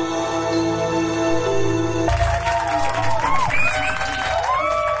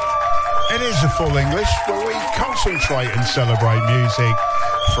 It is a full English where we concentrate and celebrate music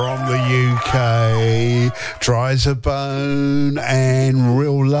from the UK. Dry as a Bone and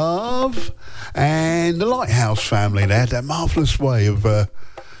Real Love and the Lighthouse Family. They had that marvellous way of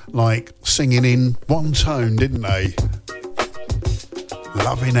singing in one tone, didn't they?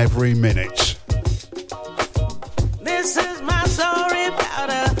 Loving every minute. This is my story about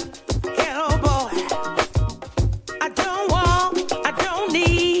a ghetto boy. I don't want, I don't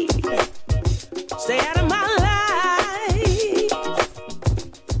need, stay out of my life.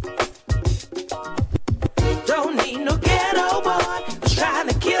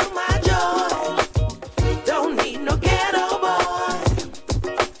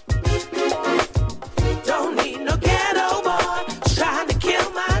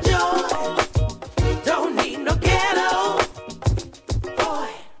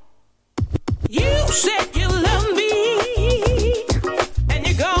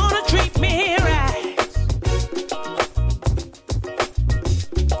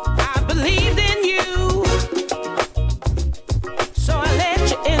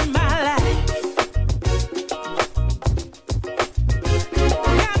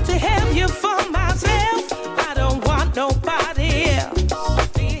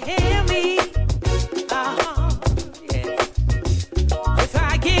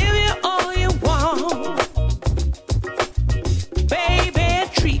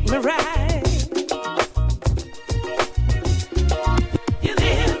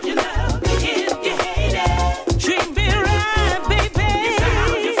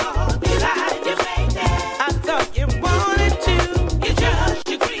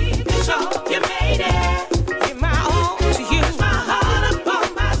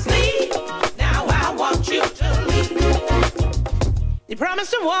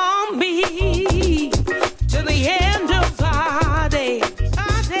 on me to the end of our days.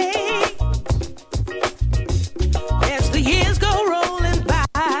 As the years go rolling by,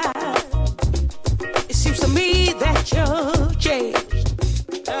 it seems to me that you've changed.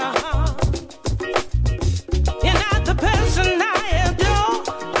 You're not the person I adore.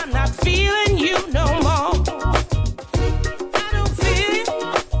 I'm not feeling you no more. I don't feel it,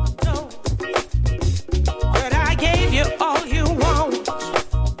 no. But I gave you all you want.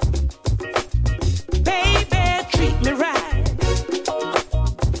 Baby, treat me right.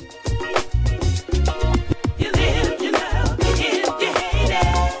 You live, you love, you hit, you hate it.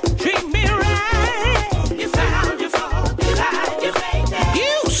 Treat me right. You found, you fought, you lied, you faked it.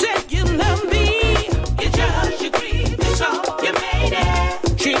 You said you love me. You judged, you grieved, you saw, you made it.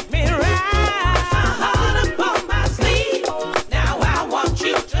 Treat me right. My heart up on my sleeve. Now I want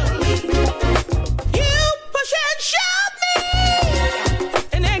you to leave. You push and shove me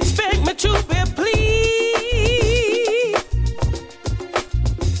and expect me to be pleased.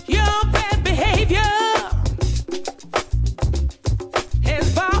 Your bad behavior has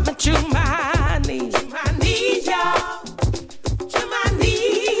brought me to my knees. To my knees, y'all. To my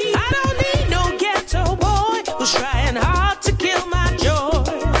knees. I don't need no ghetto boy who's trying hard to kill my joy.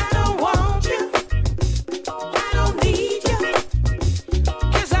 I don't want you. I don't need you.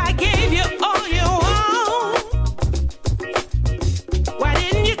 'Cause I gave you all you want. Why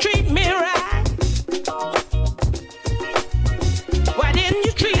didn't you treat me right? Why didn't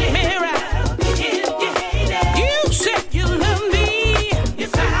you treat me right? You said you love me. You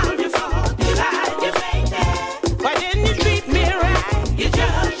found, you fought, you lied, you faked it. Why didn't you treat me right? You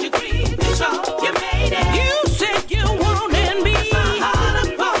judged, you grieved, you saw, you made it. You said you wanted me. My heart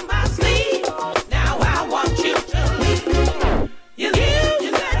up on my sleeve. Now I want you to leave. You live,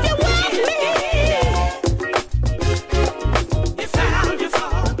 you love, you want me. You found, you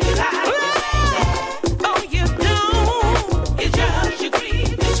fought, you lied, you faked it. Oh, you don't. You judged, you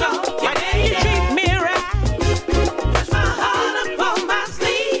grieved, you saw, you made it. Why didn't you treat me right? 'Cause my heart up on my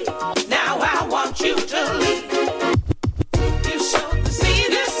sleeve. Now I want you to leave. You sowed the seed,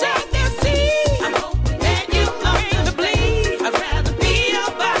 you sowed the seed. I'm hoping that you learn to bleed. I'd rather be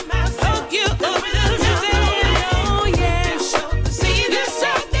all by myself. You up with a oh yeah. You sowed the seed, you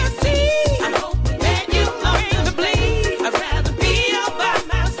sowed the seed. I'm hoping that you learn to bleed. I'd rather be all by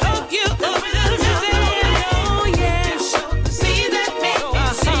myself. You up with a oh yeah. You sowed the seed that made me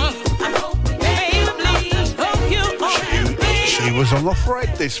see. I'm hoping that you bleed. Hope you She was on the thread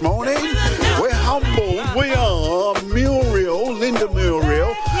this morning. We're humbled. We are Muriel, Linda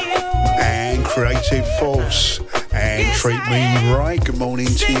Muriel, and Creative Force. And Treat Me Right. Good morning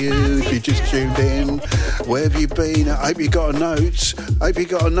to you. If you just tuned in, where have you been? I hope you got a note.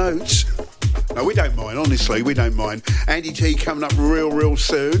 No, we don't mind, honestly, we don't mind. Andy T coming up real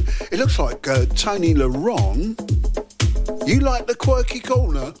soon. It looks like Tony Laron. You like the quirky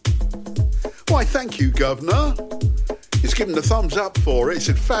corner? Why, thank you, Governor. He's given the thumbs up for it. He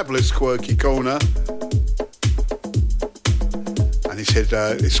said, fabulous quirky corner. And he said,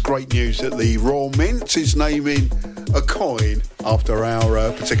 it's great news that the Royal Mint is naming a coin after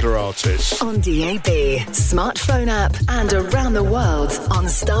our particular artist. On DAB, smartphone app, and around the world on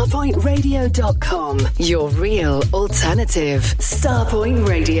starpointradio.com. Your real alternative. Starpoint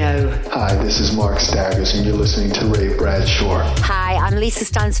Radio. Hi, this is Mark Staggers, and you're listening to Ray Bradshaw. Hi, I'm Lisa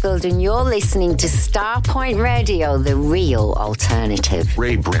Stansfield, and you're listening to Starpoint Radio, the real alternative.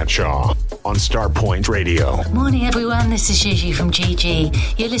 Ray Bradshaw on Starpoint Radio. Morning, everyone. This is Gigi from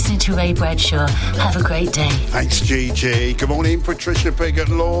GG. You're listening to Ray Bradshaw. Have a great day. Thanks, Gigi. Good morning, Patricia Piggott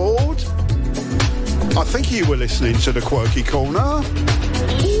Lord. I think you were listening to the Quirky Corner.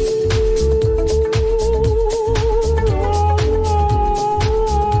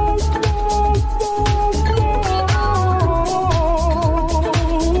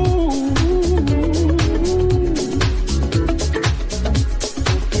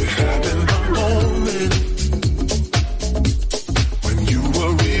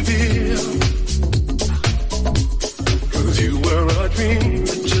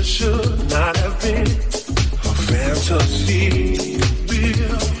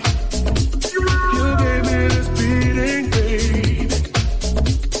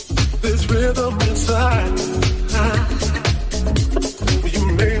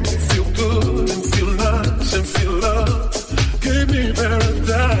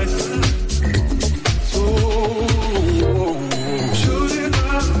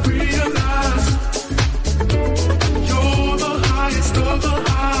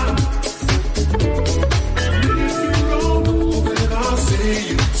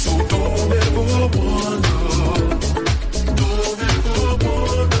 So don't ever wonder, don't ever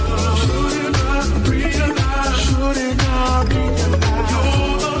wonder.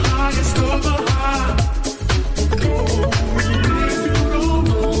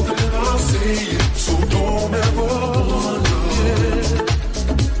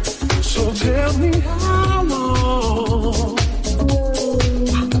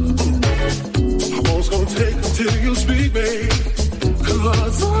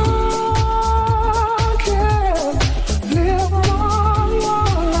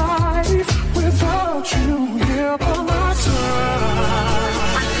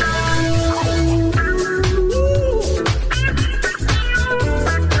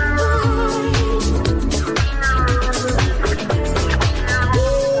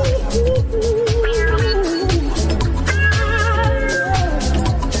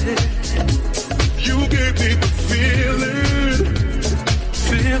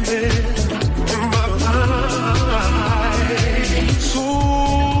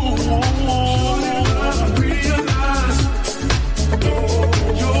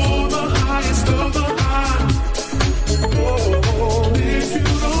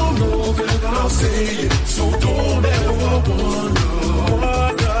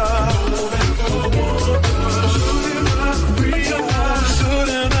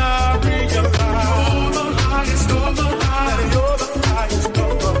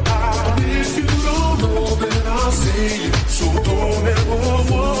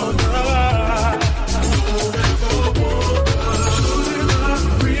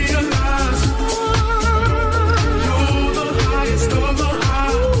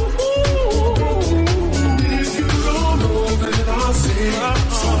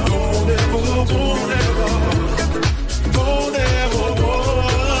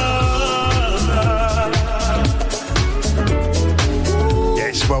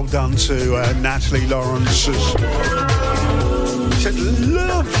 Well done to Natalie Lawrence. She said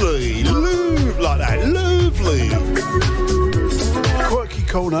lovely, like that, lovely. Quirky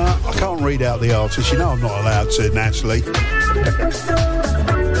Corner. I can't read out the artist. You know I'm not allowed to, Natalie.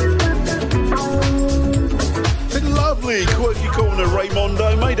 Said lovely, Quirky Corner,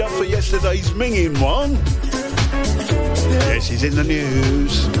 Raymondo, made up for yesterday's minging one. Yes, he's in the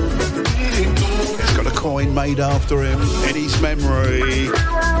news. He's got a coin made after him in his memory.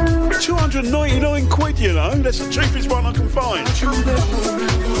 299 quid, you know. That's the cheapest one I can find.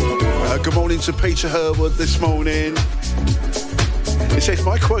 Good morning to Peter Herwood this morning. It says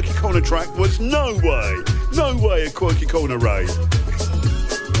my Quirky Corner track was no way a Quirky Corner Ray.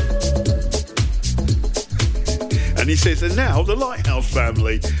 And he says, and now the Lighthouse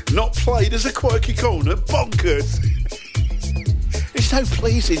Family, not played as a Quirky Corner, bonkers. It's no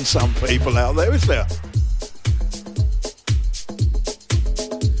pleasing some people out there, is there?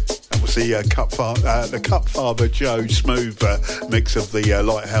 That was the Cup Farmer Joe Smooth mix of the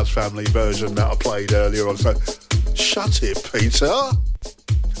Lighthouse Family version that I played earlier on. So, shut it, Peter.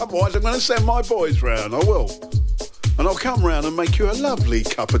 Otherwise, I'm going to send my boys round. I will. And I'll come round and make you a lovely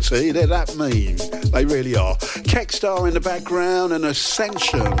cup of tea. They're that mean. They really are. Kekstar in the background and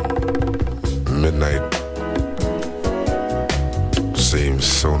Ascension. Midnight seems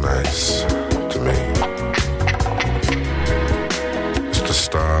so nice to me. It's the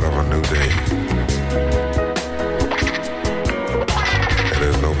start of a new day. And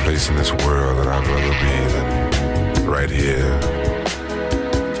there's no place in this world that I'd rather be than right here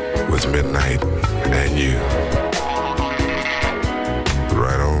with midnight and you.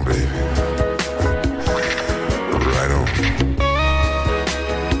 Right on, baby. Right on.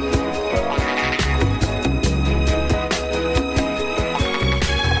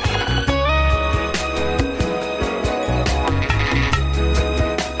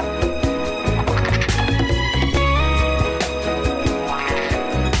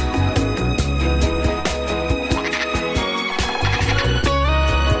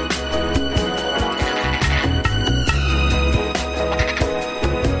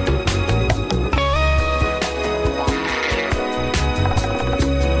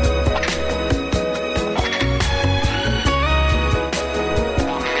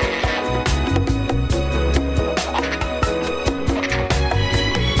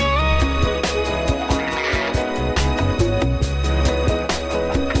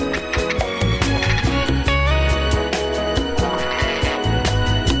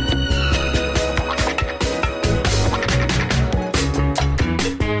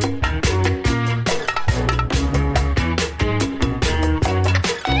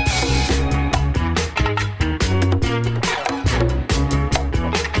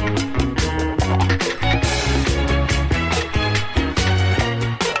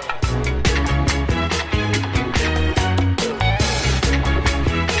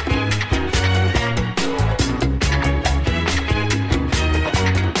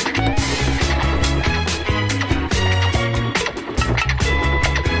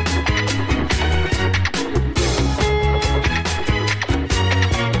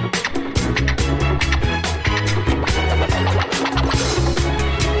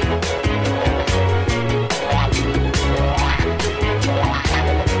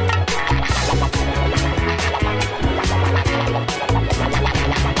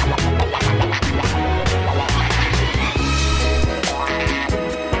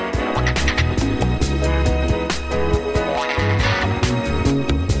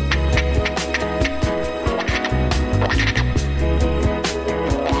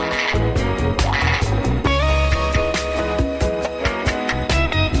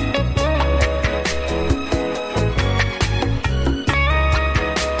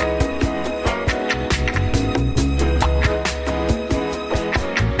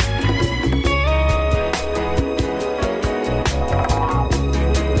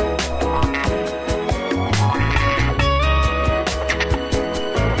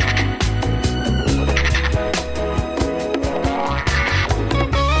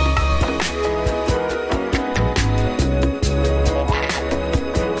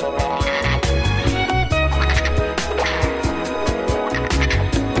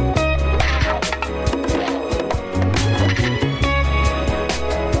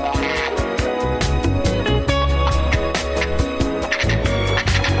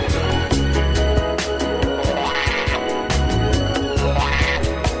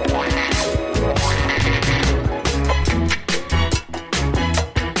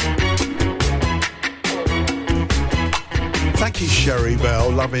 Marcus Sherry Bell,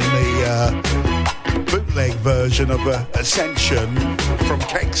 loving the bootleg version of Ascension from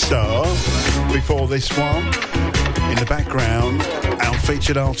Kekstar. Before this one, in the background, our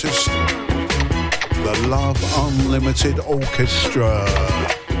featured artist, the Love Unlimited Orchestra,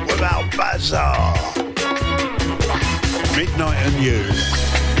 without Bazaar. Midnight and You.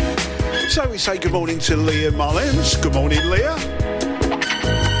 So we say good morning to Leah Mullins. Good morning, Leah.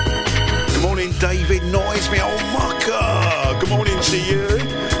 Good morning, David Noyes, me old mucker. Good morning to you.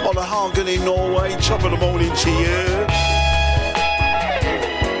 Ola Hagen in Norway, top of the morning to you.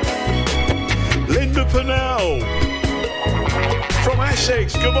 Linda Purnell from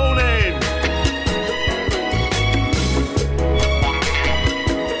Essex, good morning.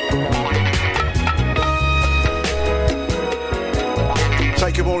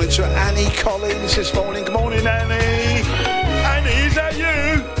 Say good morning to Annie Collins this morning. Good morning, Annie. Annie, is that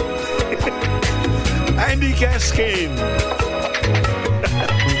you? Andy Gaskin.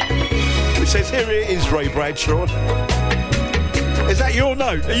 It says, here it is, Ray Bradshaw. Is that your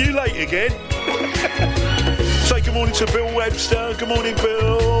note? Are you late again? Say good morning to Bill Webster. Good morning,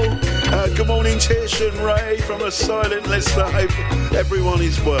 Bill. Good morning, Tish and Ray from a silent listener. Hope everyone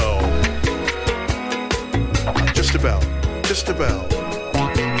is well. Just about. Just about.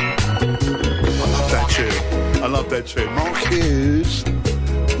 I love that tune. Mark Hughes.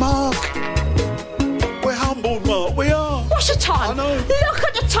 Mark. We're humbled, Mark. We are. What's the time? I know. Look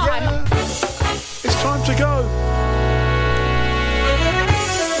at the time. Yeah. It's time to go.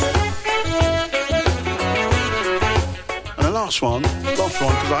 And the last one, because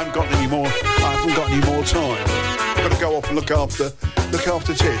I haven't got any more time. I've got to go off and look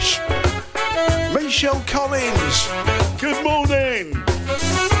after Tish. Michelle Collins. Good morning.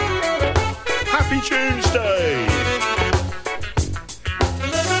 Happy Tuesday.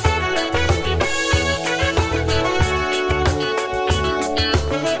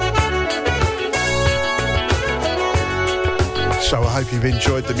 So I hope you've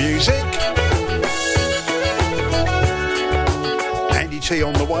enjoyed the music. Andy T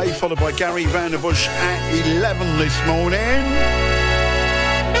on the way, followed by Gary Vanderbush at 11 this morning.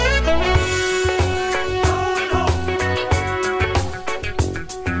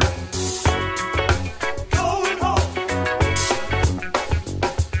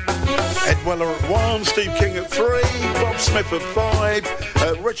 Weller at 1, Steve King at 3, Bob Smith at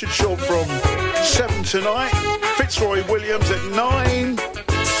 5, Richard Short from 7 tonight, Fitzroy Williams at 9,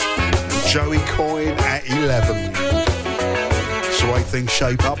 Joey Coyne at 11. That's the way things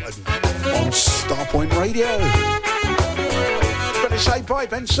shape up on Starpoint Radio. Better say bye,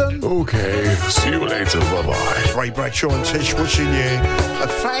 Benson. Okay, see you later, bye-bye. Ray Bradshaw and Tish wishing you a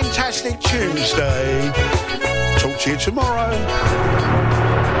fantastic Tuesday. Talk to you tomorrow.